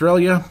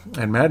Australia.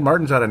 And Mad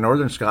Martin's out of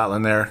Northern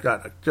Scotland there.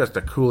 Got just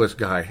the coolest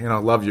guy.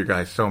 Love you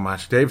guys so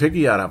much. Dave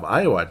Hickey out of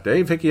Iowa.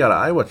 Dave Hickey out of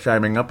Iowa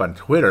chiming up on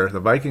Twitter. The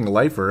Viking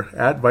Lifer,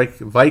 at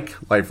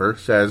Vike Lifer,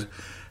 says,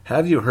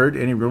 have you heard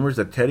any rumors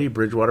that Teddy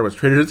Bridgewater was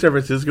traded to San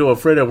Francisco? A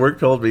friend at work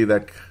told me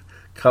that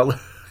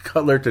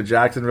Cutler to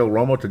Jacksonville,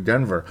 Romo to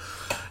Denver.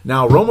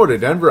 Now, Romo to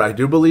Denver, I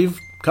do believe.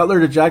 Cutler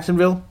to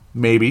Jacksonville,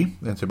 maybe.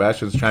 And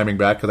Sebastian's chiming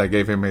back because I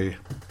gave him a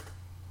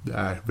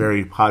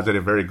very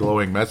positive, very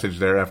glowing message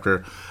there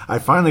after I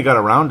finally got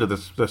around to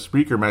the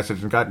speaker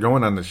message and got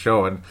going on the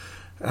show. And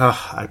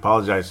I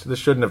apologize. This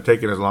shouldn't have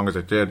taken as long as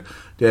it did.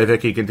 Dave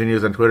Hickey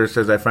continues on Twitter,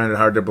 says, I find it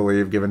hard to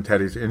believe given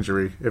Teddy's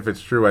injury. If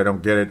it's true, I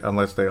don't get it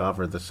unless they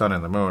offer the sun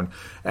and the moon.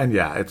 And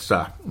yeah, it's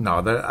I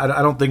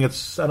don't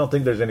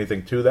think there's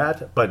anything to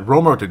that. But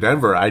Romo to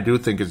Denver, I do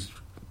think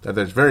that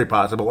it's very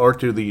possible, or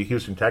to the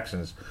Houston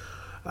Texans.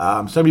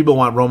 Some people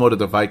want Romo to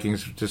the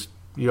Vikings. Just,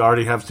 you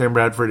already have Sam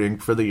Bradford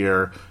inked for the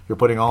year. You're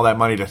putting all that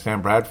money to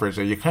Sam Bradford,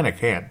 so you kind of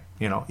can't.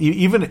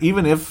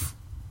 Even if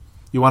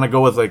you want to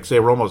go with, like, say,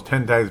 Romo's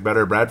 10 times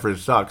better, Bradford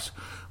sucks,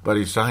 but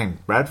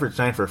Bradford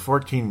signed for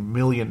 $14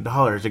 million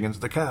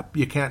against the cap.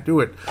 You can't do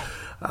it.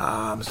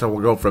 So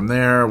we'll go from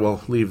there.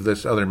 We'll leave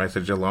this other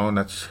message alone.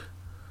 That's,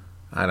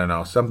 I don't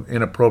know, some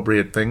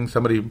inappropriate thing.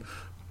 Somebody,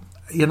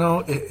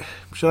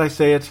 should I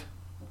say it?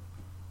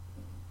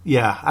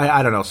 Yeah,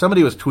 I don't know.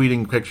 Somebody was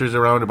tweeting pictures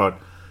around about,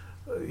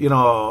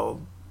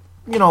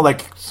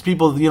 like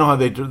people, how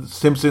they do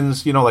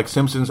Simpsons, like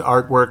Simpsons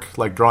artwork,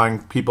 like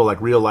drawing people, like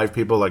real life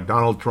people, like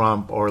Donald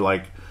Trump or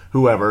like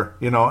whoever,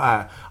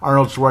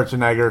 Arnold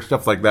Schwarzenegger,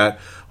 stuff like that.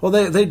 Well,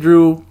 they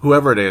drew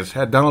whoever it is,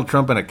 had Donald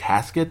Trump in a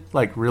casket.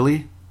 Like,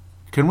 really?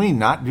 Can we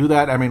not do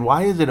that? I mean,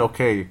 why is it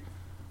okay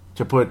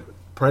to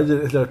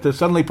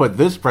suddenly put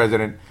this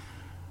president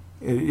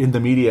in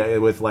the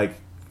media with, like,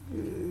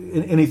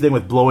 anything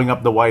with blowing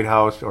up the White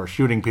House or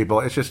shooting people?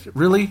 It's just,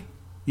 really?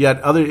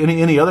 Yet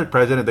any other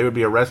president, they would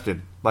be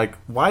arrested. Like,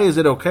 why is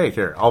it okay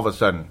here all of a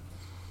sudden?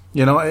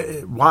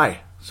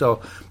 Why?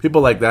 So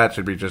people like that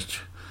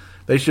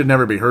they should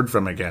never be heard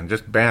from again.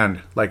 Just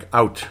banned, like,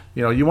 out.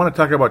 You want to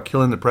talk about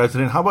killing the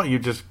president? How about you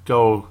just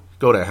go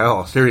to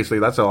hell? Seriously,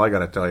 that's all I got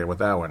to tell you with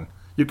that one.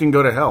 You can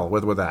go to hell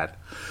with that.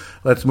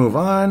 Let's move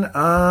on.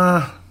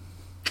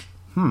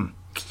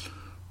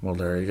 Well,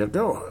 there you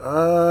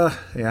go.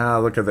 Yeah,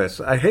 look at this.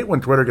 I hate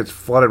when Twitter gets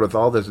flooded with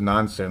all this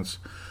nonsense.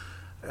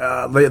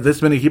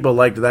 This many people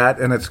liked that,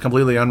 and it's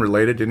completely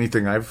unrelated to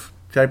anything I've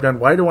typed on.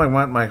 Why do I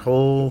want my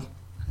whole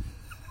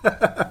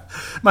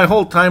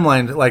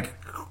timeline, like,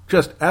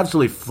 just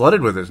absolutely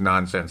flooded with this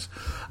nonsense?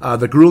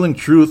 The Grueling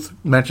Truth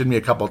mentioned me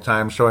a couple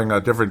times, showing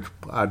a different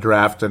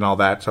draft and all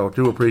that, so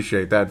do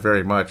appreciate that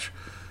very much.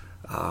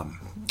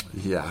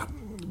 Yeah,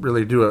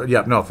 really do.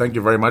 Thank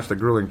you very much, The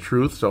Grueling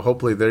Truth. So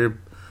hopefully they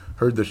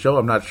heard the show.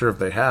 I'm not sure if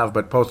they have,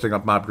 but posting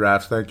up mock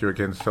drafts, thank you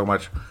again so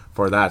much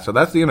for that. So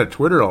that's the end of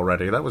Twitter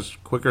already. That was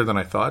quicker than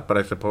I thought, but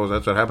I suppose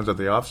that's what happens at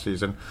the off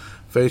season.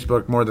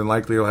 Facebook, more than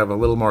likely, will have a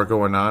little more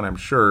going on, I'm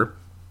sure.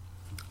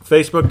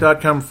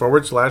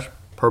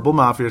 Facebook.com/Purple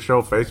Mafia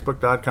Show.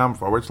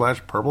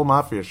 Facebook.com/Purple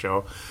Mafia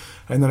Show.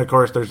 And then, of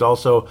course, there's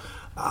also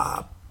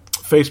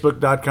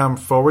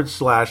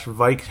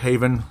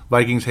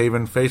Facebook.com/Vikings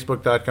Haven.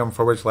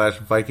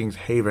 Facebook.com/Vikings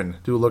Haven.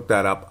 Do look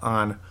that up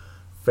on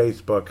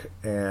Facebook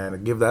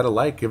and give that a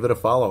like, give it a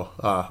follow.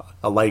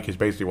 A like is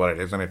basically what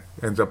it is, and it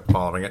ends up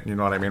following it, you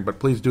know what I mean? But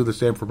please do the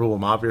same for Purple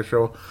Mafia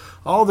Show.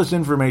 All this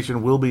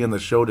information will be in the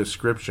show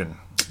description.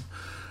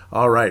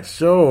 All right,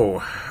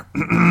 so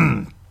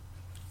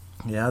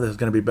yeah, this is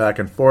going to be back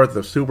and forth.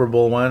 The Super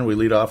Bowl one, we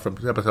lead off from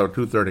episode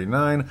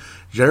 239.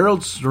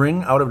 Gerald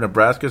String out of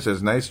Nebraska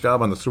says, nice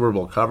job on the Super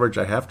Bowl coverage.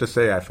 I have to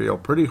say, I feel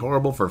pretty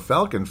horrible for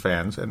Falcon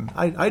fans, and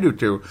I do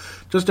too.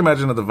 Just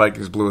imagine if the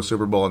Vikings blew a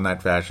Super Bowl in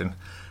that fashion.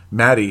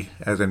 Matty,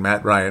 as in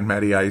Matt Ryan,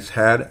 Matty Ice,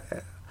 had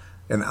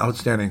an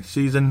outstanding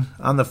season.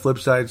 On the flip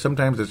side,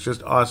 sometimes it's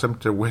just awesome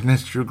to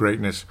witness true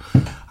greatness.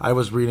 I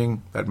was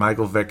reading that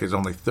Michael Vick is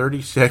only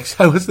 36.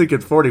 I was thinking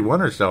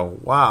 41 or so.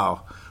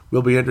 Wow.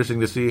 Will be interesting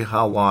to see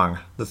how long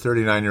the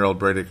 39-year-old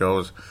Brady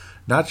goes.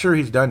 Not sure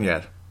he's done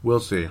yet. We'll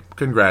see.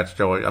 Congrats,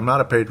 Joey. I'm not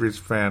a Patriots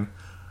fan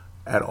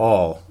at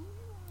all,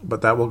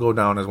 but that will go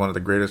down as one of the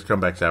greatest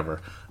comebacks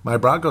ever. My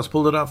Broncos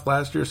pulled it off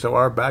last year, so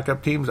our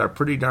backup teams are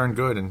pretty darn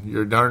good, and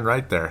you're darn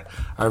right there.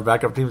 Our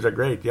backup teams are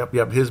great.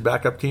 Yep. His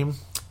backup team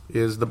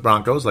is the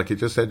Broncos, like you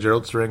just said,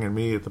 Gerald String, and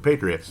me at the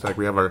Patriots. Like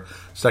we have our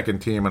second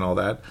team and all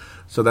that.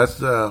 So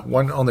that's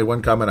only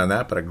one comment on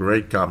that, but a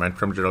great comment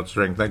from Gerald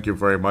String. Thank you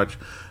very much.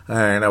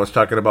 And I was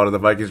talking about the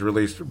Vikings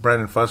released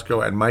Brandon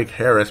Fusco and Mike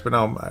Harris, but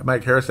now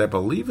Mike Harris, I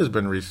believe, has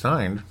been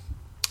re-signed.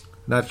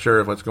 Not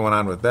sure what's going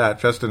on with that.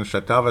 Justin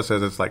Shatava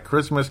says it's like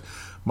Christmas.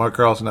 Mark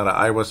Carlson out of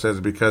Iowa says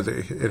because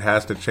it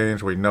has to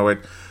change. We know it.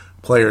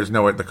 Players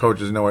know it. The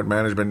coaches know it.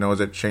 Management knows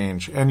it.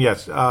 Change. And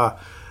yes,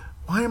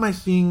 Why am I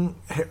seeing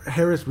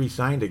Harris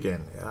re-signed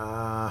again?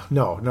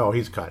 No,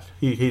 he's cut.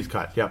 He's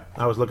cut. Yep,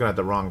 I was looking at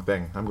the wrong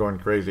thing. I'm going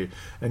crazy.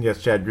 And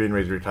yes, Chad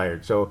Greenway's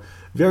retired. So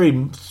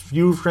very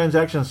few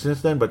transactions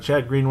since then. But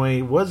Chad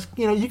Greenway was,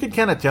 you could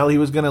kind of tell he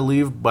was going to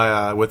leave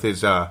with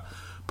his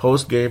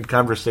post-game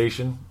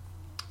conversation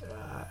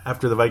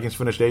after the Vikings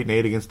finished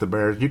 8-8 against the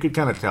Bears. You could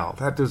kind of tell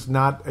that is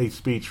not a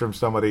speech from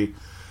somebody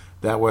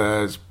that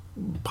was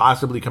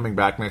possibly coming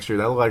back next year.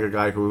 That looked like a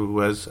guy who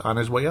was on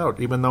his way out,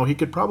 even though he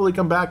could probably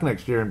come back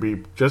next year and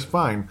be just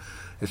fine.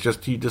 It's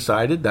just he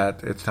decided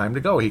that it's time to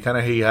go. He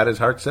had his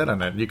heart set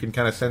on it. You can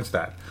kind of sense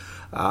that.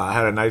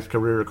 Had a nice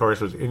career, of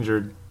course, was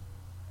injured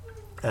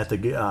at the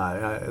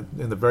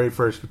in the very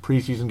first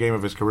preseason game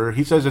of his career.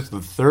 He says it's the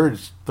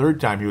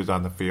third time he was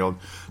on the field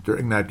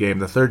during that game,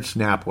 the third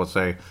snap, we'll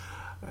say,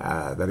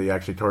 that he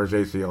actually tore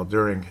his ACL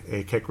during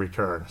a kick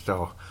return.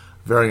 So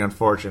very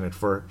unfortunate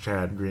for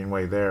Chad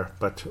Greenway there.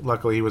 But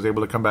luckily he was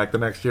able to come back the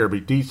next year, be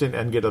decent,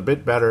 and get a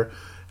bit better,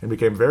 and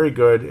became very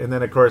good. And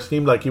then, of course,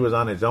 seemed like he was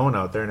on his own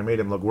out there, and it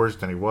made him look worse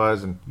than he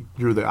was, and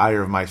drew the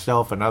ire of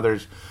myself and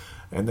others.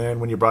 And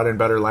then when you brought in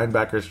better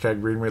linebackers,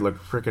 Chad Greenway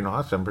looked freaking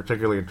awesome,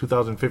 particularly in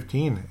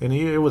 2015. And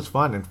it was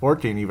fun, in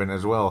 14 even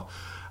as well.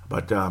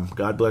 But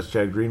God bless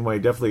Chad Greenway,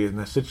 definitely in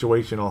a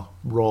situational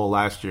role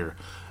last year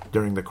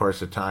during the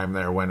course of time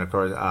there, when, of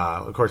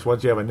course,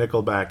 once you have a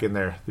nickel back in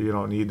there, you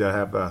don't need to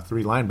have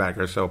three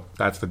linebackers. So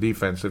that's the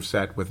defensive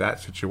set with that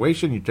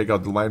situation. You take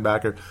out the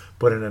linebacker,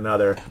 put in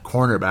another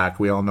cornerback.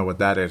 We all know what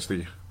that is,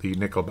 the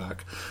nickel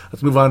back.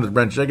 Let's move on to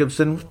Brent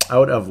Jacobson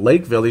out of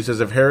Lakeville. He says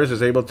if Harris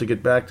is able to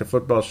get back to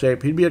football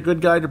shape, he'd be a good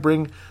guy to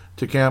bring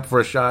to camp for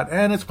a shot.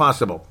 And it's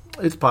possible.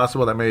 It's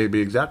possible that may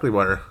be exactly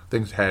where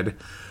things head.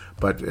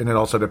 And it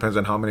also depends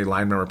on how many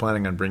linemen we're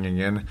planning on bringing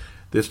in.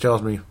 This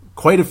tells me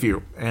quite a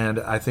few, and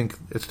I think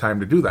it's time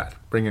to do that.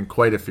 Bring in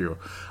quite a few.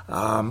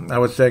 I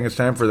was saying it's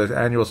time for the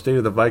annual State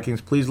of the Vikings.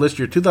 Please list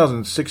your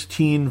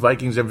 2016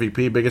 Vikings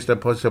MVP, biggest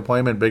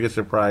disappointment, biggest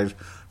surprise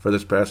for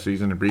this past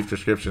season, in brief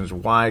descriptions.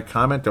 Why?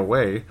 Comment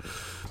away.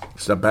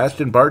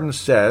 Sebastian Barton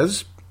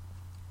says,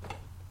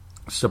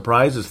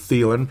 surprise is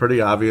Thielen,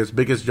 pretty obvious.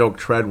 Biggest joke,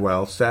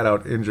 Treadwell, sat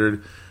out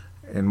injured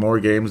in more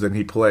games than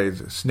he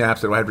plays.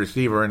 Snaps at wide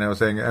receiver, and I was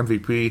saying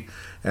MVP,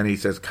 and he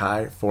says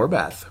Kai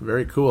Forbath.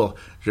 Very cool.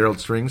 Gerald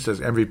String says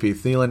MVP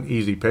Thielen,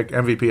 easy pick.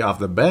 MVP off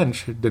the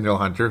bench, Danielle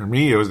Hunter.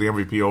 Me, it was the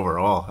MVP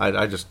overall.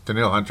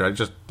 Danielle Hunter, I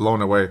just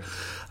blown away.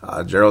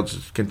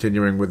 Gerald's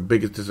continuing with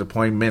biggest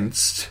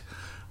disappointments.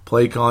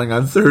 Play calling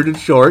on third and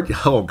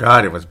short. Oh,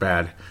 God, it was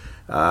bad.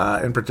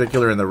 In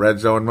particular in the red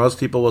zone. Most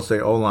people will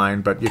say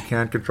O-line, but you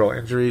can't control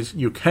injuries.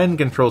 You can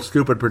control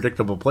stupid,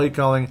 predictable play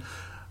calling.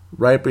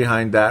 Right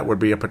behind that would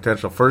be a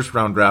potential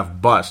first-round draft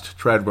bust.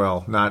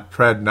 Treadwell,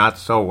 not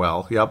so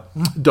well. Yep,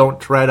 don't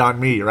tread on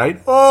me,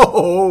 right?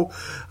 Oh,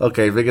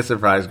 okay, biggest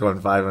surprise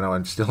going 5-0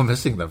 and still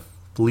missing the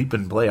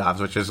bleeping playoffs,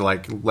 which is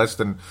like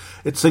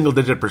it's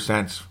single-digit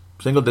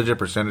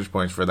percentage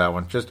points for that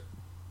one. Just,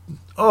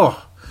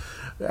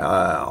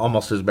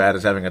 almost as bad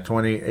as having a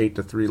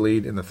 28-3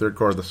 lead in the third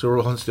quarter of the Super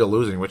Bowl and still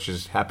losing, which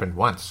has happened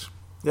once.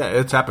 Yeah,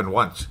 it's happened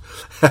once.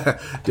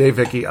 Dave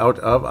Hickey out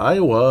of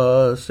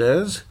Iowa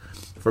says,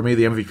 for me,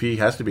 the MVP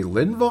has to be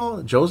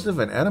Linval, Joseph,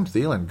 and Adam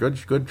Thielen.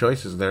 Good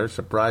choices there.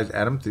 Surprise,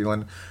 Adam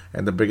Thielen.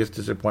 And the biggest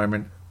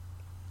disappointment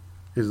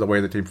is the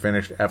way the team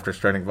finished after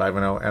starting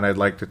 5-0. And I'd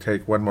like to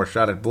take one more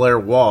shot at Blair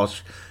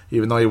Walsh,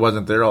 even though he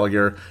wasn't there all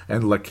year.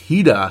 And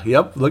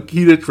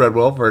Lakita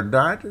Treadwell, for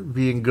not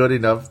being good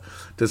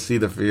enough to see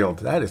the field.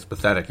 That is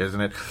pathetic,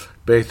 isn't it?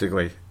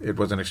 Basically, it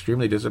was an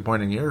extremely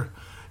disappointing year.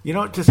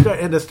 To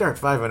start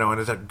 5-0 and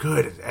as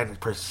good and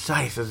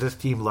precise as this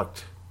team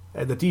looked.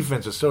 And the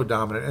defense was so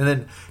dominant. And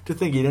then to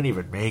think you didn't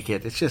even make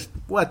it. It's just,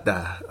 what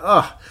the...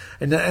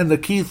 And the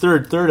key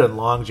third and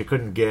longs you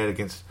couldn't get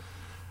against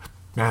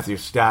Matthew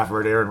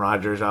Stafford, Aaron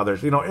Rodgers,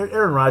 others.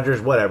 Aaron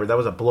Rodgers, whatever. That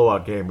was a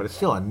blowout game. But it's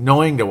still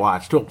annoying to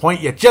watch. To a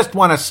point you just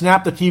want to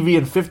snap the TV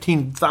in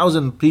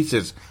 15,000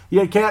 pieces.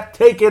 You can't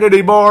take it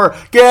anymore.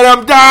 Get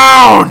him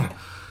down!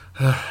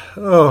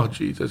 Oh,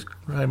 Jesus.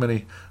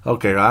 Criminy.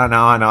 Okay, I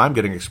know. I'm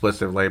getting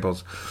explicit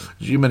labels.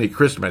 Jiminy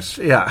Christmas.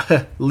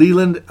 Yeah.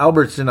 Leland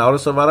Albertson out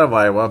of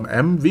Iowa.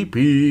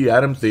 MVP.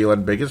 Adam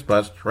Thielen. Biggest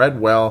bust.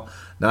 Treadwell.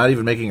 Not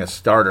even making a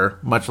starter,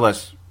 much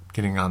less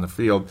getting on the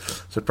field.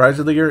 Surprise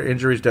of the year.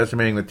 Injuries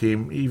decimating the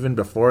team even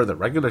before the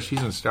regular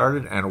season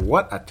started. And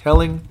what a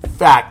telling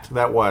fact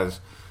that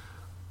was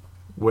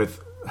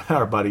with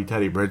our buddy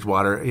Teddy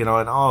Bridgewater, and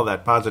all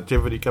that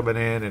positivity coming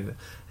in, and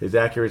his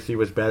accuracy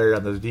was better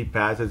on those deep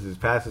passes. His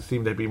passes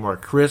seemed to be more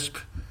crisp.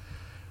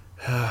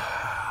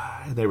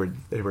 And they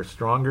were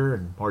stronger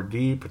and more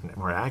deep and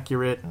more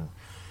accurate,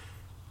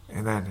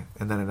 and then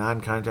a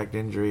non-contact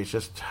injury. It's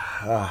just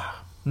I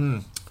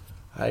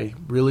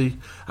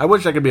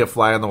wish I could be a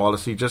fly on the wall to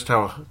see just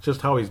how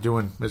he's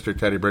doing, Mr.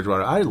 Teddy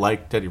Bridgewater. I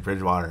like Teddy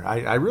Bridgewater.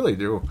 I really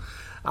do.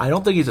 I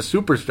don't think he's a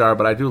superstar,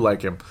 but I do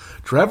like him.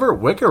 Trevor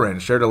Wickerin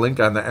shared a link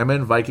on the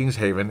MN Vikings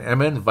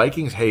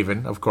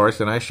Haven, of course,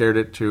 and I shared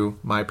it to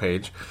my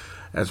page.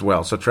 as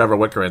well. So Trevor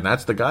Wicker, and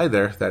that's the guy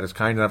there that is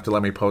kind enough to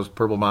let me post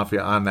Purple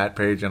Mafia on that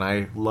page, and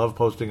I love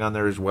posting on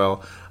there as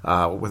well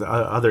with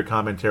other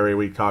commentary.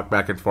 We talk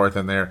back and forth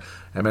in there.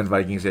 MN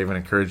Vikings even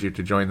encourage you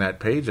to join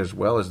that page as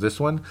well as this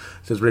one.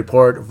 It says,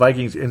 report,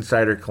 Vikings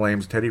insider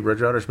claims Teddy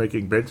Bridgewater is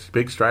making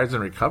big strides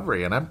in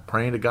recovery, and I'm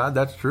praying to God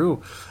that's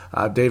true.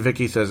 Dave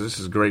Hickey says, this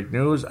is great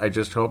news. I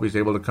just hope he's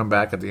able to come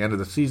back at the end of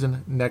the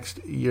season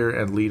next year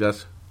and lead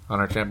us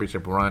on our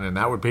championship run, and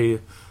that would be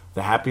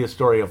the happiest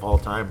story of all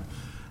time.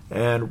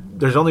 And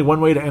there's only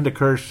one way to end a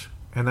curse,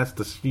 and that's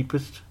the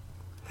steepest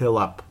hill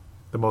up,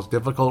 the most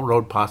difficult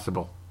road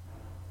possible.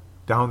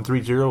 Down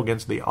 3-0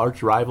 against the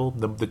arch rival,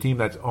 the team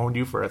that's owned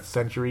you for a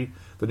century,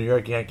 the New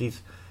York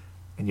Yankees,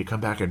 and you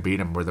come back and beat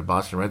them. We're the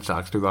Boston Red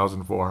Sox,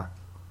 2004.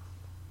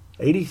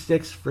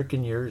 86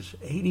 freaking years.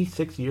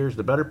 86 years,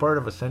 the better part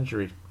of a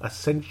century. A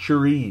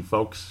century,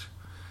 folks.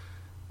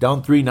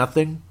 Down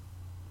 3-0.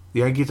 The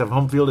Yankees have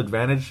home field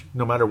advantage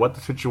no matter what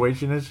the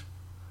situation is.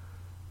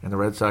 And the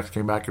Red Sox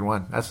came back and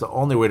won. That's the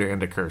only way to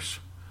end a curse.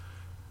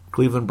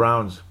 Cleveland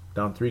Browns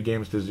down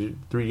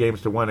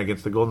 3-1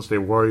 against the Golden State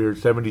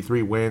Warriors.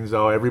 73 wins.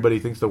 Oh, everybody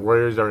thinks the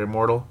Warriors are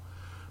immortal,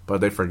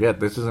 but they forget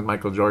this isn't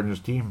Michael Jordan's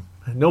team.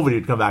 Nobody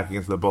would come back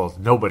against the Bulls.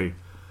 Nobody.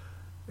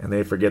 And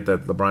they forget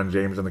that LeBron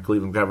James and the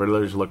Cleveland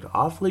Cavaliers looked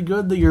awfully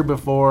good the year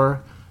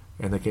before,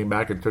 and they came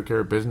back and took care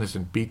of business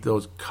and beat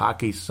those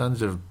cocky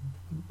sons of...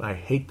 I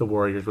hate the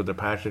Warriors with a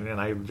passion, and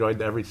I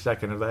enjoyed every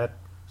second of that,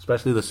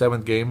 especially the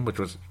 7th game, which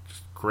was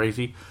just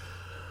crazy.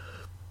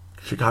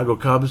 Chicago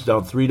Cubs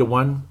down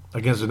 3-1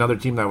 against another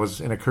team that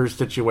was in a cursed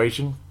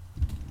situation.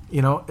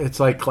 You know, it's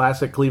like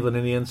classic Cleveland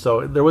Indians.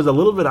 So there was a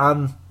little bit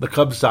on the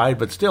Cubs side,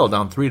 but still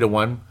down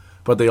 3-1.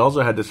 But they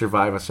also had to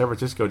survive a San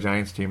Francisco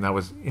Giants team that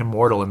was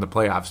immortal in the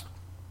playoffs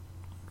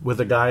with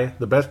a guy,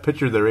 the best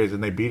pitcher there is,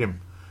 and they beat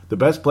him. The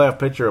best playoff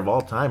pitcher of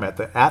all time at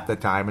the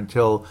time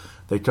until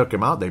they took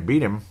him out. They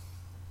beat him.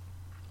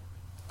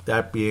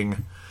 That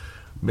being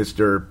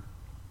Mr.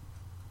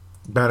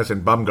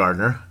 Madison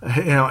Bumgarner,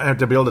 and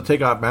to be able to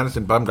take out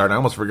Madison Bumgarner, I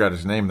almost forgot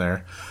his name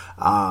there,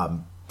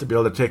 to be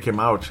able to take him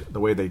out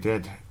the way they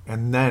did,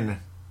 and then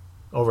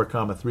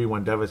overcome a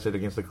 3-1 deficit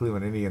against the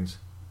Cleveland Indians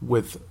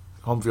with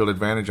home field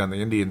advantage on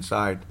the Indian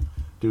side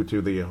due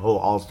to the whole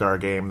All-Star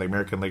game, the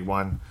American League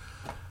One.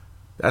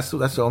 That's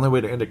the only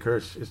way to end a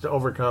curse, is to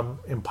overcome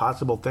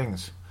impossible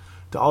things,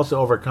 to also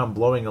overcome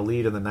blowing a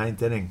lead in the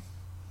 9th inning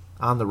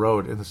on the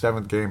road in the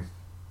 7th game.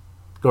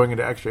 Going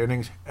into extra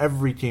innings,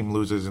 every team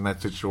loses in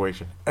that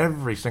situation.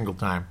 Every single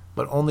time.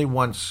 But only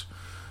once.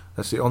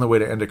 That's the only way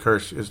to end a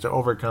curse, is to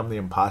overcome the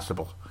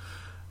impossible.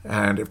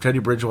 And if Teddy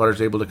Bridgewater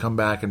is able to come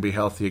back and be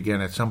healthy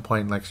again at some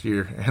point next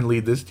year and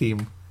lead this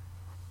team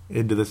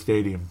into the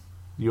stadium,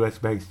 U.S.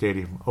 Bank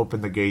Stadium, open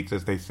the gates,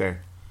 as they say,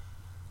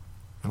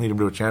 and lead them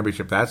to a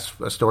championship, that's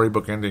a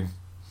storybook ending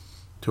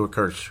to a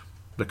curse.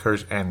 The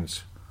curse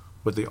ends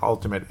with the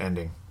ultimate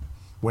ending,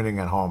 winning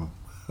at home.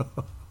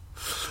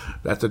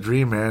 That's a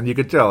dream, man. You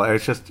could tell.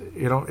 It's just,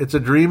 it's a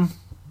dream,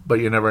 but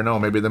you never know.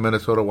 Maybe the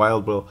Minnesota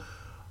Wild will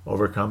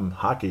overcome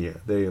hockey,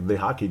 the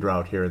hockey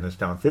drought here in this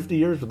town. 50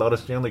 years without a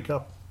Stanley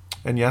Cup.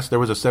 And yes, there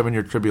was a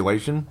 7-year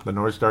tribulation. The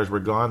North Stars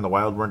were gone. The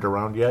Wild weren't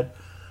around yet.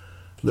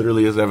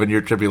 Literally a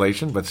 7-year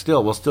tribulation, but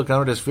still, we'll still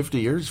count it as 50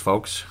 years,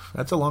 folks.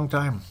 That's a long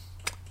time.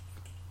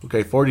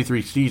 Okay,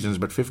 43 seasons,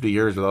 but 50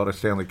 years without a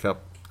Stanley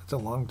Cup. That's a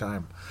long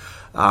time.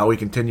 We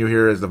continue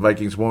here as the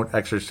Vikings won't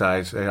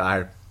exercise.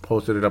 I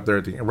posted it up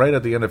there right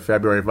at the end of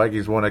February.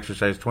 Vikings won't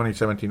exercise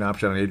 2017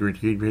 option on Adrian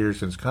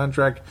Peterson's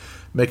contract,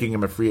 making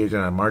him a free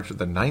agent on March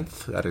the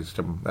 9th.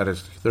 That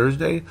is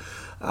Thursday.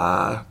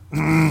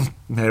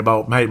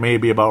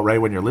 Maybe about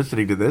right when you're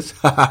listening to this.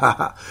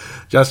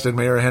 Justin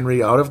Mayer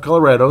Henry out of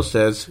Colorado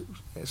says,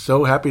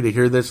 so happy to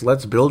hear this.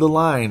 Let's build a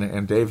line.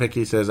 And Dave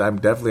Hickey says, I'm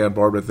definitely on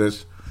board with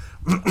this.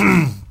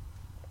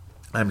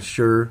 I'm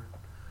sure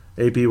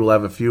AP will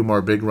have a few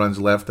more big runs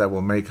left that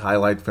will make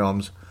highlight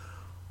films,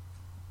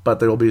 but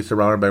they will be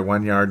surrounded by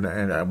 1 yard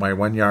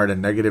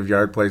and negative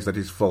yard plays that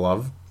he's full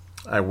of.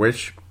 I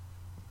wish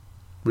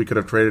we could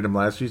have traded him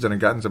last season and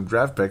gotten some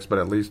draft picks, but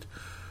at least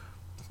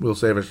we'll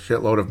save a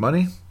shitload of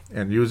money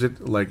and use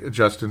it, like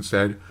Justin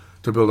said,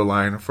 to build a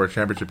line for a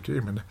championship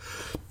team. And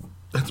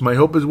that's my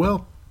hope as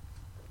well.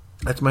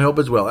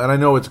 And I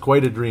know it's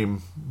quite a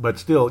dream, but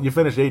still, you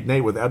finish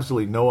 8-8 with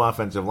absolutely no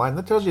offensive line.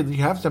 That tells you that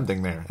you have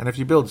something there. And if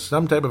you build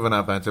some type of an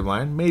offensive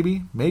line,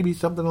 maybe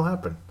something will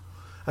happen.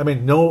 I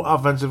mean, no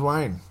offensive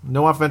line,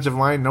 no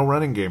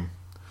running game.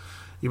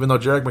 Even though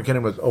Jerick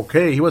McKinnon was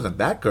okay, he wasn't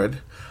that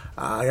good.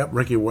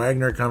 Ricky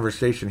Wagner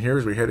conversation here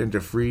as we head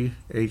into free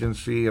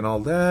agency and all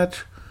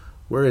that.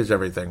 Where is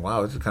everything?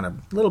 Wow, this is kind of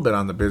a little bit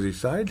on the busy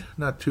side.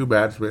 Not too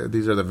bad.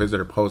 These are the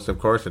visitor posts, of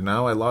course, and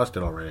now I lost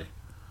it already.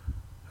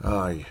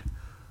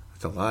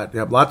 It's a lot.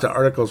 Yeah, lots of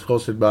articles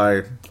posted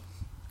by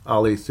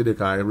Ali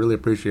Siddiqui. I really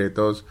appreciate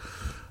those.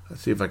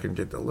 Let's see if I can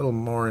get a little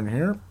more in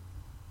here.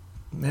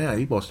 Yeah,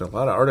 he posted a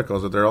lot of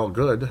articles, and they're all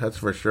good, that's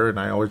for sure, and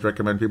I always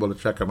recommend people to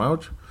check them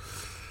out.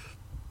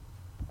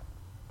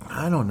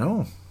 I don't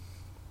know.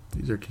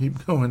 These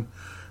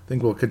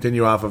think we'll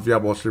continue off of,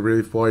 will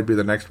Sharif Floyd be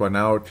the next one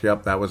out?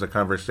 Yep, that was a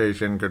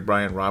conversation. Could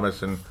Brian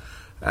Robinson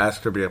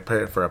ask to be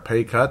for a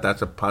pay cut?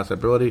 That's a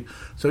possibility.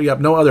 So,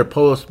 no other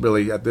posts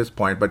really at this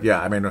point. But,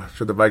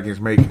 should the Vikings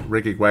make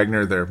Ricky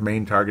Wagner their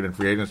main target in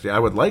free agency? I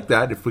would like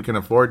that if we can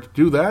afford to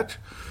do that.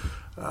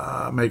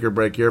 Make or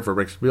break year for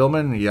Rick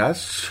Spielman,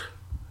 yes.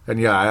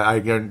 And,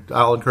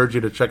 I'll encourage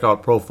you to check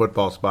out Pro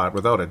Football Spot,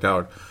 without a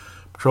doubt.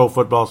 Pro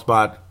Football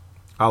Spot.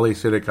 Ali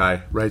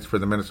Sidikai writes for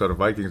the Minnesota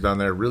Vikings on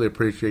there. Really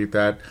appreciate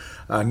that.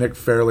 Nick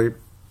Fairley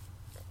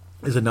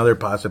is another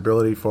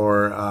possibility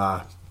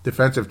for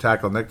defensive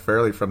tackle Nick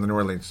Fairley from the New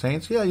Orleans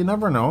Saints. Yeah, you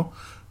never know.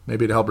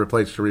 Maybe to help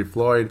replace Sharif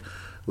Floyd.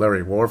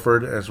 Larry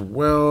Warford as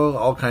well.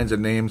 All kinds of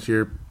names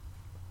here.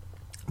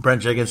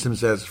 Brent Jenkinson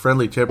says,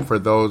 friendly tip for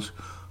those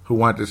who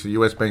want to see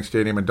U.S. Bank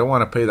Stadium and don't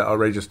want to pay the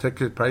outrageous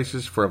ticket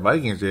prices for a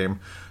Vikings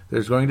game.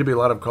 There's going to be a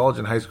lot of college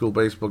and high school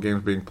baseball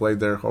games being played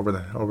there over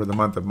the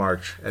month of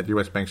March at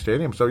U.S. Bank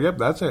Stadium. So,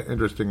 that's an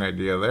interesting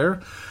idea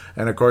there.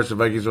 And, of course, the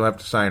Vikings will have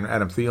to sign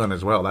Adam Thielen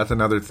as well. That's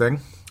another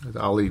thing.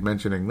 Ali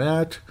mentioning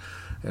that.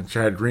 And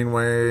Chad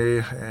Greenway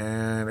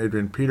and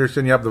Adrian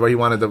Peterson. The way he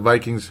wanted the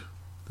Vikings.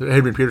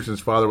 Adrian Peterson's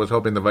father was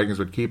hoping the Vikings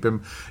would keep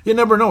him. You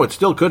never know. It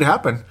still could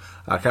happen.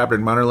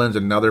 Captain Munnerlin's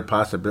another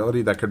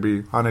possibility that could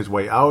be on his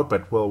way out.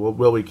 But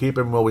will we keep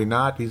him? Will we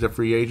not? He's a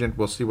free agent.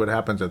 We'll see what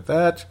happens at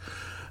that.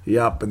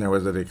 And there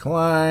was a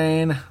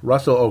decline.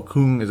 Russell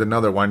Okung is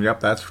another one.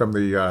 That's from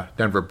the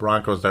Denver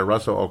Broncos there.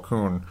 Russell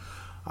Okung,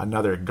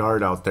 another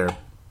guard out there.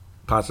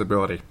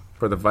 Possibility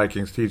for the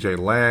Vikings. TJ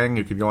Lang,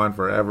 you could go on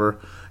forever.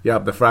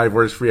 The 5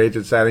 worst free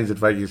agent signings in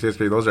Vikings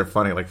history. Those are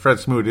funny. Like Fred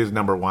Smoot is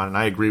number 1, and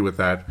I agree with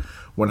that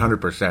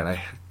 100%.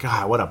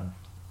 God, what a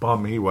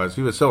bum he was.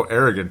 He was so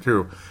arrogant,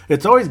 too.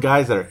 It's always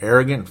guys that are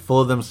arrogant and full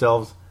of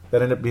themselves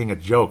that end up being a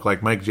joke,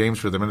 like Mike James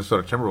for the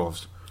Minnesota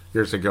Timberwolves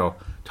years ago.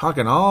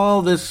 Talking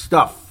all this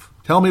stuff.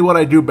 Tell me what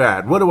I do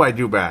bad. What do I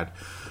do bad?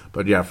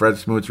 But, Fred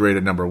Smoot's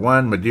rated number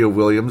 1. Medill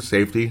Williams,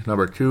 safety,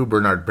 number 2.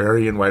 Bernard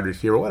Berrian, wide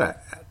receiver. What a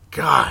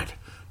God.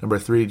 Number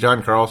 3,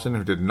 John Carlson,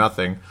 who did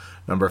nothing.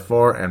 Number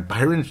 4, and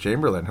Byron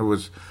Chamberlain, who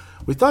was,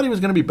 we thought he was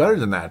going to be better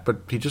than that,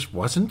 but he just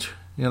wasn't,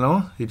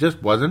 He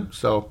just wasn't.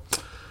 So,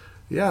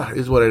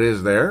 is what it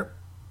is there.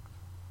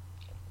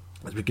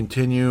 As we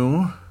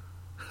continue,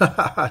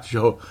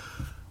 Joe,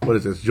 what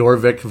is this?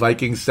 Jorvik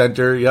Vikings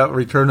Center.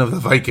 Return of the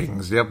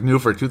Vikings. New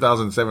for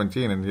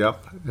 2017.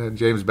 And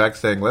James Beck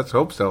saying, let's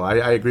hope so.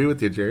 I agree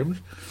with you, James.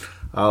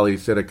 Ali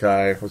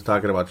Sidikai was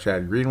talking about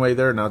Chad Greenway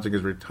there, announcing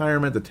his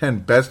retirement. The 10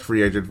 best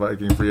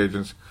Viking free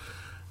agents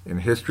in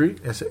history.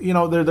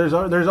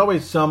 There's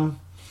always some,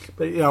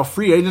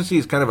 free agency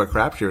is kind of a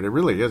crapshoot. It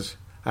really is.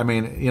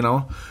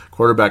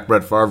 Quarterback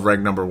Brett Favre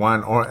ranked number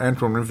 1, or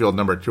Antoine Winfield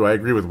number 2. I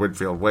agree with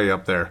Winfield, way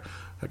up there.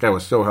 That guy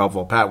was so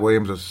helpful. Pat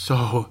Williams was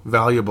so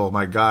valuable.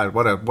 My God,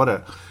 what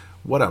a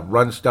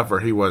run stuffer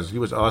he was. He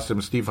was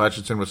awesome. Steve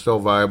Hutchinson was so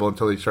valuable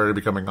until he started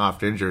becoming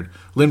oft injured.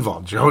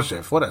 Linval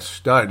Joseph, what a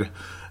stud.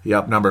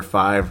 Number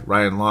 5.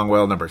 Ryan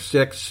Longwell, number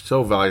 6.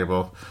 So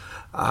valuable.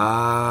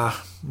 Where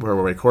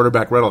were we?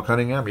 Quarterback Randall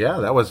Cunningham.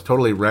 That was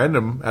totally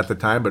random at the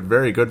time, but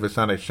very good.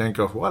 Vasant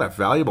Shenko. What a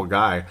valuable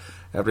guy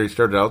after he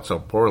started out so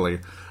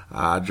poorly.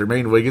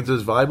 Jermaine Wiggins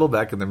was valuable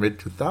back in the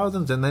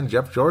mid-2000s, and then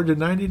Jeff George in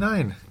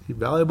 99.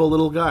 Valuable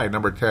little guy,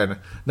 number 10.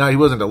 Now, he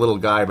wasn't a little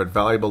guy, but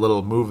valuable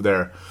little move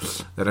there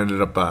that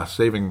ended up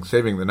saving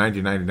the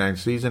 1999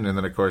 season. And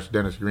then, of course,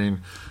 Dennis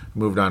Green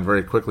moved on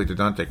very quickly to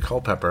Dante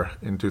Culpepper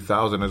in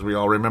 2000, as we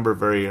all remember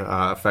very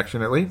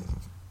affectionately.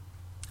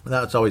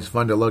 That's always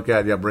fun to look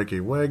at.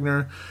 Ricky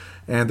Wagner.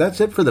 And that's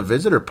it for the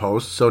visitor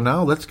post. So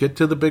now let's get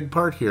to the big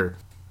part here.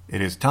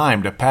 It is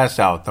time to pass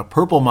out the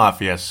Purple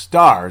Mafia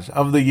Stars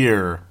of the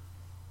Year.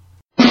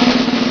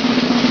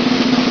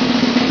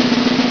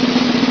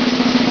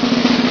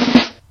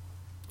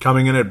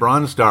 Coming in at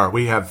Bronze Star,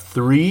 we have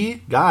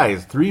 3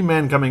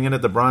 men coming in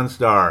at the Bronze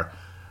Star.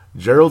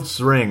 Gerald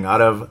Sring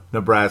out of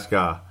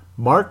Nebraska,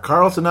 Mark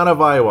Carlson out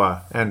of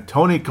Iowa, and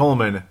Tony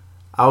Coleman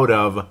out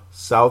of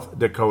South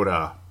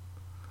Dakota.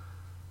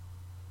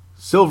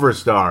 Silver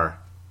Star,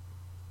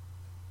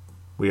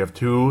 we have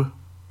 2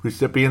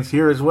 recipients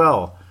here as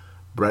well.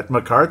 Brett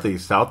McCarthy,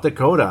 South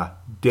Dakota.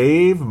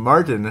 Dave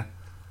Martin,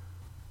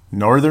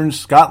 Northern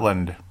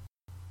Scotland.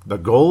 The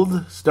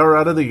Gold Star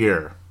out of the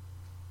Year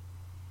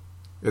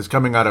is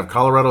coming out of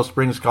Colorado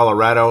Springs,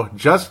 Colorado.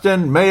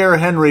 Justin Mayer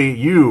Henry,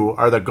 you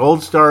are the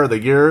Gold Star of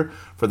the Year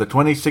for the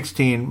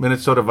 2016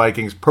 Minnesota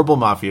Vikings Purple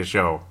Mafia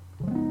Show.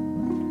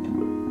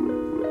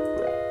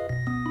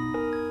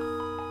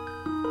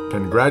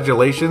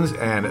 Congratulations,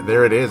 and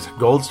there it is.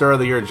 Gold Star of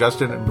the Year,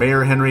 Justin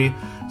Mayer Henry.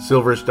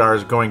 Silver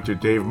Stars going to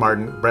Dave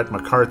Martin, Brett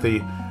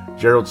McCarthy,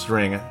 Gerald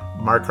String,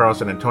 Mark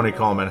Carlson, and Tony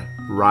Coleman.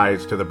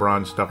 Rise to the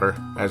Bronze Star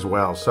as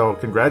well. So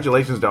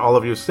congratulations to all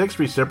of you. 6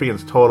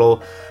 recipients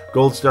total.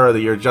 Gold Star of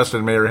the Year,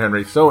 Justin Mayer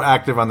Henry. So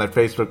active on that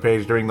Facebook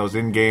page during those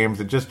in-games.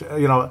 And just,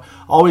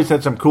 always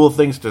had some cool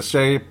things to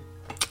say.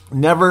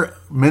 Never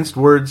minced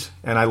words.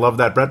 And I love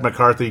that. Brett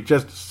McCarthy,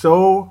 just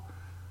so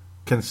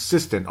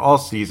consistent all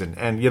season.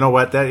 And you know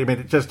what?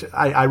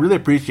 I really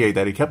appreciate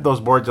that. He kept those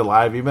boards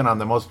alive even on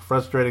the most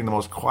frustrating, the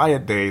most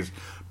quiet days.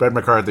 Brett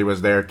McCarthy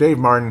was there. Dave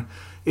Martin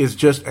is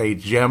just a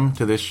gem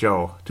to this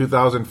show.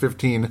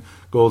 2015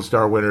 Gold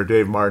Star winner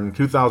Dave Martin.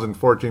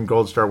 2014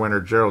 Gold Star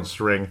winner Gerald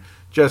String.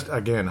 Just,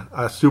 again,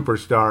 a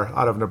superstar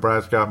out of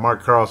Nebraska.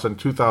 Mark Carlson,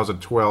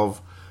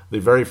 2012, the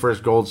very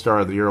first Gold Star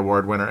of the Year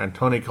award winner. And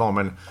Tony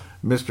Coleman,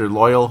 Mr.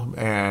 Loyal,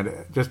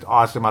 and just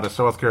awesome out of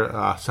South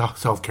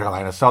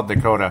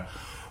Dakota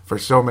for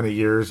so many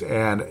years.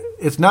 And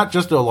it's not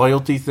just a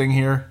loyalty thing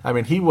here. I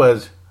mean, he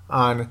was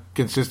on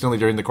consistently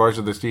during the course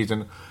of the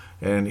season,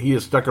 and he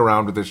has stuck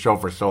around with this show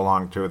for so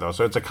long, too, though.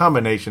 So it's a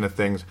combination of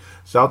things.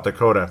 South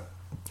Dakota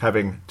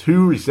having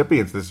 2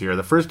 recipients this year.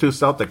 The first 2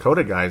 South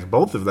Dakota guys,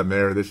 both of them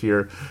there this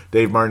year.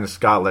 Dave Martin of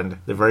Scotland,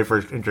 the very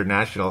first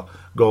international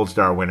Gold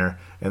Star winner.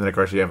 And then, of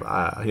course, you have,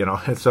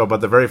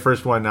 but the very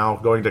first one now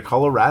going to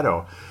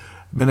Colorado.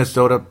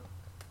 Minnesota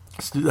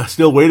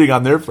still waiting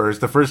on their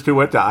first. The first 2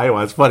 went to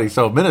Iowa. It's funny.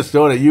 So,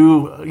 Minnesota,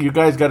 you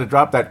guys got to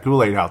drop that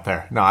Kool-Aid out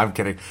there. No, I'm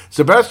kidding.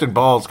 Sebastian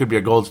Balls could be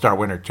a Gold Star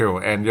winner, too.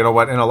 And you know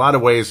what? In a lot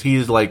of ways,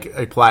 he's like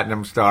a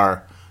platinum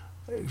star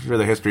for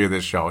the history of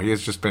this show. He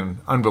has just been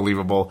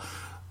unbelievable.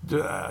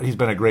 He's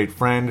been a great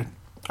friend.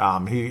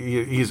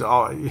 He's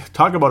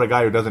talk about a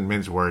guy who doesn't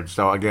mince words.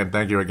 So again,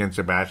 thank you again,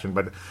 Sebastian.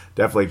 But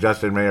definitely,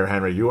 Justin Mayer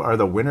Henry, you are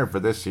the winner for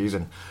this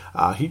season.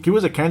 He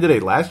was a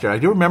candidate last year. I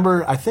do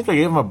remember. I think I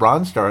gave him a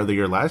Bronze Star of the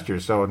Year last year.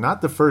 So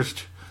not the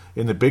first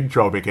in the big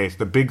trophy case,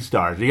 the big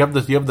stars. You have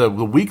the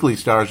weekly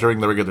stars during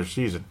the regular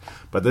season,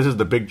 but this is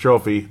the big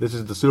trophy. This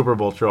is the Super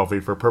Bowl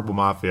trophy for Purple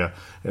Mafia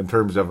in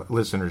terms of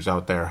listeners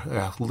out there,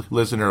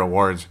 listener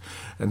awards.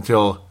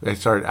 Until they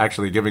start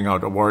actually giving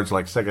out awards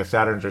like Sega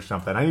Saturns or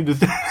something. I need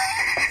to,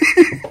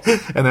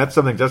 and that's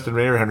something Justin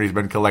Mayer Henry's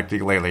been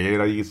collecting lately. You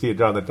know, you can see it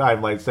on the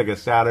timeline: Sega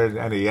Saturn,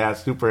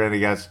 NES, Super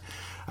NES.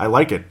 I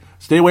like it.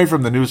 Stay away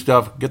from the new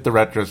stuff, get the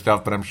retro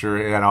stuff, but I'm sure,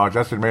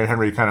 Justin Mayer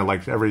Henry kind of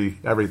likes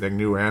everything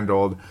new and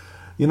old.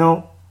 You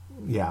know,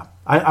 yeah.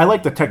 I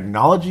like the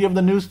technology of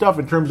the new stuff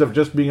in terms of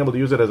just being able to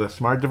use it as a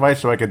smart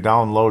device so I could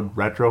download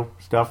retro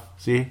stuff.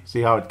 See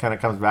how it kind of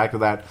comes back to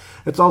that.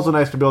 It's also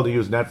nice to be able to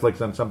use Netflix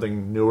on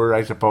something newer.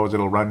 I suppose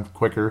it'll run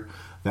quicker,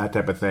 that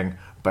type of thing.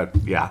 But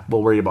yeah,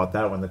 we'll worry about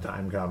that when the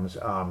time comes.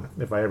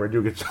 If I ever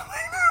do get something,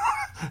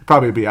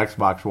 probably be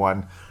Xbox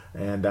One.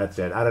 And that's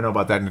it. I don't know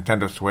about that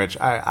Nintendo Switch.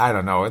 I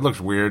don't know. It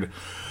looks weird.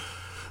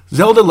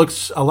 Zelda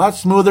looks a lot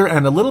smoother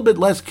and a little bit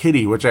less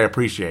kiddie, which I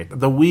appreciate.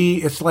 The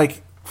Wii, it's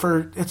like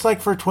for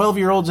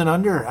 12-year-olds and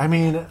under. I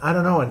mean, I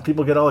don't know. And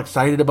people get all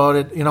excited about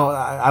it. You know,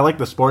 I like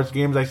the sports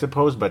games, I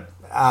suppose, but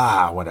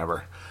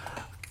whatever.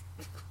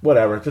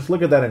 Whatever. Just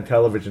look at that in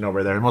television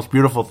over there. The most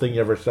beautiful thing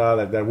you ever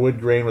saw, that wood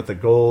grain with the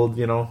gold,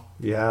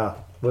 Yeah,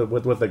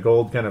 with the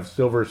gold kind of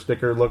silver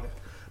sticker look.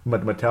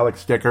 Metallic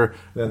sticker,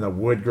 then the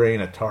wood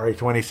grain Atari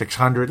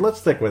 2600. Let's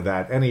stick with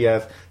that.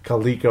 NES,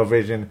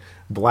 ColecoVision,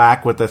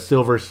 black with the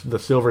silver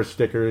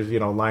stickers,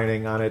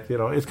 lining on it.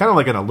 It's kind of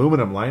like an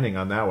aluminum lining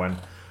on that one.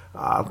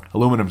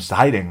 Aluminum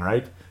siding,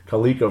 right?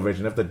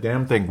 ColecoVision. If the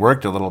damn thing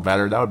worked a little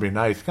better, that would be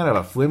nice. Kind of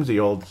a flimsy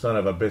old son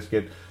of a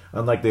biscuit,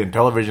 unlike the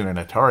Intellivision and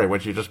Atari,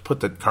 which you just put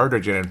the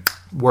cartridge in and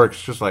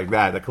works just like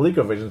that. The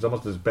ColecoVision is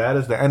almost as bad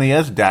as the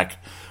NES deck.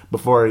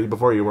 Before they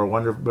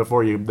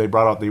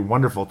brought out the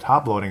wonderful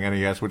top-loading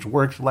NES, which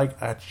works like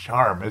a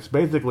charm. It's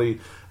basically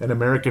an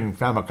American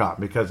Famicom,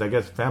 because I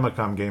guess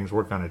Famicom games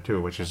work on it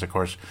too, which is, of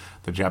course,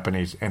 the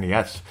Japanese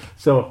NES.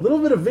 So a little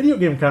bit of video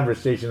game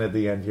conversation at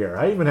the end here.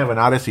 I even have an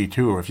Odyssey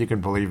 2, if you can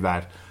believe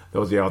that.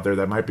 Those of you out there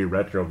that might be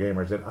retro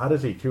gamers, an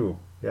Odyssey 2.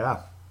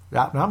 Yeah.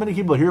 Not many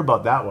people hear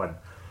about that one.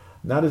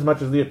 Not as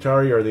much as the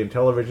Atari or the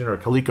Intellivision or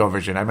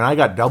ColecoVision. I mean, I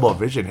got double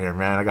vision here,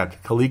 man. I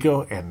got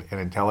Coleco and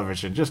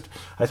Intellivision.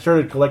 I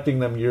started collecting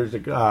them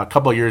a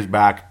couple of years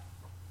back,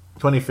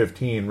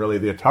 2015. Really,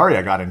 the Atari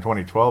I got in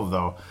 2012,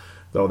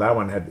 though that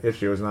one had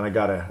issues. And then I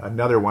got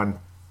another one.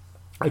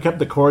 I kept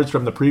the cords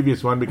from the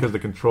previous one because the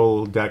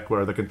control deck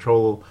or the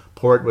control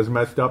port was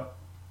messed up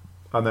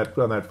on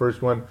that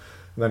first one.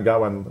 And then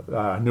got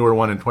a newer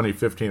one in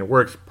 2015. It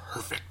works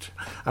perfect.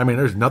 I mean,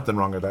 there's nothing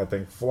wrong with that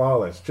thing.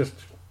 Flawless.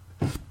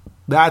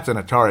 That's an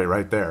Atari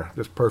right there.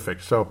 Just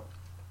perfect. So,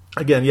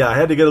 again, yeah, I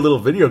had to get a little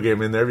video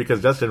game in there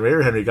because Justin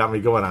Mayer Henry got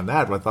me going on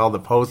that with all the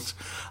posts,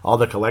 all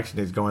the collection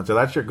he's going. So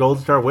that's your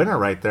Gold Star winner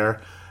right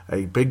there.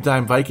 A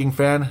big-time Viking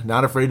fan,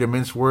 not afraid to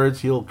mince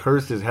words. He'll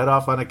curse his head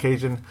off on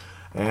occasion.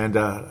 And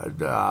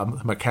a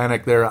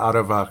mechanic there out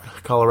of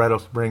Colorado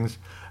Springs.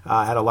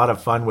 Had a lot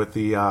of fun with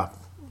the...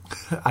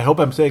 I hope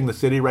I'm saying the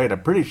city right.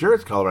 I'm pretty sure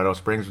it's Colorado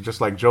Springs,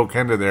 just like Joe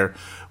Kenda there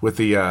with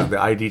the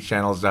ID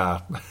channel's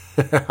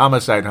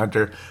homicide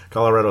hunter,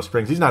 Colorado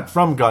Springs. He's not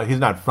from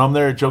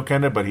there, Joe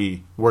Kenda, but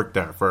he worked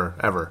there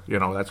forever.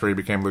 That's where he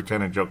became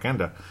Lieutenant Joe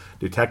Kenda,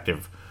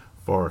 detective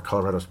for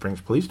Colorado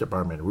Springs Police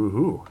Department.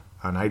 Woohoo!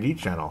 On ID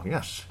channel,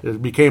 yes,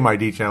 it became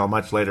ID channel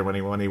much later when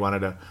he wanted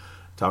to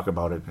talk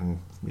about it, and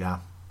yeah.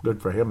 Good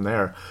for him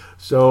there.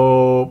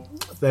 So,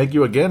 thank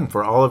you again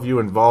for all of you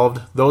involved.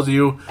 Those of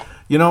you,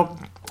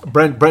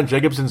 Brent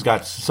Jacobson's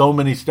got so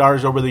many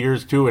stars over the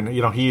years too, and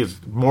he is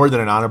more than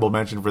an honorable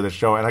mention for the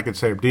show. And I could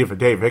say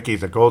Dave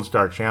Hickey's a Gold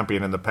Star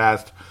champion in the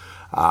past.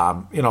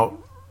 I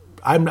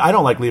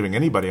don't like leaving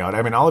anybody out.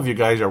 I mean, all of you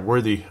guys are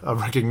worthy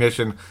of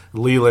recognition.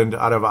 Leland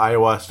out of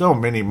Iowa, so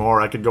many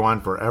more. I could go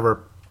on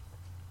forever.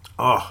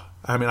 Oh,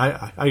 I mean,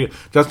 I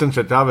Justin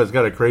Shatava's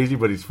got a crazy,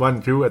 but he's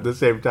fun too at the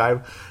same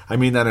time. I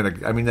mean that in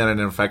an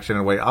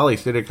affectionate way. Ollie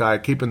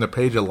Sidikai keeping the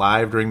page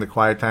alive during the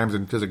quiet times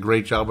and does a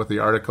great job with the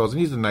articles, and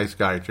he's a nice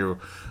guy too,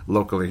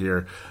 locally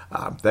here.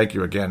 Thank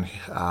you again.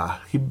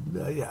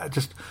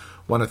 Just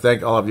want to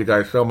thank all of you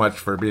guys so much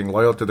for being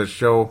loyal to the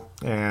show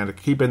and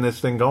keeping this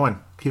thing going.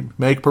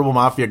 Make Purple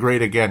Mafia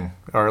great again,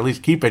 or at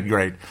least keep it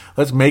great.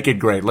 Let's make it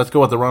great. Let's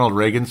go with the Ronald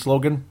Reagan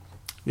slogan.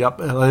 Yep,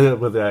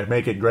 with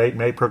make it great,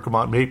 make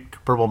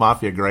Purple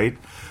Mafia great.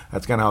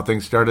 That's kind of how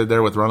things started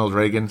there with Ronald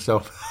Reagan. So,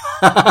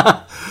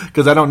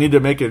 because I don't need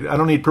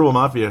Purple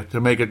Mafia to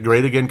make it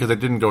great again because it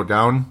didn't go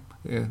down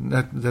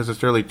not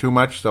necessarily too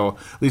much. So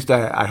at least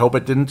I hope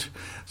it didn't.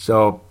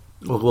 So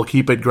we'll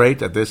keep it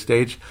great at this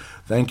stage.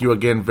 Thank you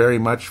again very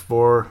much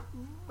for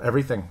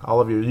everything. All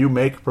of you. You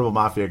make Purple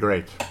Mafia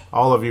great.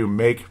 All of you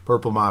make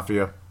Purple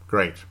Mafia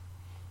great.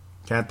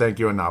 Can't thank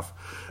you enough.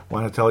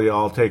 Want to tell you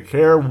all take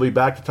care. We'll be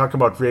back to talk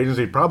about free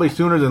agency probably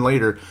sooner than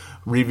later,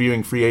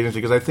 reviewing free agency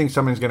because I think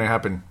something's going to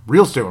happen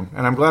real soon.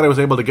 And I'm glad I was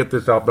able to get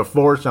this out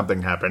before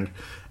something happened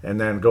and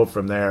then go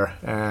from there.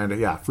 And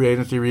yeah, free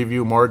agency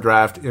review, more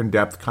draft,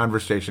 in-depth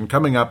conversation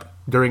coming up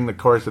during the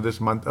course of this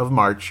month of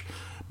March,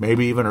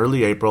 maybe even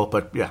early April.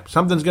 But yeah,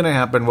 something's going to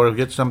happen. We'll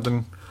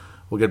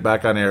get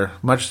back on air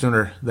much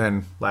sooner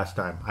than last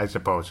time, I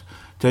suppose.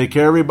 Take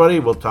care, everybody.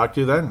 We'll talk to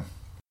you then.